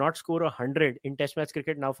caliber to not score 100 in Test match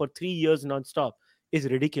cricket now for 3 years non-stop is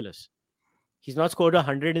ridiculous. He's not scored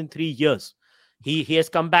 100 in 3 years. He has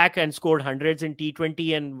come back and scored hundreds in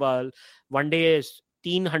T20 and one day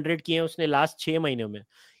 300 किए उसने last 6 महीनों में.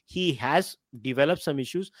 He has developed some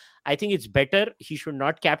issues. I think it's better he should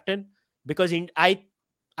not captain, because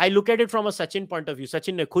I I look at it from a Sachin point of view.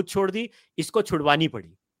 Sachin ने खुद छोड़ दी, इसको छुड़वानी पड़ी.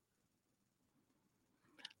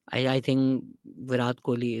 I think Virat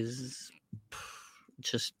Kohli is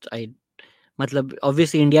just मतलब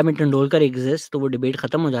obviously India में Tendulkar exist तो वो debate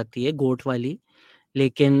खत्म हो जाती है गोट वाली,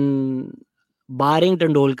 लेकिन barring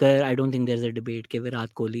Tendulkar I don't think there is a debate कि Virat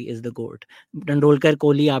Kohli is the goat. Tendulkar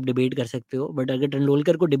Kohli आप डिबेट कर सकते हो, बट अगर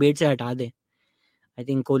तेंदुलकर को डिबेट से हटा दें, I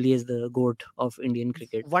think Kohli is the GOAT of Indian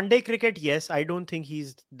cricket. One day cricket, yes. I don't think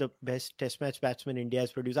he's the best test match batsman India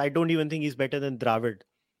has produced. I don't even think he's better than Dravid.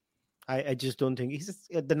 I just don't think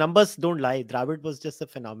the numbers don't lie. Dravid was just a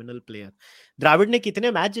phenomenal player. Dravid ने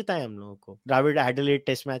कितने match जिताए हम लोगों को? Dravid, Adelaide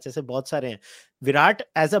test match ऐसे बहुत सारे हैं. Virat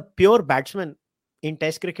as a pure batsman in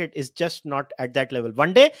test cricket is just not at that level.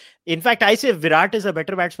 One day, in fact, I say Virat is a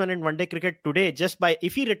better batsman in one day cricket today. Just by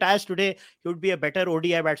if he retires today, he would be a better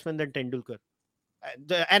ODI batsman than Tendulkar.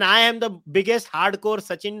 And I am the biggest hardcore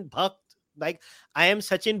Sachin Bhakt. Like I am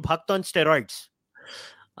Sachin Bhakt on steroids.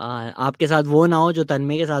 आपके साथ वो ना हो जो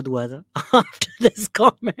तन्मय के साथ हुआ था. After this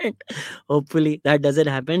comment, hopefully that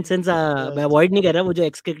doesn't happen. Since मैं अवॉइड नहीं कर रहा, वो जो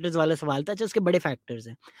एक्स क्रिकेटर्स वाला सवाल था, उसके बड़े फैक्टर्स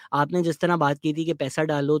हैं. आपने जिस तरह बात की थी कि पैसा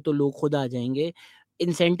डालो तो लोग खुद आ जाएंगे,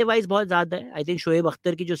 इंसेंटिवाइज बहुत ज्यादा है. आई थिंक शोएब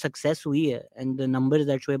अख्तर की जो सक्सेस हुई है and the numbers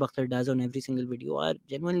that Shoaib Akhtar does on every single video are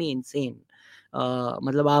genuinely insane.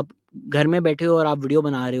 मतलब आप घर में बैठे हो और आप वीडियो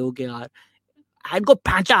बना रहे हो कि यार हेड को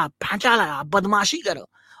पैंचा लगा, बदमाशी करो,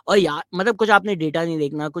 और यार मतलब कुछ आपने डेटा नहीं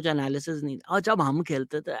देखना, कुछ एनालिसिस नहीं. और जब हम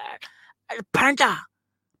खेलते थे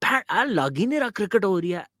पैंटा लग ही नहीं रहा, क्रिकेट हो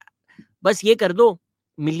रही है, बस ये कर दो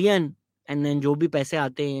मिलियन, एंड देन जो भी पैसे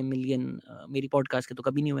आते हैं मिलियन. मेरी पॉडकास्ट के तो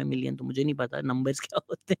कभी नहीं हुए मिलियन, तो मुझे नहीं पता नंबर्स क्या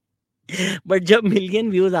होते हैं. बट जब मिलियन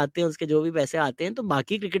व्यूज आते हैं, उसके जो भी पैसे आते हैं, तो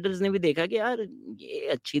बाकी क्रिकेटर्स ने भी देखा कि यार ये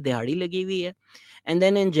अच्छी दिहाड़ी लगी हुई है. And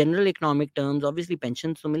then in general economic terms obviously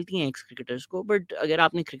pension तो मिलती हैं एक्स क्रिकेटर्स को, बट अगर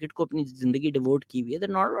आपने क्रिकेट को अपनी जिंदगी डिवोट की हुई है,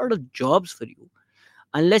 there not lot of jobs for you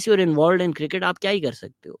unless you are involved in cricket. आप क्या ही कर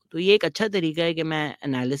सकते हो. तो ये एक अच्छा तरीका है कि मैं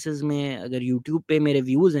एनालिसिस में, अगर यूट्यूब पे मेरे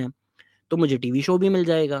व्यूज हैं तो मुझे टीवी शो भी मिल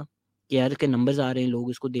जाएगा कि यार के नंबर्स आ रहे हैं,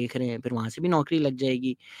 लोग इसको देख रहे हैं, फिर वहां से भी नौकरी लग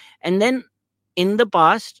जाएगी. And then in the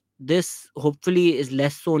past, this hopefully is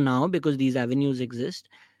less so now because these avenues exist.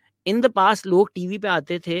 In the past लोग टीवी पे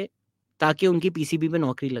आते थे ताकि उनकी पीसीबी पे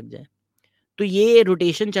नौकरी लग जाए. तो ये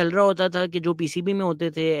रोटेशन चल रहा होता था कि जो पीसीबी में होते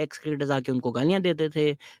थे एक्स क्रिकेटर्स आके उनको गालियां देते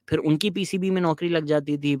थे, फिर उनकी पीसीबी में नौकरी लग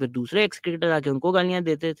जाती थी, फिर दूसरे एक्स क्रिकेटर आके उनको गालियां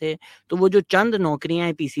देते थे. तो वो जो चंद नौकरियां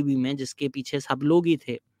हैं पीसीबी में जिसके पीछे सब लोग ही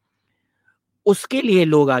थे, उसके लिए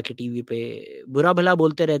लोग आके टीवी पे बुरा भला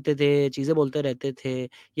बोलते रहते थे, चीज़ें बोलते रहते थे,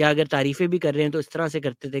 या अगर तारीफ़ें भी कर रहे हैं तो इस तरह से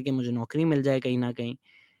करते थे कि मुझे नौकरी मिल जाए कहीं न कहीं.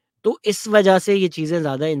 तो इस वजह से ये चीज़ें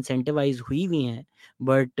ज़्यादा इंसेंटिवाइज़ हुई हुई हैं.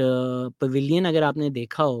 बट पवेलियन अगर आपने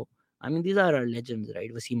देखा हो, I mean these are our legends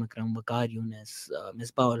right. Wasim अकरम, वकार यूनिस,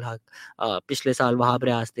 मिसबाह उल हक, पिछले साल वहाब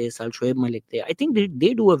रियाज थे, इस साल शोएब मलिक थे. I think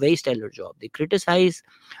they do a very stellar job. They criticise,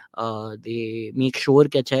 they make sure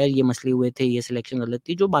कि अच्छा ये मसले हुए थे, ये सिलेक्शन गलत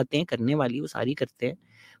थी. जो बातें करने वाली वो सारी करते हैं,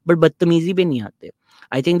 बट बदतमीजी पे नहीं आते.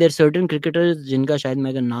 I think there certain cricketers जिनका शायद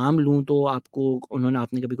मैं अगर नाम लूँ तो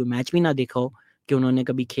आपने कभी कोई मैच भी ना देखा हो कि उन्होंने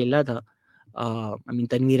कभी खेला था. I mean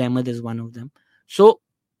Tanveer Ahmad is one of them. सो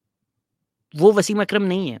वो वसीम अकरम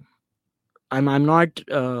नहीं है. I'm not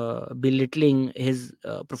belittling his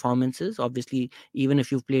performances. Obviously, even if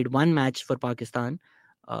you've played one match for Pakistan,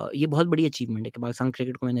 ये बहुत बड़ी अचीवमेंट है कि पाकिस्तान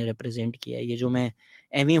क्रिकेट को मैंने रिप्रेजेंट किया है. ये जो मैं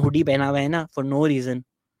एवी हुडी पहना हुआ है ना फॉर नो रीजन,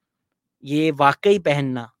 ये वाकई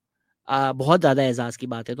पहनना बहुत ज़्यादा एजाज की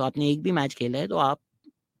बात है. तो आपने एक भी मैच खेला है तो आप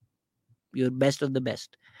your best of the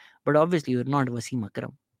best, but obviously you're not Wasim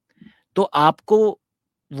अकरम. तो आपको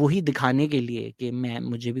वही दिखाने के लिए कि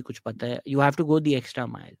मुझे भी कुछ पता है, you have to go the extra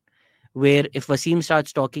mile. Where if Wasim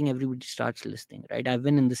starts talking, everybody starts listening, right? I've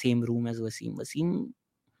been in the same room as Wasim. Wasim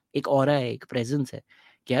एक aura है, एक presence है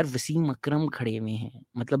कि यार वसीम अकरम खड़े हुए हैं,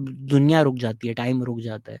 मतलब दुनिया रुक जाती है, टाइम रुक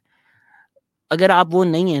जाता है. अगर आप वो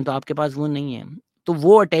नहीं हैं तो आपके पास वो नहीं है. तो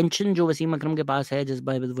वो अटेंशन जो वसीम अकरम के पास है, just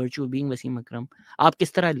by the virtue of being Wasim अकरम, आप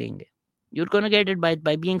किस तरह लेंगे? You're gonna get it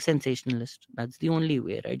by being sensationalist. That's the only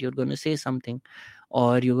way, right? You're gonna say something,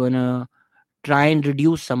 or you're gonna try and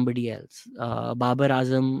reduce somebody else. Babar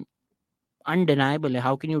Azam undeniable है.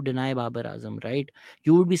 How can you deny Babar Azam, right?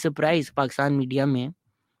 You would be surprised Pakistan media में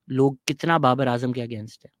लोग कितना बाबर आजम के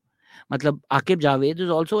against है. मतलब Aqib Javed is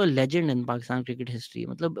also a legend in Pakistan cricket history.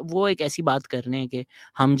 मतलब वो एक ऐसी बात कर रहे हैं कि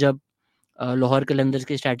हम जब लाहौर कलंदर्स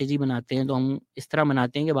की स्ट्रैटेजी बनाते हैं तो हम इस तरह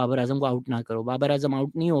बनाते हैं कि बाबर आजम को आउट ना करो, बाबर आजम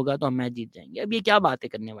आउट नहीं होगा तो हम मैच जीत जाएंगे. अब ये क्या बातें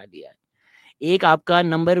करने वाली है? एक आपका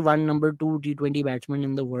number 1 number 2 T20 batsman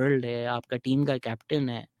in the world है, आपका टीम का कैप्टन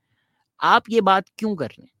है. आप ये बात क्यों कर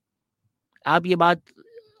रहे हैं? आप ये बात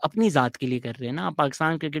अपनी ज़ात के लिए कर रहे हैं ना, आप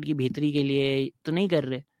पाकिस्तान क्रिकेट की बेहतरी के लिए तो नहीं कर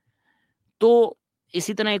रहे. तो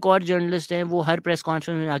इसी तरह एक और जर्नलिस्ट है, वो हर प्रेस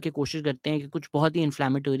कॉन्फ्रेंस में जाके कोशिश करते हैं कि कुछ बहुत ही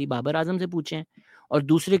इन्फ्लेमेटरी बाबर आजम से पूछें, और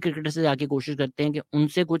दूसरे क्रिकेटर से जाके कोशिश करते हैं कि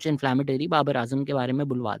उनसे कुछ इन्फ्लेमेटरी बाबर आजम के बारे में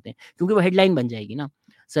बुलवा दें, क्योंकि वो हेडलाइन बन जाएगी ना,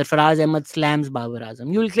 Sarfaraz Ahmad slams Babar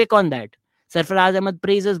Azam, you will click on that, Sarfaraz Ahmad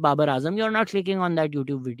praises Babar Azam, you are not clicking on that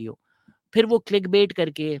YouTube video. फिर वो क्लिक बेट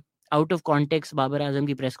करके out of context Babar Azam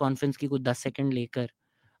की प्रेस कॉन्फ्रेंस की कुछ 10 सेकंड लेकर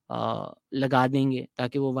लगा देंगे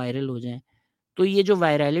ताकि वो वायरल हो जाए। तो ये जो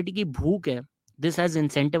वायरलिटी की भूख है, this has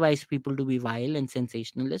incentivized people to be vile and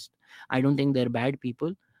sensationalist. I don't think they're bad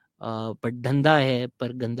people, but धंधा है,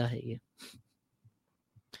 पर गंदा है ये।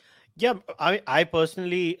 Yeah, I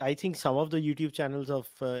personally, I think some of the YouTube channels of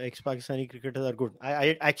ex-Pakistani cricketers are good.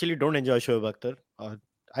 I actually don't enjoy Shoaib Akhtar.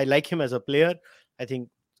 I like him as a player. I think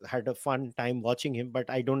had a fun time watching him, but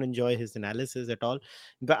I don't enjoy his analysis at all.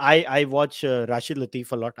 But I watch Rashid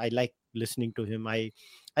Latif a lot. I like listening to him. I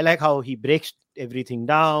like how he breaks everything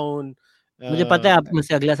down. मुझे पता है आप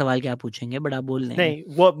मुझसे अगला सवाल क्या पूछेंगे, but आप बोल लेंगे। नहीं,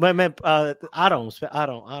 वो मैं आ रहा हूँ उस पे, आ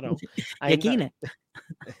रहा हूँ यकीन है।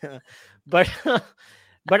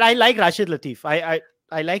 But I like Rashid Latif.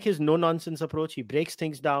 I like his no nonsense approach. He breaks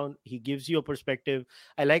things down. He gives you a perspective.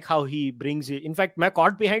 I like how he brings you. In fact, मैं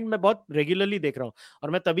caught behind मैं बहुत regularly देख रहा हूँ, और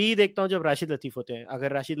मैं तभी ही देखता हूँ जब राशिद लतीफ होते हैं.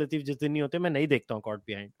 अगर राशिद लतीफ जिस दिन नहीं होते, मैं नहीं देखता हूँ caught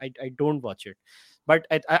behind. I don't watch it. But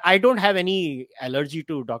I don't have any allergy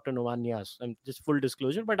to Dr. Noman Niaz. I'm just full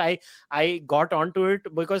disclosure. But I got onto it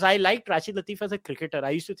because I liked Rashid Latif as a cricketer.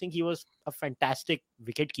 I used to think he was a fantastic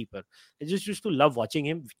wicket keeper. I just used to love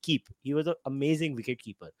watching him keep. He was an amazing wicket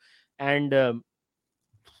keeper. And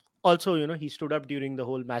also, you know, he stood up during the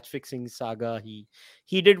whole match fixing saga.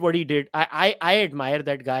 He did what he did. I admire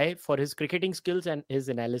that guy for his cricketing skills and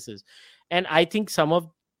his analysis. And I think some of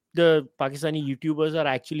the Pakistani YouTubers are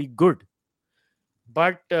actually good.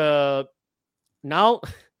 But now,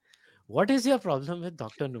 what is your problem with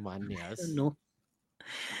Dr. Numan Niaz? No,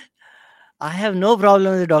 I have no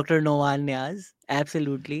problem with Dr. Noman Niaz.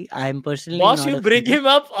 Absolutely, I am personally Boss, not you a bring fan. him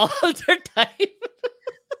up all the time.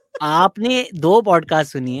 आपने 2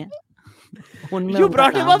 podcast सुनी है, उनमें You उनका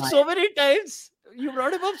brought him नाम up आया। so many times. You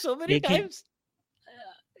brought him up so many लेकिन times.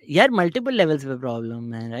 यार multiple levels पे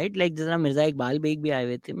प्रॉब्लम है, राइट? लाइक जिस तरह मिर्जा इकबाल बेग भी आए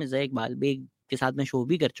हुए थे, मिर्जा इकबाल बेग के साथ मैं शो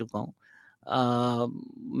भी कर चुका हूँ।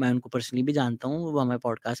 मैं उनको पर्सनली भी जानता हूँ, वो हमारे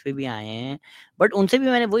पॉडकास्ट पे भी आए हैं, बट उनसे भी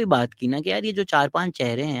मैंने वही बात की ना कि यार ये जो 4-5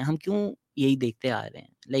 चेहरे हैं, हम क्यों यही देखते आ रहे हैं?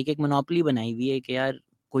 लाइक एक मोनोपोली बनाई हुई है कि यार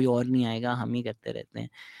कोई और नहीं आएगा, हम ही करते रहते हैं।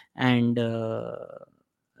 And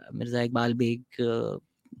Mirza Iqbal Baig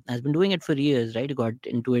has been doing it for years, right? Got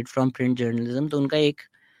into it from print journalism, तो उनका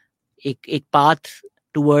एक path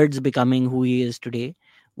towards becoming who he is today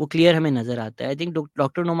वो क्लियर हमें नजर आता है। I think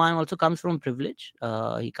doctor Noman also comes from privilege,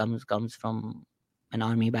 he comes from an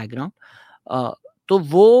army background. तो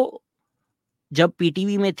वो जब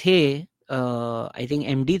पीटीवी में थे, आई थिंक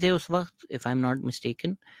एमडी थे उस वक्त, if I am not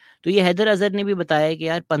mistaken, तो ये हैदर अजहर ने भी बताया कि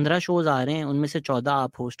यार 15 शोज आ रहे हैं, उनमें से 14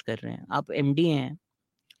 आप होस्ट कर रहे हैं, आप एमडी हैं,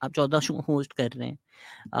 आप 14 शो होस्ट कर रहे हैं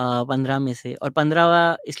 15 में से, और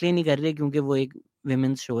 15 इसलिए नहीं कर रहे क्योंकि वो एक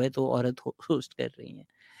विमेंस शो है तो औरत होस्ट कर रही हैं।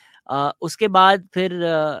 उसके बाद फिर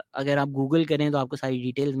अगर आप गूगल करें तो आपको सारी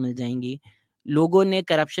डिटेल्स मिल जाएंगी। लोगों ने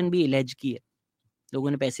करप्शन भी इलेज की है,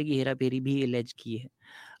 लोगों ने पैसे की हेरा फेरी भी इलेज की है।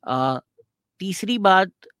 तीसरी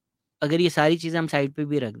बात, अगर ये सारी चीज़ें हम साइड पे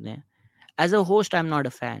भी रख दें, as a host I'm not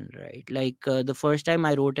a fan, right? Like the first time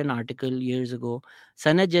I wrote an article years ago,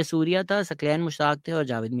 Sanat Jayasuriya था, सकलैन मुश्ताक थे और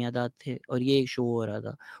जावेद मियादाद थे, और ये एक शो हो रहा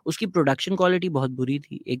था। उसकी प्रोडक्शन क्वालिटी बहुत बुरी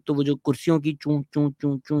थी। एक तो वो जो कुर्सियों की चूं चूं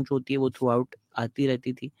चूं चूं होती है वो थ्रू आउट आती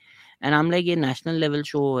रहती थी। एंड आई एम लाइक ये नेशनल लेवल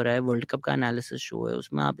शो हो रहा है, वर्ल्ड कप का एनालिसिस शो है,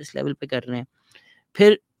 उसमें आप इस लेवल पे कर रहे हैं।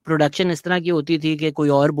 फिर प्रोडक्शन इस तरह की होती थी कि कोई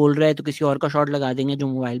और बोल रहा है तो किसी और का शॉट लगा देंगे जो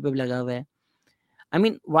मोबाइल पे लगा हुआ है। I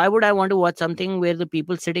mean, why would I want to watch something where the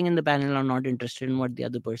people sitting in the panel are not interested in what the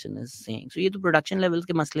other person is saying? So ये तो production levels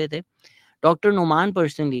के मसले थे। Dr. Noman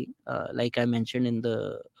personally, like I mentioned in the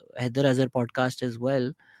Haider Azhar podcast as well,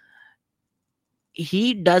 he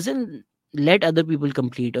doesn't let other people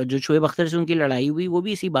complete. और जो शोएब अख्तर से उनकी लड़ाई हुई वो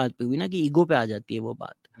भी इसी बात पे हुई ना कि ईगो पे आ जाती है वो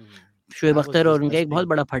बात। शोएब अख्तर और उनका एक बहुत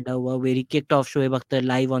बड़ा फटा हुआ, where he kicked off Shoaib Akhtar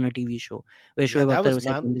live on a TV show, where Shoaib Akhtar was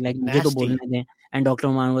like मुझे तो बोलने दें, and Dr.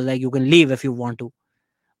 Noman was like you can leave if you want to.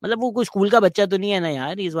 मतलब वो कोई स्कूल का बच्चा तो नहीं है ना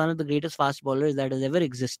यार, he is one of the greatest fast bowlers that has ever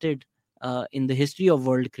existed in the history of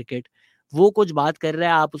world cricket. वो कुछ बात कर रहा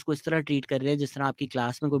है, आप उसको इस तरह ट्रीट कर रहे हैं जिस तरह आपकी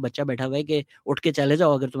क्लास में कोई बच्चा बैठा हुआ है कि उठ के चले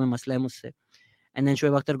जाओ अगर तुम्हें मसला है मुझसे। And then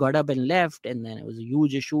Shoaib Akhtar got up and left, and then it was a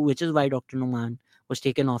huge issue, which is why Dr. Numan was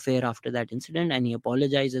taken off air after that incident, and he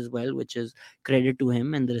apologized as well, which is credit to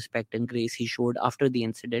him and the respect and grace he showed after the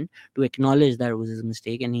incident to acknowledge that it was his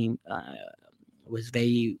mistake, and he was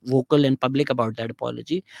very vocal and public about that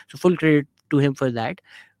apology. So full credit to him for that.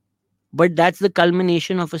 But that's the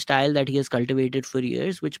culmination of a style that he has cultivated for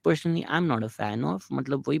years, which personally I'm not a fan of.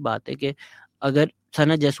 मतलब वही बात है कि अगर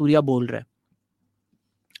सनत जयसूर्या बोल रहा है,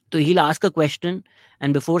 so he'll ask a question,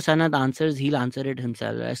 and before Sanat answers, he'll answer it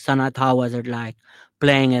himself. Sanat, how was it like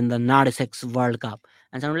playing in the 96 World Cup?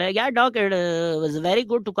 And Sanat like, yeah, doc, it was very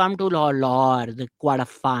good to come to Lahore, the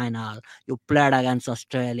quarter-final. You played against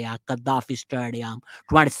Australia, Gaddafi Stadium,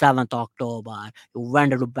 27th October. You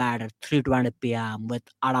went to bed at 3:20 p.m. with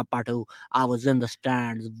Adapatu. I was in the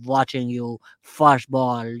stands watching you. First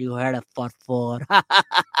ball, you had it for 4.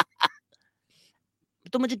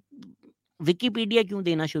 तो मुझे Wikipedia क्यों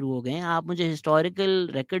देना शुरू हो गए हैं, आप मुझे हिस्टोरिकल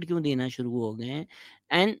रिकॉर्ड क्यों देना शुरू हो गए हैं?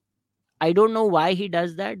 And I don't know why he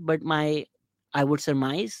does that, but I would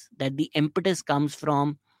surmise that the impetus comes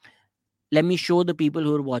from, let me show the people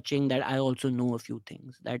who are watching that I also know a few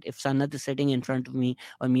things, that if Sanat is sitting in front of me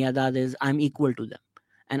or Miadad is, I'm equal to them,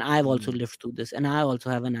 and I've also lived through this, and I also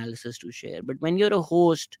have analysis to share. But when you're a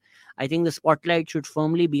host, I think the spotlight should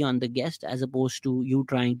firmly be on the guest as opposed to you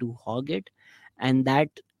trying to hog it, and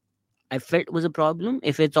that I felt was a problem.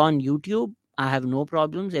 If it's on YouTube, I have no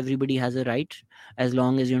problems. Everybody has a right, as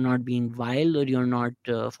long as you're not being vile or you're not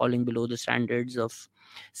falling below the standards of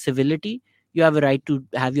civility. You have a right to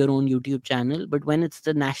have your own YouTube channel. But when it's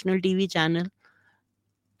the national TV channel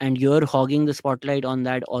and you're hogging the spotlight on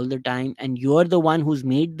that all the time, and you're the one who's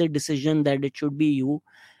made the decision that it should be you,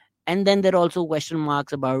 and then there are also question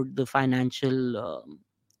marks about the financial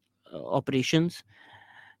operations,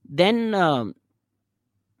 then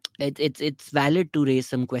it's valid to raise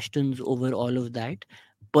some questions over all of that.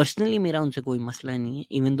 Personally मेरा उनसे कोई मसला नहीं है,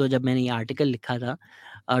 even तो जब मैंने ये आर्टिकल लिखा था,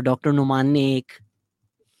 डॉक्टर नुमान ने एक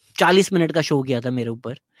 40 मिनट का शो किया था मेरे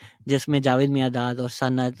ऊपर, जिसमें जावेद मियादाद और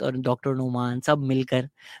सनत और डॉक्टर नुमान सब मिलकर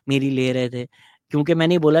मेरी ले रहे थे, क्योंकि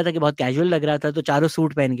मैंने बोला था कि बहुत कैजुअल लग रहा था, तो चारों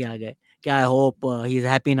सूट पहन के आ गए कि I hope he is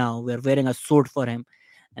happy now, we are wearing a suit for him.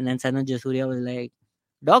 And then Sanath Jayasuriya was like,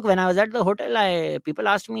 Doc, when I was at the hotel, people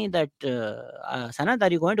asked me that, Sanat, are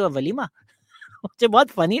you going to a walima? मुझे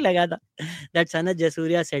बहुत funny लगा था that Sanat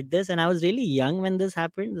Jayasuriya said this, and I was really young when this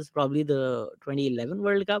happened. This is probably the 2011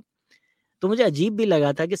 World Cup. तो मुझे अजीब भी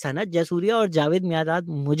लगा था कि सनत जयसूर्या और जावेद मियादाद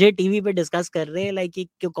मुझे टीवी पे डिस्कस कर रहे हैं, लाइक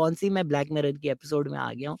कि कौन सी मैं ब्लैक मिरर की एपिसोड में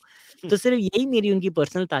आ गया हूँ. तो सिर्फ यही मेरी उनकी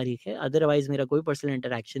पर्सनल तारीख है, अदरवाइज मेरा कोई पर्सनल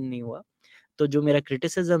इंटरेक्शन नहीं हुआ. तो जो मेरा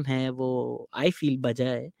क्रिटिसिज्म है वो आई फील बजा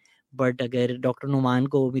है. बट अगर डॉक्टर नुमान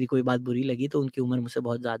को मेरी कोई बात बुरी लगी तो उनकी उम्र मुझसे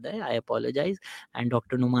बहुत ज़्यादा है. I apologize, and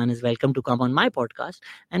doctor Numan is welcome to come on my podcast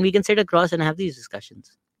and we can sit across and have these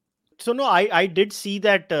discussions. So no, I did see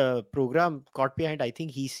that program Caught Behind. I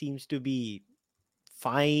think he seems to be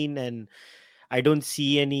fine, and I don't see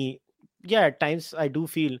any. Yeah, at times I do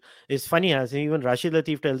feel it's funny as even Rashid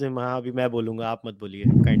Latif tells him, "हाँ अभी मैं बोलूँगा, आप मत बोलिए,"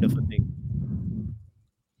 kind of a thing.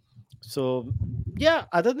 So yeah,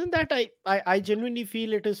 other than that, I genuinely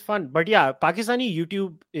feel it is fun. But yeah, Pakistani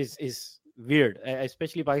YouTube is weird,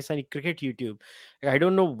 especially Pakistani cricket YouTube. I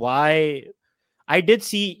don't know why. I did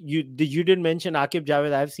see you didn't mention Aqib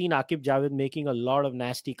Javed. I've seen Aqib Javed making a lot of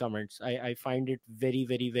nasty comments. I find it very,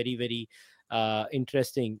 very, very, very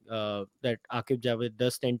interesting that Aqib Javed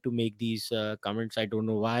does tend to make these comments. I don't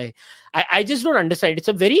know why. I just don't understand.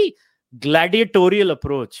 It's a very gladiatorial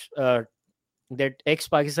approach that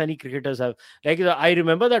ex-Pakistani cricketers have. Like, I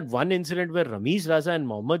remember that one incident where Ramiz Raza and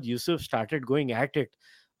Mohammad Yusuf started going at it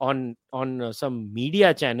on some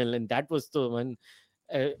media channel, and that was the one.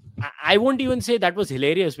 I won't even say that was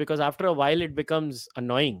hilarious, because after a while it becomes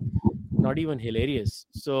annoying, not even hilarious.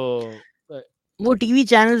 So वो TV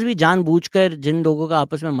channels भी जानबूझकर जिन लोगों का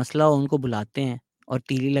आपस में मसला हो उनको बुलाते हैं और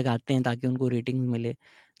तीली लगाते हैं ताकि उनको रेटिंग मिले.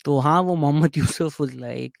 तो हाँ, वो मोहम्मद यूसुफ वाज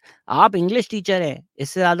लाइक, आप इंग्लिश टीचर हैं,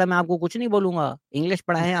 इससे ज्यादा मैं आपको कुछ नहीं बोलूंगा, इंग्लिश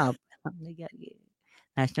पढ़ाएं आप. हमने क्या, ये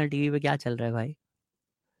नेशनल टीवी पे क्या चल रहा है भाई?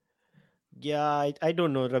 yeah, I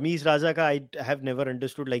don't know. Ramiz Raza ka I have never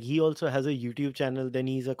understood. Like, he also has a YouTube channel, then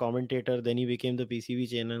he's a commentator, then he became the PCB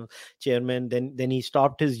channel chairman, then he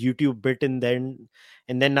stopped his YouTube bit, and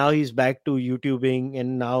then now he's back to YouTubing,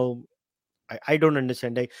 and now I don't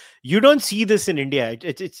understand. Like, you don't see this in India.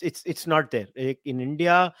 It's not there. Like, in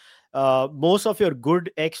India, most of your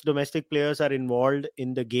good ex-domestic players are involved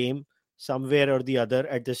in the game somewhere or the other,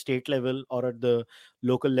 at the state level or at the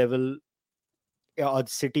local level or the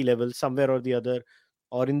city level, somewhere or the other,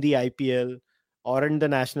 or in the IPL or in the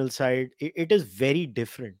national side. It is very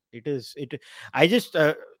different. I just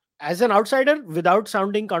as an outsider, without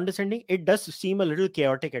sounding condescending, it does seem a little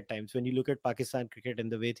chaotic at times when you look at Pakistan cricket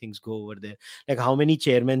and the way things go over there. Like, how many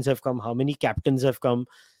chairmen have come, how many captains have come.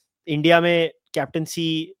 India mein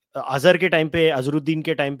captaincy Azhar के time पे, अजरुद्दीन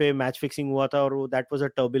के time पे match fixing हुआ था और that was a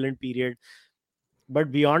turbulent period.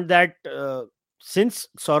 But beyond that, since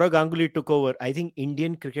Saurav Ganguly took over, I think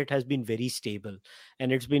Indian cricket has been very stable,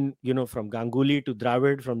 and it's been, from Ganguly to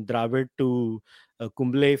Dravid, from Dravid to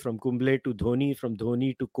Kumble, from Kumble to Dhoni, from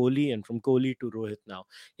Dhoni to Kohli, and from Kohli to Rohit. Now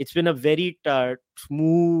it's been a very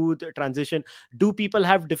smooth transition. Do people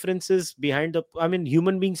have differences behind the? I mean,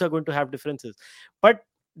 human beings are going to have differences, but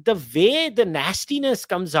the way the nastiness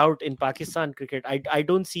comes out in Pakistan cricket, I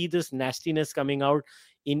don't see this nastiness coming out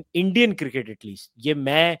in Indian cricket at least. ये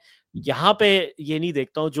मैं यहाँ पे ये नहीं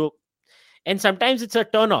देखता हूँ जो, and sometimes it's a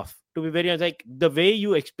turn off, to be very honest. Like the way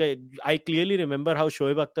you explain, I clearly remember how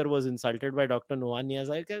Shoaib Akhtar was insulted by Dr. Noman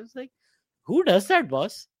Niaz. I was like, who does that,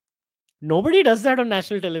 boss? Nobody does that on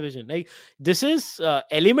national television. Like, this is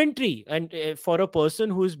elementary, and for a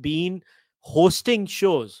person who's been hosting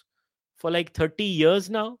shows for like 30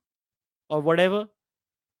 years now or whatever,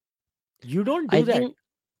 you don't do I that. think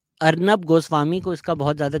Arnab Goswami को इसका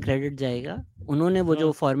बहुत ज़्यादा credit जाएगा. उन्होंने वो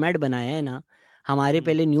जो format बनाया है ना, हमारे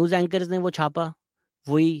पहले न्यूज़ एंकर्स ने वो छापा,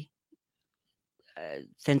 वही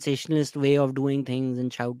sensationalist way of doing things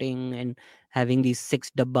and shouting and having these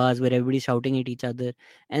 6 dabbas where everybody's shouting at each other,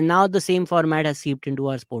 and now the same format has seeped into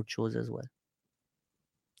our sports shows as well.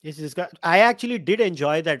 Yes, I actually did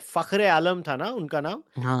enjoy that. Fakhre Alam था ना उनका नाम,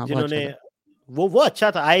 हाँ, जिन्होंने वो अच्छा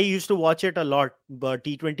था. I used to watch it a lot.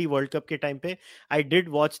 T20 World Cup के टाइम पे I did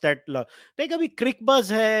watch that lot. नहीं, कभी क्रिक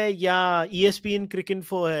बज है या ESPN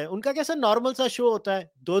Cricinfo है, उनका कैसा नॉर्मल सा शो होता है.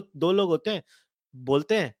 दो लोग होते हैं,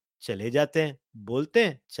 बोलते हैं चले जाते हैं, बोलते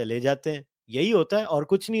हैं चले जाते हैं, यही होता है और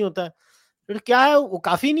कुछ नहीं होता. फिर क्या है, वो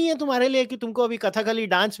काफी नहीं है तुम्हारे लिए कि तुमको अभी कथकली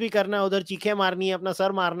डांस भी करना है, उधर चीखें मारनी है, अपना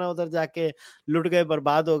सर मारना है, उधर जाके लुट गए,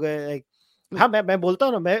 बर्बाद हो गए. हाँ, मैं बोलता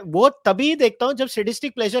हूँ ना, मैं वो तभी देखता हूँ जब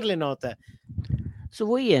सैडिस्टिक प्लेजर लेना होता है. सो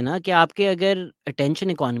वही है ना कि आपके अगर अटेंशन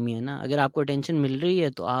इकोनॉमी है ना, अगर आपको अटेंशन मिल रही है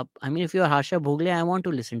तो आप, I mean if you are हार्षा Bhogle, I want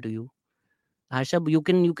to listen to you. Harsha, you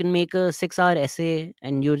can make a 6-hour essay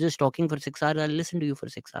and you're just talking for 6 hours. I'll listen to you for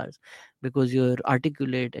 6 hours because you're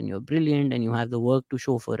articulate and you're brilliant and you have the work to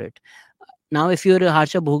show for it. Now, if you're a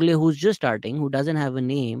Harsha Bhogle who's just starting, who doesn't have a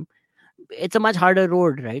name, it's a much harder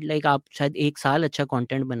road, right? Like आप शायद 1 साल अच्छा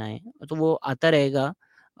content बनाएं तो वो आता रहेगा.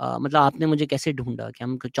 मतलब आपने मुझे कैसे ढूंढा कि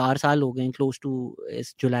हम 4 साल हो गए, क्लोज टू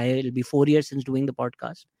इस July will be 4 years since doing the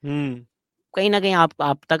podcast. कहीं ना कहीं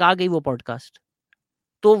आप तक आ गई वो पॉडकास्ट.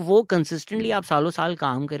 तो वो कंसिस्टेंटली आप सालों साल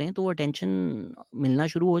काम करें तो वो अटेंशन मिलना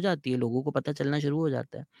शुरू हो जाती है, लोगों को पता चलना शुरू हो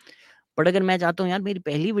जाता है. बट अगर मैं चाहता हूँ यार मेरी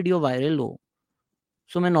पहली वीडियो वायरल हो,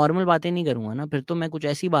 सो मैं नॉर्मल बातें नहीं करूँगा ना, फिर तो मैं कुछ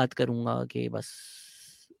ऐसी बात करूँगा कि बस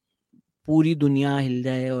पूरी दुनिया हिल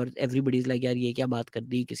जाए और एवरीबडी इज लाइक यार ये क्या बात कर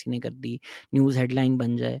दी, किसी ने कर दी, न्यूज़ हेडलाइन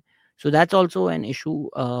बन जाए. So that's also an issue.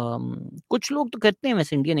 कुछ लोग तो करते हैं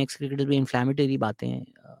वैसे इंडियन एक्स क्रिकेटर्स भी इन्फ्लेमेटरी बातें.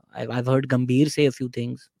 आई हैव हर्ड गंभीर से a few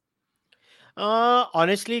things.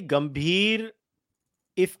 Honestly, Gambhir,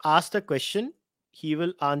 if asked a question, he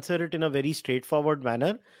will answer it in a very straightforward manner,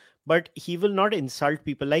 but he will not insult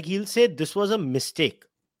people. Like, he'll say this was a mistake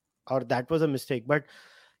or that was a mistake, but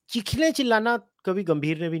चिखने चिल्लाना कभी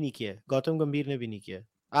गंभीर ने भी नहीं किया है, गौतम गंभीर ने भी नहीं किया है.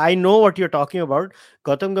 I know what you're talking about.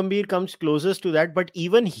 Gautam Gambhir comes closest to that, but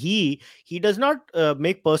even he does not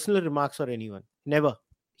make personal remarks or anyone. Never.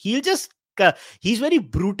 He'll just he's very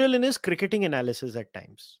brutal in his cricketing analysis at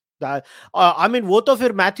times. I mean, वो तो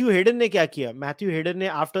फिर Matthew Hayden ने क्या किया. Matthew Hayden ने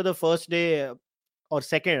after the first day और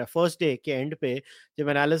first day के and पे जब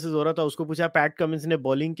एनालिसिस हो रहा था, उसको पूछा पैट कमिंस ने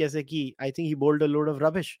बॉलिंग कैसे की. आई think he bold a load of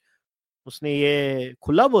rubbish. उसने ये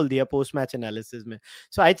खुला बोल दिया पोस्ट मैच एनालिसिस में.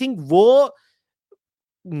 सो आई थिंक वो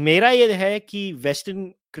मेरा ये है कि वेस्टर्न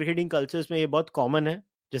क्रिकेटिंग कल्चर्स में ये बहुत कॉमन है.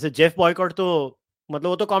 जैसे जेफ बॉयकॉट तो मतलब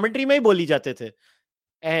वो तो कमेंट्री में ही बोली जाते थे.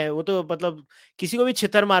 वो तो मतलब किसी को भी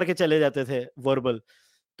छितर मार के चले जाते थे वर्बल.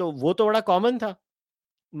 तो वो तो बड़ा कॉमन था,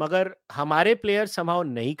 मगर हमारे प्लेयर समहाउ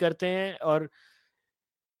नहीं करते हैं. और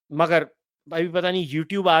मगर अभी पता नहीं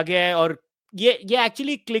यूट्यूब आ गया है और ये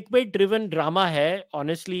एक्चुअली क्लिकबेट ड्रिवन ड्रामा है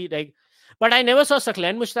honestly. Like, but I never saw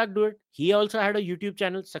Saklan Mushtaq do it. He also had a YouTube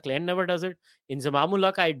channel. Saklan never does it. Inzamam ul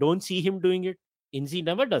Haq, I don't see him doing it. Inzi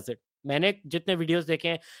never does it. मैंने जितने videos देखे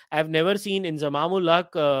हैं, I have never seen Inzamam ul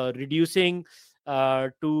Haq reducing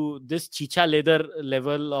to this chicha leather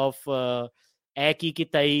level of ki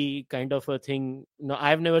kitai kind of a thing. No, I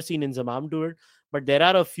have never seen Inzamam do it, but there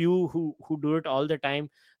are a few who do it all the time,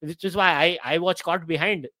 which is why I watch Caught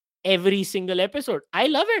Behind every single episode. I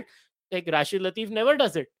love it. Like Rashid Latif never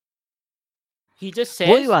does it. He just says,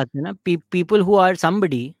 वही बात है ना, people who are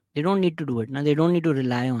somebody, they don't need to do it ना, they don't need to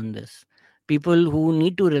rely on this. People who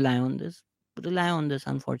need to rely on this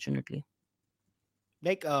unfortunately.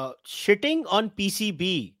 like shitting on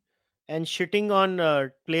PCB and shitting on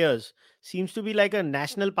players seems to be like a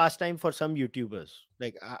national pastime for some YouTubers.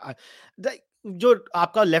 Like, जो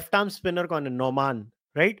आपका left arm spinner कौन है? Noman,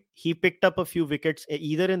 right? He picked up a few wickets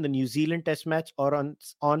either in the New Zealand Test match or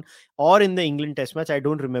or in the England Test match. I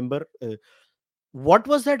don't remember.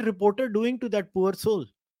 What was that reporter doing to that poor soul?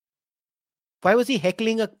 Why was he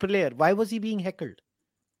heckling a player? Why was he being heckled?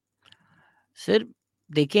 Sir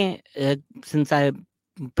देखें, since I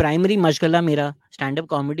primary मशगला मेरा stand up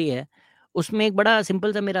comedy है, उसमें एक बड़ा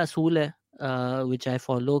simple सा मेरा असूल है व्हिच आई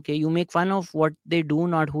फॉलो कि you make fun of what they do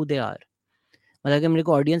not who they are. मतलब कि मेरे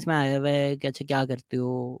को ऑडियंस में आया हुआ है कि अच्छा क्या करते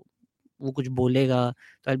हो, वो कुछ बोलेगा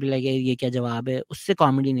तो आई बी लाइक ये क्या जवाब है, उससे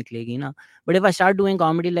कॉमेडी निकलेगी ना. But if I start doing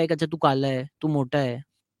comedy like अच्छा तू काला है, तू मोटा है,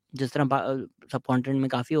 जिस तरह सब कंटेंट में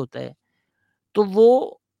काफ़ी होता है, तो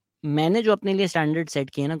वो मैंने जो अपने लिए स्टैंडर्ड सेट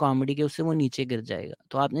किए ना कॉमेडी के, उससे वो नीचे गिर जाएगा.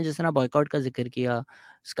 तो आपने जिस तरह बॉयकॉट का जिक्र किया,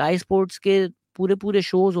 स्काई स्पोर्ट्स के पूरे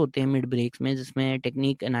शोज होते हैं मिड ब्रेक्स में जिसमें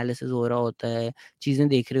टेक्निक एनालिसिस हो रहा होता है, चीज़ें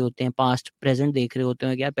देख रहे होते हैं, पास्ट प्रेजेंट देख रहे होते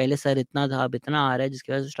हैं कि यार पहले सर इतना था अब इतना आ रहा है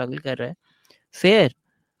जिसकी वजह से स्ट्रगल कर रहा है. फिर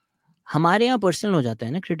हमारे यहाँ पर्सनल हो जाता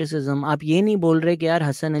है ना क्रिटिसिज्म. आप ये नहीं बोल रहे कि यार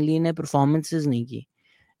हसन अली ने परफॉर्मेंसेज नहीं की,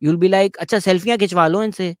 यूल बी लाइक अच्छा सेल्फियाँ खिंचवा लो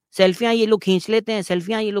इनसे, सेल्फियाँ ये लोग खींच लेते हैं,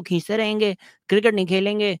 सेल्फियाँ ये लोग खींचते रहेंगे, क्रिकेट नहीं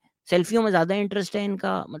खेलेंगे, सेल्फियों में ज़्यादा इंटरेस्ट है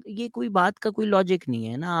इनका. मतलब ये कोई बात का कोई लॉजिक नहीं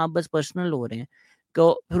है ना. आप बस पर्सनल हो रहे हैं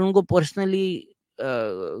तो फिर उनको पर्सनली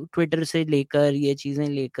ट्विटर से लेकर ये चीज़ें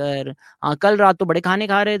लेकर, हाँ कल रात तो बड़े खाने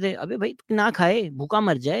खा रहे थे, अबे भाई ना खाए, भूखा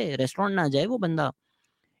मर जाए, रेस्टोरेंट ना जाए वो बंदा.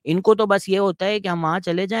 इनको तो बस ये होता है कि हम वहाँ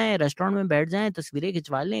चले जाएं, रेस्टोरेंट में बैठ जाएं, तस्वीरें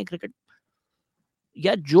खिंचवा लें. क्रिकेट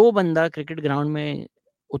या जो बंदा क्रिकेट ग्राउंड में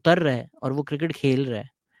उतर रहा है और वो क्रिकेट खेल रहा है,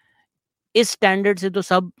 इस स्टैंडर्ड से तो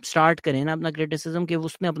सब स्टार्ट करें ना अपना क्रिटिसिज्म कि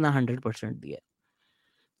उसने अपना 100% दिया.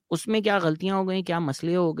 उसमें क्या गलतियां हो गई, क्या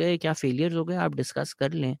मसले हो गए, क्या फेलियर्स हो गए, आप डिस्कस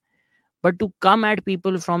कर लें. But to come eight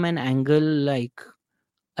people from an angle like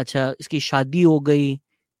अच्छा इसकी शादी हो गई,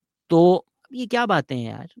 तो ये क्या बातें हैं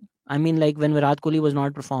यार. I mean, like when Virat Kohli was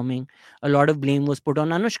not performing, a lot of blame was put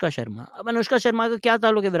on Anushka Sharma. अब अनुष्का शर्मा का क्या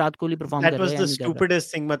ताल्लुक है विराट कोहली परफॉर्म That कर रहा was है या the नहीं कर रहा.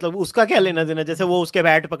 stupidest thing. मतलब उसका क्या लेना देना, जैसे वो उसके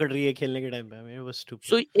बैट पकड़ रही है खेलने के टाइम पे. I mean, it was stupid.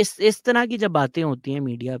 सो इस तरह की जब बातें होती हैं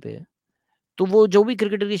मीडिया पे, तो वो जो भी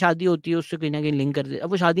क्रिकेटर की शादी होती है उससे कहीं ना कहीं लिंक कर दे. अब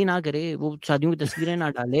वो शादी ना करे, वो शादियों की तस्वीरें ना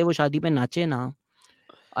डाले, वो शादी पे नाचे ना.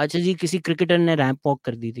 अच्छा जी किसी क्रिकेटर ने रैंप वॉक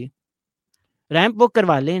कर दी थी, रैंप वॉक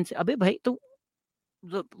करवा ले इनसे. अबे भाई तो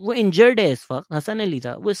वो इंजर्ड है इस वक्त, हसन अली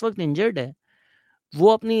था वो इस वक्त इंजर्ड है, वो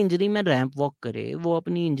अपनी इंजरी में रैंप वॉक करे, वो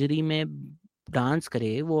अपनी इंजरी में डांस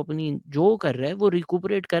करे, वो अपनी जो कर रहा है वो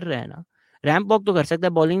रिकूपरेट कर रहा है ना. रैंप वॉक तो कर सकता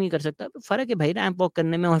है, बॉलिंग नहीं कर सकता. फर्क है भाई रैंप वॉक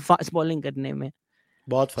करने में और फास्ट बॉलिंग करने में.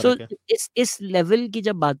 बहुत सो फर्क है. इस लेवल की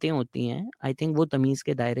जब बातें होती हैं, आई थिंक वो तमीज़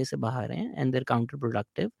के दायरे से बाहर हैं and there counter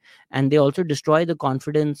productive and they also destroy the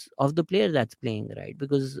confidence of the player that's playing right.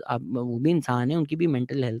 Because वो भी इंसान है, उनकी भी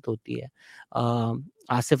मेंटल हेल्थ होती है.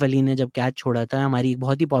 आसिफ अली ने जब कैच छोड़ा था, हमारी एक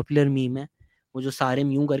बहुत ही पॉपुलर मीम है वो जो सारे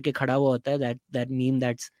म्यू करके खड़ा हुआ होता है, that meme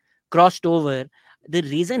that's crossed over. The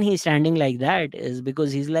reason he standing like that is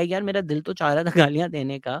because he is like यार मेरा दिल तो चाह रहा था गालियां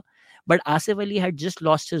देने का, but Asif Ali had just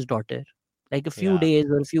lost his daughter like a few Yeah. days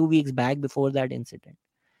or a few weeks back before that incident.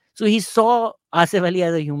 So he saw Asif Ali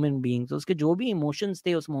as a human being. So उसके जो भी emotions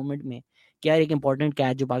थे उस moment में, क्या एक important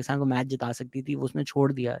catch जो पाकिस्तान को मैच जिता सकती थी वो उसने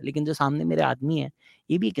छोड़ दिया, लेकिन जो सामने मेरे आदमी है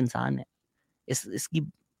ये भी एक इंसान है. इसकी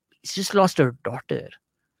it's just lost her daughter.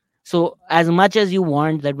 So as much as you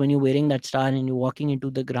want that when you're wearing that star and you're walking into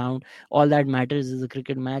the ground, all that matters is a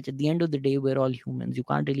cricket match. At the end of the day, we're all humans. You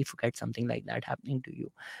can't really forget something like that happening to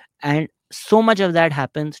you. And so much of that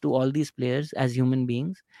happens to all these players as human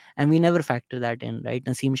beings. And we never factor that in,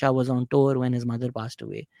 right? Naseem Shah was on tour when his mother passed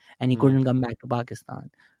away and he couldn't come back to Pakistan.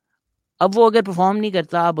 अब वो अगर perform नहीं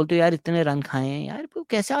करता, आप बोलते हो यार इतने रन खाए हैं, यार वो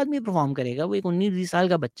कैसे आदमी परफॉर्म करेगा. वो एक 19-20 साल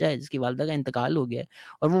का बच्चा है जिसकी वालदा का इंतकाल हो गया है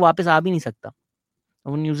और वो वापस आ भी नहीं सकता.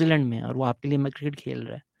 वो न्यूजीलैंड में है और वो आपके लिए मैं क्रिकेट खेल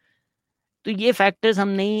रहा है. तो ये फैक्टर्स हम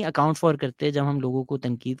नहीं अकाउंट फॉर करते जब हम लोगों को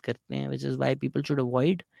तनकीद करते हैं, विच is why people should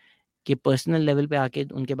avoid कि पर्सनल लेवल पे आके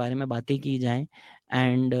उनके बारे में बातें की जाएं.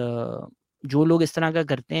 एंड जो लोग इस तरह का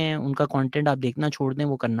करते हैं उनका कंटेंट आप देखना छोड़ दें,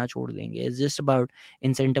 वो करना छोड़ देंगे. It's just about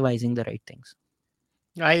incentivising the right things.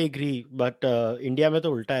 I agree, but India में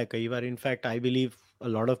तो उल्टा है कई बार. In fact, I believe a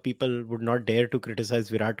lot of people would not dare to criticize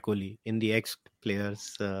Virat Kohli in the ex-players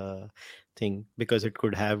thing because it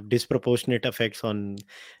could have disproportionate effects on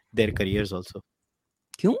their careers also.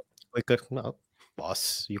 क्यों? No, boss,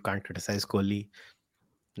 you can't criticize Kohli.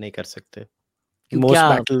 नहीं कर सकते. क्यों Most क्या?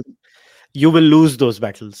 battle, you will lose those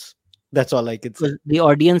battles. That's all I can say. The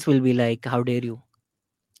audience will be like, how dare you?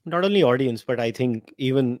 Not only audience, but I think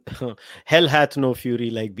even hell hath no fury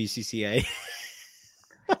like BCCI.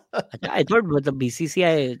 अच्छा, I thought मतलब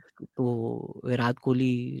BCCI तो Virat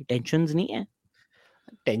Kohli tensions नहीं है?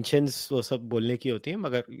 Tensions वो सब बोलने की होती है,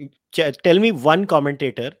 मगर tell me one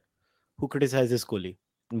commentator who criticizes Kohli.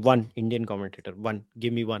 One Indian commentator. One.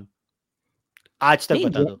 Give me one. आज तक नहीं,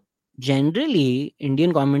 बता दो. Generally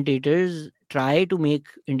Indian commentators try to make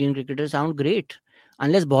Indian cricketer sound great,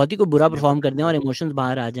 unless बहुत ही को बुरा They never परफॉर्म do. कर दें और इमोशंस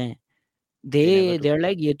बाहर आ जाएं. They never they do. Are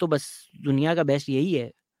like ये तो बस दुनिया का बेस्ट यही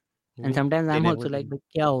है. And sometimes I They M never also do. Like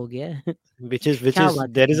क्या हो गया है? Which क्या is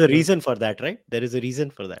बात there is a करते हो? reason for that, right? There is a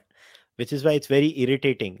reason for that. Which is why it's very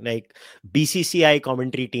irritating. Like BCCI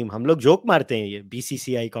commentary team. हम लोग जोक मारते हैं ये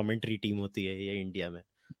BCCI commentary team होती है ये इंडिया में.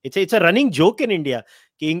 It's a running joke in India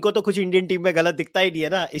कि इनको तो कुछ इंडियन टीम में गलत दिखता ही नहीं है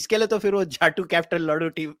ना. इसके लिए तो फिर वो जाटू कैप्टन लड़ू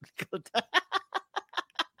टीम होता है.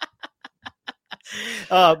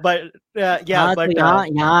 But yeah, हाँ, तो but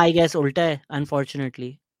यहाँ आई गेस उल्टा है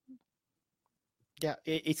अनफॉर्चुनेटली.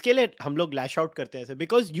 इसके लिए हम लोग लैश आउट करते हैं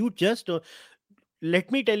because you just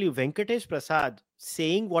let me tell you, Venkatesh Prasad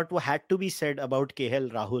saying what had to be said about KL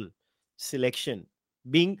Rahul selection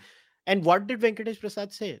being, and what did Venkatesh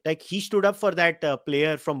Prasad say? Like he stood up for that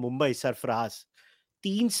player from Mumbai, Sarfraz.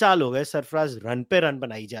 3 साल हो गए Sarfaraz run पे run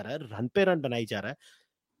बनाई जा रहा है.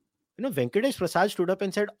 You know, Venkatesh Prasad stood up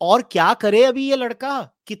and said, और क्या करे अभी ये लड़का,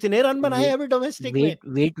 कितने रन बनाए अभी डोमेस्टिक में.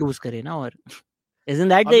 वेट लूज करे ना. और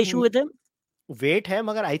isn't that the issue with him? Wait है,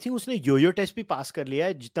 मगर आई थिंक उसने योयो टेस्ट भी पास कर लिया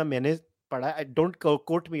है जितना मैंने पढ़ा. I don't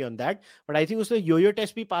quote me on that, but I think उसने योयो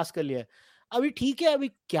टेस्ट भी पास कर लिया है. अभी ठीक है, अभी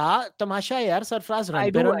क्या तमाशा है यार, सरफराज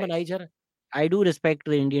रन पे रन बनाई जा रहा है. आई do respect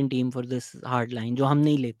the Indian team for this hard line जो हम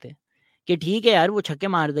नहीं लेते, कि ठीक है यार वो छक्के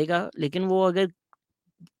मार देगा, लेकिन वो अगर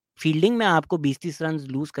फील्डिंग में आपको 20-30 रन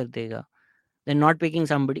लूज कर देगा, then not picking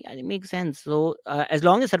somebody, it makes sense. So as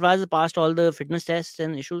long as Sarfraz has passed all the fitness tests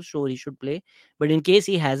and issues, sure he should play. But in case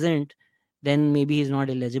he hasn't, then maybe he's not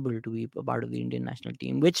eligible to be a part of the Indian national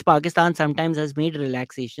team, which Pakistan sometimes has made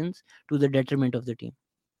relaxations to the detriment of the team.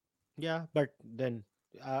 Yeah, but then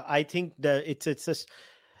I think it's just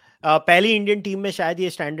पहली Indian team में शायद ये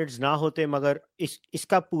standards ना होते, मगर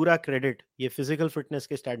इसका पूरा credit ये फिजिकल फिटनेस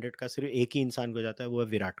के स्टैंडर्ड का सिर्फ एक ही इंसान को जाता है, वो है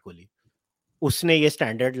विराट कोहली. उसने ये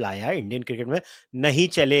स्टैंडर्ड लाया इंडियन क्रिकेट में. नहीं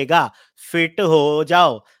चलेगा, फिट हो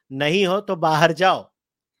जाओ, नहीं हो तो बाहर जाओ.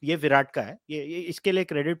 ये विराट का है. ये इसके लिए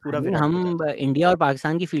क्रेडिट पूरा विराट को हम इंडिया और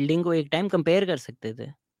पाकिस्तान की फील्डिंग को एक टाइम कंपेयर कर सकते थे.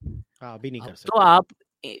 हाँ, अभी नहीं कर सकते. तो आप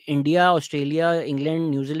इंडिया, ऑस्ट्रेलिया, इंग्लैंड,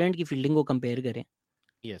 न्यूजीलैंड की फील्डिंग को कंपेयर करें.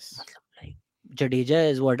 Yes, Jadeja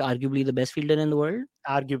is what, arguably the best fielder in the world.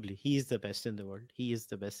 Arguably, he is the best in the world. He is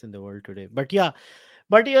the best in the world today. But yeah,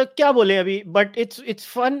 क्या बोले अभी. But it's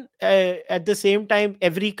fun at the same time.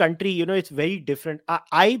 Every country, you know, it's very different.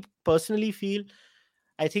 I personally feel,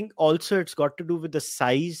 I think also it's got to do with the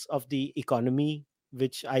size of the economy,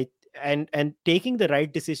 which and taking the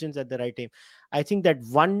right decisions at the right time. I think that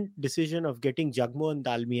one decision of getting Jagmohan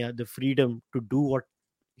Dalmia the freedom to do what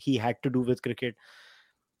he had to do with cricket.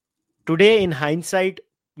 Today, in hindsight,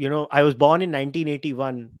 you know, I was born in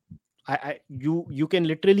 1981. You can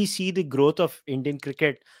literally see the growth of Indian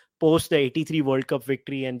cricket post the 83 World Cup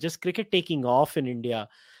victory and just cricket taking off in India.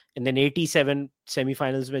 And then 87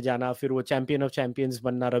 semi-finals में जाना, फिर वो champion of champions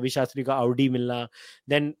बनना, रवि शास्त्री का Audi मिलना.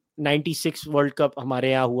 Then 96 World Cup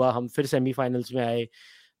हमारे यहाँ हुआ, हम फिर semi-finals में आए.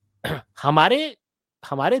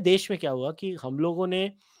 हमारे देश में क्या हुआ कि हम लोगों ने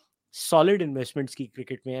solid investments की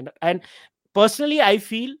cricket में. And personally, I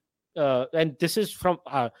feel and this is from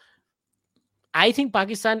I think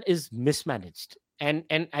Pakistan is mismanaged, and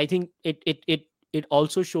I think it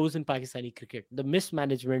also shows in Pakistani cricket, the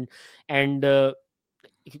mismanagement. And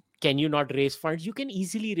can you not raise funds? You can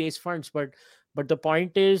easily raise funds, but the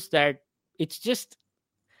point is that it's just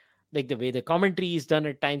like the way the commentary is done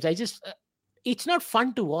at times. I just it's not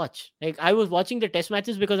fun to watch. Like I was watching the test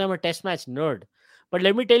matches because I'm a test match nerd, but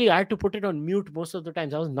let me tell you, I had to put it on mute most of the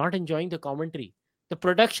times. I was not enjoying the commentary. The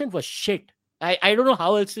production was shit. I don't know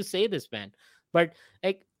how else to say this, man. But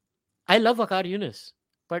like, I love Waqar Yunus,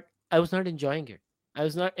 but I was not enjoying it. I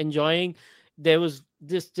was not enjoying. There was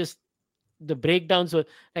this just the breakdowns were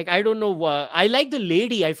like, I don't know. I like the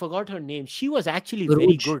lady. I forgot her name. She was actually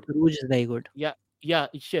very good. Rouge is very good. Yeah,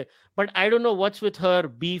 sure. But I don't know what's with her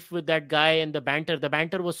beef with that guy and the banter. The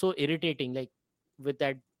banter was so irritating, like with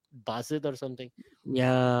that Basit or something.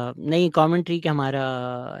 या नहीं, commentary के हमारा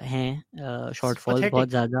है shortfall बहुत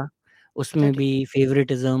ज़्यादा. उसमें भी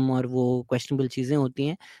favouritism और वो क्वेश्चनेबल चीज़ें होती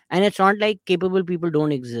हैं. And it's not like capable people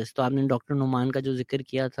don't exist. तो आपने डॉक्टर नुमान का जो जिक्र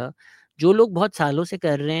किया था, जो लोग बहुत सालों से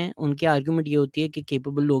कर रहे हैं, उनकी आर्ग्यूमेंट ये होती है कि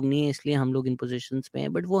केपेबल लोग नहीं है इसलिए हम लोग इन पोजीशंस पे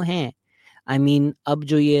हैं, बट वो हैं. आई मीन अब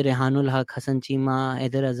जो ये रेहानुल हक, हसन चीमा,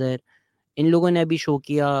 हैदर अजहर, इन लोगों ने अभी शो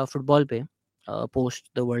किया फुटबॉल पे post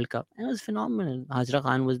the World Cup. And it was phenomenal. Hajra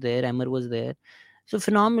Khan was there, Emmer was there. So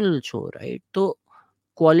phenomenal show, right? So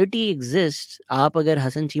quality exists. आप अगर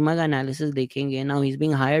हसन चीमा का analysis देखेंगे, now he's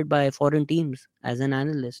being hired by foreign teams as an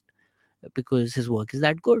analyst because his work is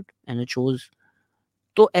that good and it shows.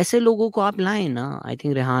 तो ऐसे लोगों को आप लाएं ना. I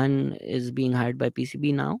think Rehan is being hired by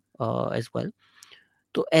PCB now as well.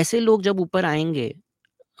 तो ऐसे लोग जब ऊपर आएंगे,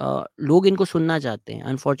 लोग इनको सुनना चाहते हैं.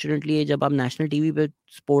 अनफॉर्चुनेटली जब आप नेशनल टीवी पे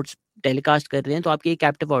स्पोर्ट्स टेलीकास्ट कर रहे हैं तो आपकी एक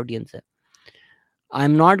कैप्टिव ऑडियंस है. I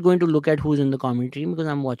am not going to look at who is in the commentary because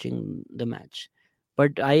I am watching the match.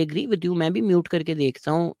 But I agree with you, मैं भी म्यूट करके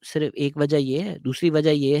देखता हूँ. सिर्फ एक वजह ये है. दूसरी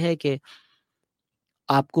वजह ये है कि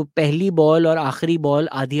आपको पहली बॉल और आखिरी बॉल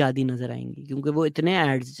आधी आधी नजर आएंगी क्योंकि वो इतने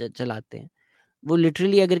एड्स चलाते हैं. वो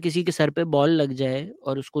लिटरली अगर किसी के सर पे बॉल लग जाए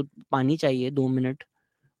और उसको पानी चाहिए 2 मिनट,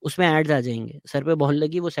 उसमें एड्स आ जाएंगे. सर पे बॉल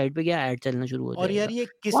लगी, वो साइड पे गया, एड चलना शुरू हो और जाएगा. यार ये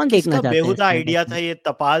कौन देखना किसका चाहता है बेहुदा इस आइडिया तरह था ये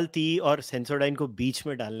तपाल थी और सेंसोडाइन को बीच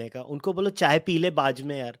में डालने का. उनको बोलो चाय पी ले बाज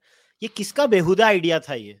में यार. ये किसका बेहुदा आइडिया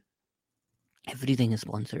था ये? Everything is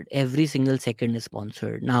sponsored. Every single second is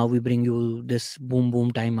sponsored. Now we bring you this boom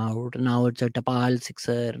boom timeout. Now it's a Tapal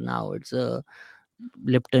sixer. Now it's a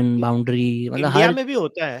Lipton boundary. मतलब इंडिया हर में भी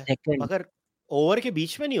होता है second. मगर ओवर के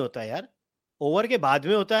बीच में नहीं होता यार. ओवर के बाद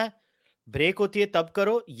में होता है. ब्रेक होती है तब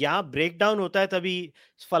करो, या ब्रेक डाउन होता है तभी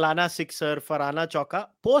फलाना सिक्सर फलाना चौका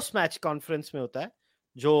पोस्ट मैच कॉन्फ्रेंस में होता है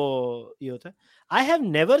जो ये होता है. I have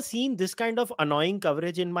never seen this kind of annoying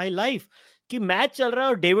coverage in my life कि मैच चल रहा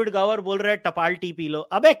है और डेविड गावर बोल रहा है टपाल टी पी लो.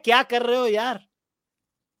 अबे क्या कर रहे हो यार?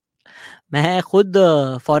 मैं खुद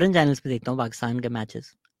फॉरेन चैनल्स पे देखता हूँ पाकिस्तान के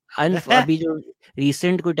मैचेस. अभी जो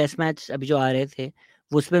रिसेंट कोई टेस्ट मैच अभी जो आ रहे थे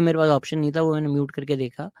वो उस पर मेरे पास ऑप्शन नहीं था, वो मैंने म्यूट करके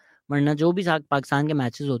देखा. वरना जो भी पाकिस्तान के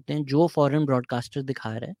मैचेस होते हैं जो फॉरेन ब्रॉडकास्टर दिखा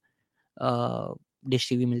रहे हैं, डिश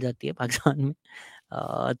टीवी मिल जाती है पाकिस्तान में,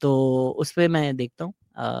 तो उस पर मैं देखता हूँ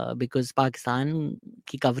बिकॉज पाकिस्तान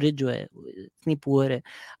की कवरेज जो है इतनी पुअर है.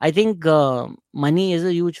 I think money is a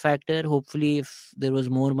huge factor. Hopefully if there was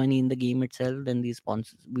more money in the game itself then the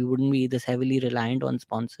sponsors, we wouldn't be this heavily reliant on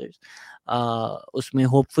sponsors. उसमें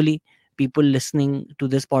hopefully people listening to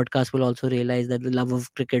this podcast will also realize that the love of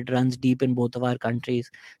cricket runs deep in both of our countries.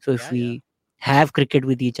 So if we have cricket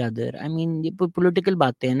with each other, I mean ये political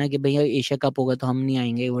बातें हैं ना कि भैया Asia cup होगा तो हम नहीं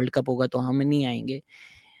आएंगे, वर्ल्ड कप होगा तो हम नहीं आएंगे.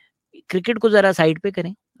 क्रिकेट को जरा साइड पे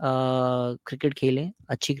करें. क्रिकेट खेलें,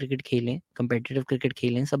 अच्छी क्रिकेट खेलें, कंपेटिटिव क्रिकेट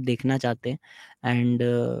खेलें. सब देखना चाहते हैं. And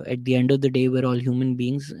at the end of the day we are all human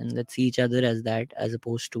beings and let's see each other as that as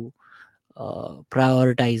opposed to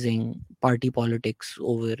prioritizing party politics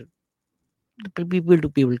over the people to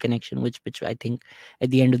people connection, which I think at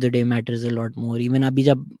the end of the day matters a lot more. Even अभी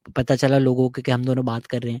जब पता चला लोगों के कि हम दोनों बात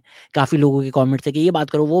कर रहे हैं, काफी लोगों के कमेंट्स थे कि ये बात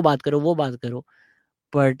करो, वो बात करो, वो बात करो.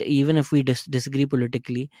 But even if we disagree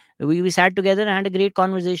politically, we sat together and had a great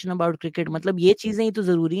conversation about cricket. मतलब ये चीजें ही तो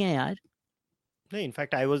जरूरी हैं यार. No, in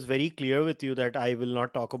fact, I was very clear with you that I will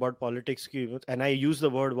not talk about politics, and I use the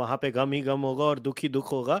word वहाँ पे गम ही गम होगा और दुख ही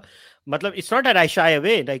दुख होगा. मतलब it's not that I shy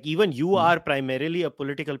away. Like even you are primarily a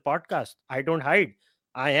political podcast. I don't hide.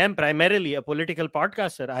 I am primarily a political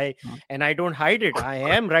podcaster. And I don't hide it. I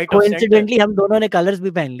am right of center. Coincidentally, हम दोनों ने colours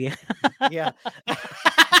भी पहन लिए. Yeah.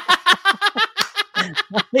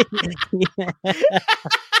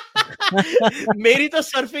 मेरी तो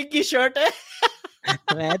surfing की shirt है.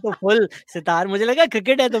 मैं तो फुल सितार, मुझे लगा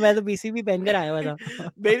क्रिकेट है तो मैं तो पीसीबी पहनकर आया हुआ था.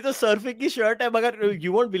 मेरी तो सर्फिंग की शर्ट है मगर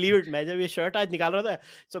यू वोंट बिलीव इट, मैं जब ये शर्ट आज निकाल रहा था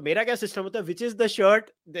सो मेरा क्या सिस्टम होता है, which is the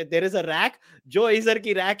shirt, there is a rack, जो इधर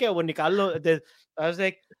की रैक है वो निकाल लो. आई वाज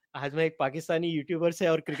लाइक आज मैं एक पाकिस्तानी यूट्यूबर से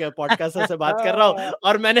और क्रिकेट पॉडकास्टर से बात कर रहा हूँ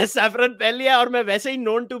और मैंने सैफरन पहन लिया और मैं वैसे ही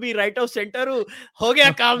known to be right of centre हूँ. हो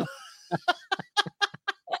गया काम.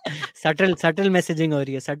 subtle messaging हो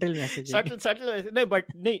रही है, subtle messaging. subtle no, but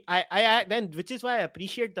no, I then which is why I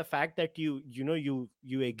appreciate the fact that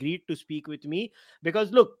you agreed to speak with me,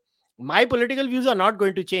 because look, my political views are not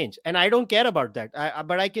going to change and I don't care about that.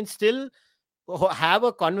 But I can still have a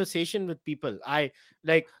conversation with people.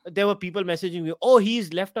 There were people messaging me, oh,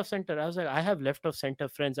 he's left of center. I was like, I have left of center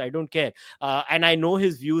friends, I don't care. And I know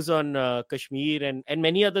his views on Kashmir and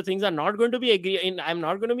many other things are not going to be I'm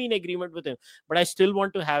not going to be in agreement with him, but I still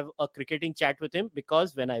want to have a cricketing chat with him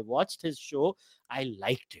because when I watched his show I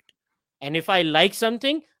liked it, and if I like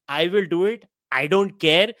something I will do it. I don't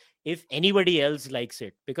care if anybody else likes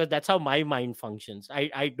it because that's how my mind functions.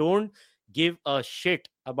 I don't give a shit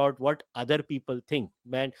about what other people think,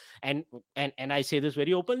 man. And I say this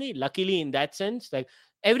very openly. Luckily, in that sense, like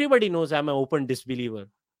everybody knows I'm an open disbeliever.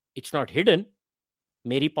 It's not hidden.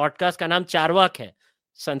 मेरी podcast का नाम चारवाक है.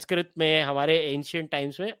 संस्कृत में हमारे ancient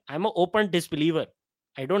times में I am a open disbeliever.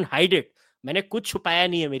 I don't hide it. मैंने कुछ छुपाया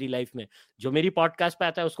नहीं है मेरी लाइफ में. जो मेरी पॉडकास्ट पे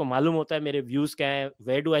आता है उसको मालूम होता है मेरे व्यूज क्या है,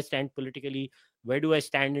 where do I stand politically, where do I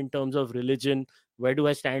stand in terms of religion, where do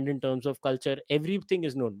I stand in terms of culture, everything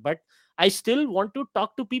is known. But I still want to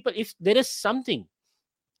talk to people if there is something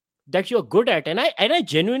that you're good at. And I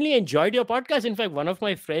genuinely enjoyed your podcast. In fact, one of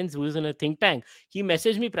my friends who is in a think tank, he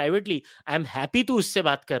messaged me privately. I'm happy to उससे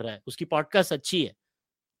बात कर रहा है, उसकी podcast अच्छी है.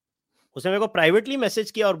 उसने मेरे को प्राइवेटली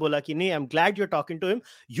मैसेज किया और बोला कि नहीं, I am glad you are talking to him,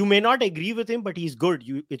 you may not agree with him but he is good,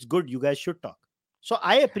 you it's good, you guys should talk. So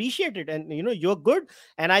I appreciate it, and you know, you're good,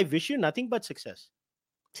 and I wish you nothing but success.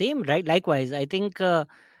 Same, right? Likewise, I think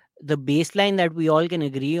the baseline that we all can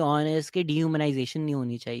agree on is कि dehumanization नहीं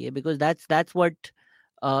होनी चाहिए, because that's what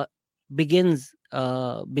begins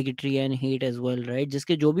bigotry and hate as well, right?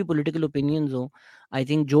 जिसके जो भी political opinions हो, I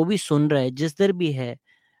think जो भी सुन रहा है, जिस दर भी है,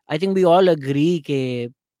 I think we all agree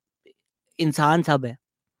कि इंसान सब है.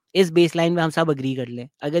 इस बेसलाइन में हम सब अग्री कर लें.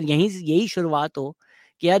 अगर यही शुरुआत हो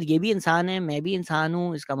कि यार ये भी इंसान है, मैं भी इंसान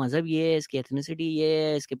हूँ, इसका मजहब ये है, इसकी एथनिसिटी ये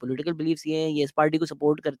है, इसके पॉलिटिकल बिलीफ्स ये हैं, ये इस पार्टी को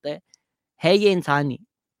सपोर्ट करता है ये इंसान ही.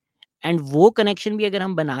 एंड वो कनेक्शन भी अगर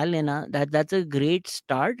हम बना लेना, that's a great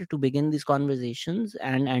start to begin these conversations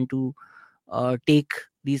and to take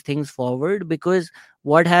these things forward, because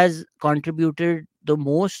what has contributed the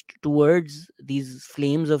most towards these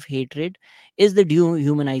flames of hatred is the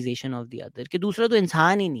dehumanization of the other. कि दूसरा तो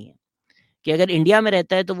इंसान ही नहीं है, कि अगर India में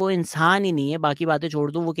रहता है तो वो इंसान ही नहीं है, बाकी बातें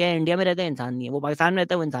छोड़ दो, वो क्या है, इंडिया में रहता है इंसान नहीं है, वो पाकिस्तान में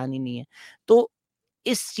रहता है वो इंसान ही नहीं है. तो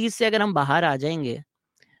इस चीज़ से अगर हम बाहर आ जाएंगे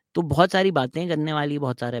तो बहुत सारी बातें करने वाली,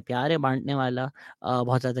 बहुत सारा प्यार है बांटने वाला,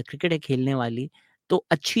 बहुत ज़्यादा क्रिकेट है खेलने वाली, तो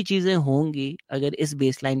अच्छी चीज़ें होंगी अगर इस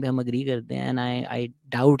बेसलाइन पे हम अग्री करते हैं. And I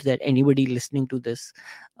doubt that anybody listening to this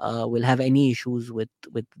will have any issues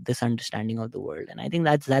with this understanding of the world. And I think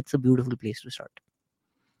that's a beautiful place to start.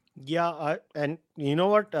 Yeah, and you know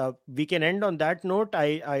what? We can end on that note.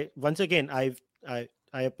 I once again, I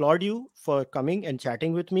applaud you for coming and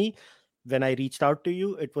chatting with me. When I reached out to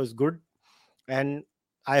you, it was good, and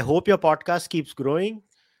I hope your podcast keeps growing.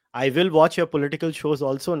 I will watch your political shows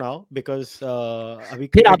also now, because अभी फिर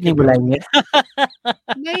cricket आप नहीं के match बुलाएंगे.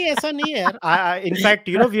 नहीं, ऐसा नहीं है यार. In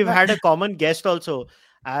fact, you know, we've had a common guest also.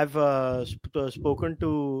 I've spoken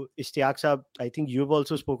to Ishtiaq Saab. I think you've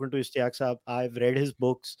also spoken to Ishtiaq Saab. I've read his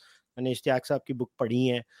books. मैंने Ishtiaq Saab की book पढ़ी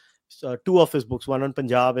है. So, two of his books, one on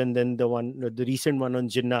Punjab and then the recent one on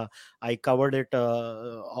Jinnah. I covered it,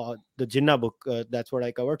 the Jinnah book. That's what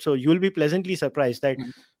I covered. So you'll be pleasantly surprised that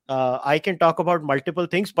I can talk about multiple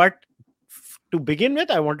things. But to begin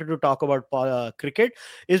with, I wanted to talk about cricket,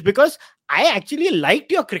 is because I actually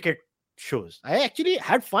liked your cricket shows. I actually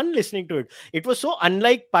had fun listening to it. It was so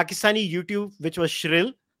unlike Pakistani YouTube, which was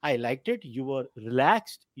shrill. I liked it. You were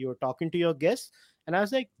relaxed. You were talking to your guests. And I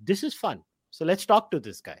was like, this is fun. So let's talk to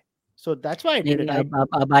this guy. So that's why I did it.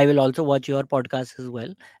 अब I will also watch your podcast as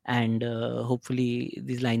well, and hopefully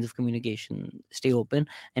these lines of communication stay open.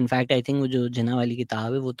 In fact, I think वो जो जिन्ना वाली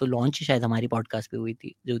किताब है वो तो launch ही शायद हमारी पॉडकास्ट पे हुई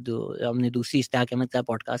थी, जो हमने दूसरी इश्तियाक अहमद साहब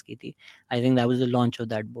पॉडकास्ट की थी. I think that was the launch of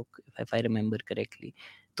that book, if I remember correctly.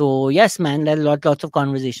 So yes, man, there are lots of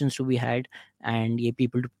conversations to be had, and ये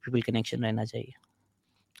people to people connection रहना चाहिए.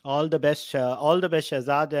 All the best,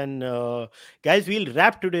 Shahzad. And guys, we'll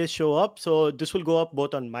wrap today's show up. So this will go up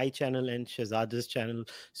both on my channel and Shahzad's channel.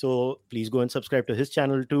 So please go and subscribe to his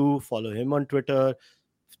channel too. Follow him on Twitter.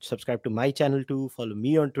 Subscribe to my channel too. Follow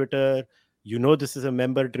me on Twitter. You know, this is a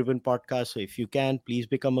member-driven podcast. So if you can, please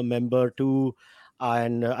become a member too.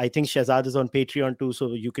 And I think Shahzad is on Patreon too.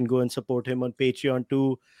 So you can go and support him on Patreon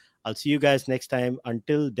too. I'll see you guys next time.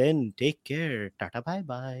 Until then, take care. Tata,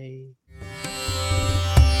 bye-bye.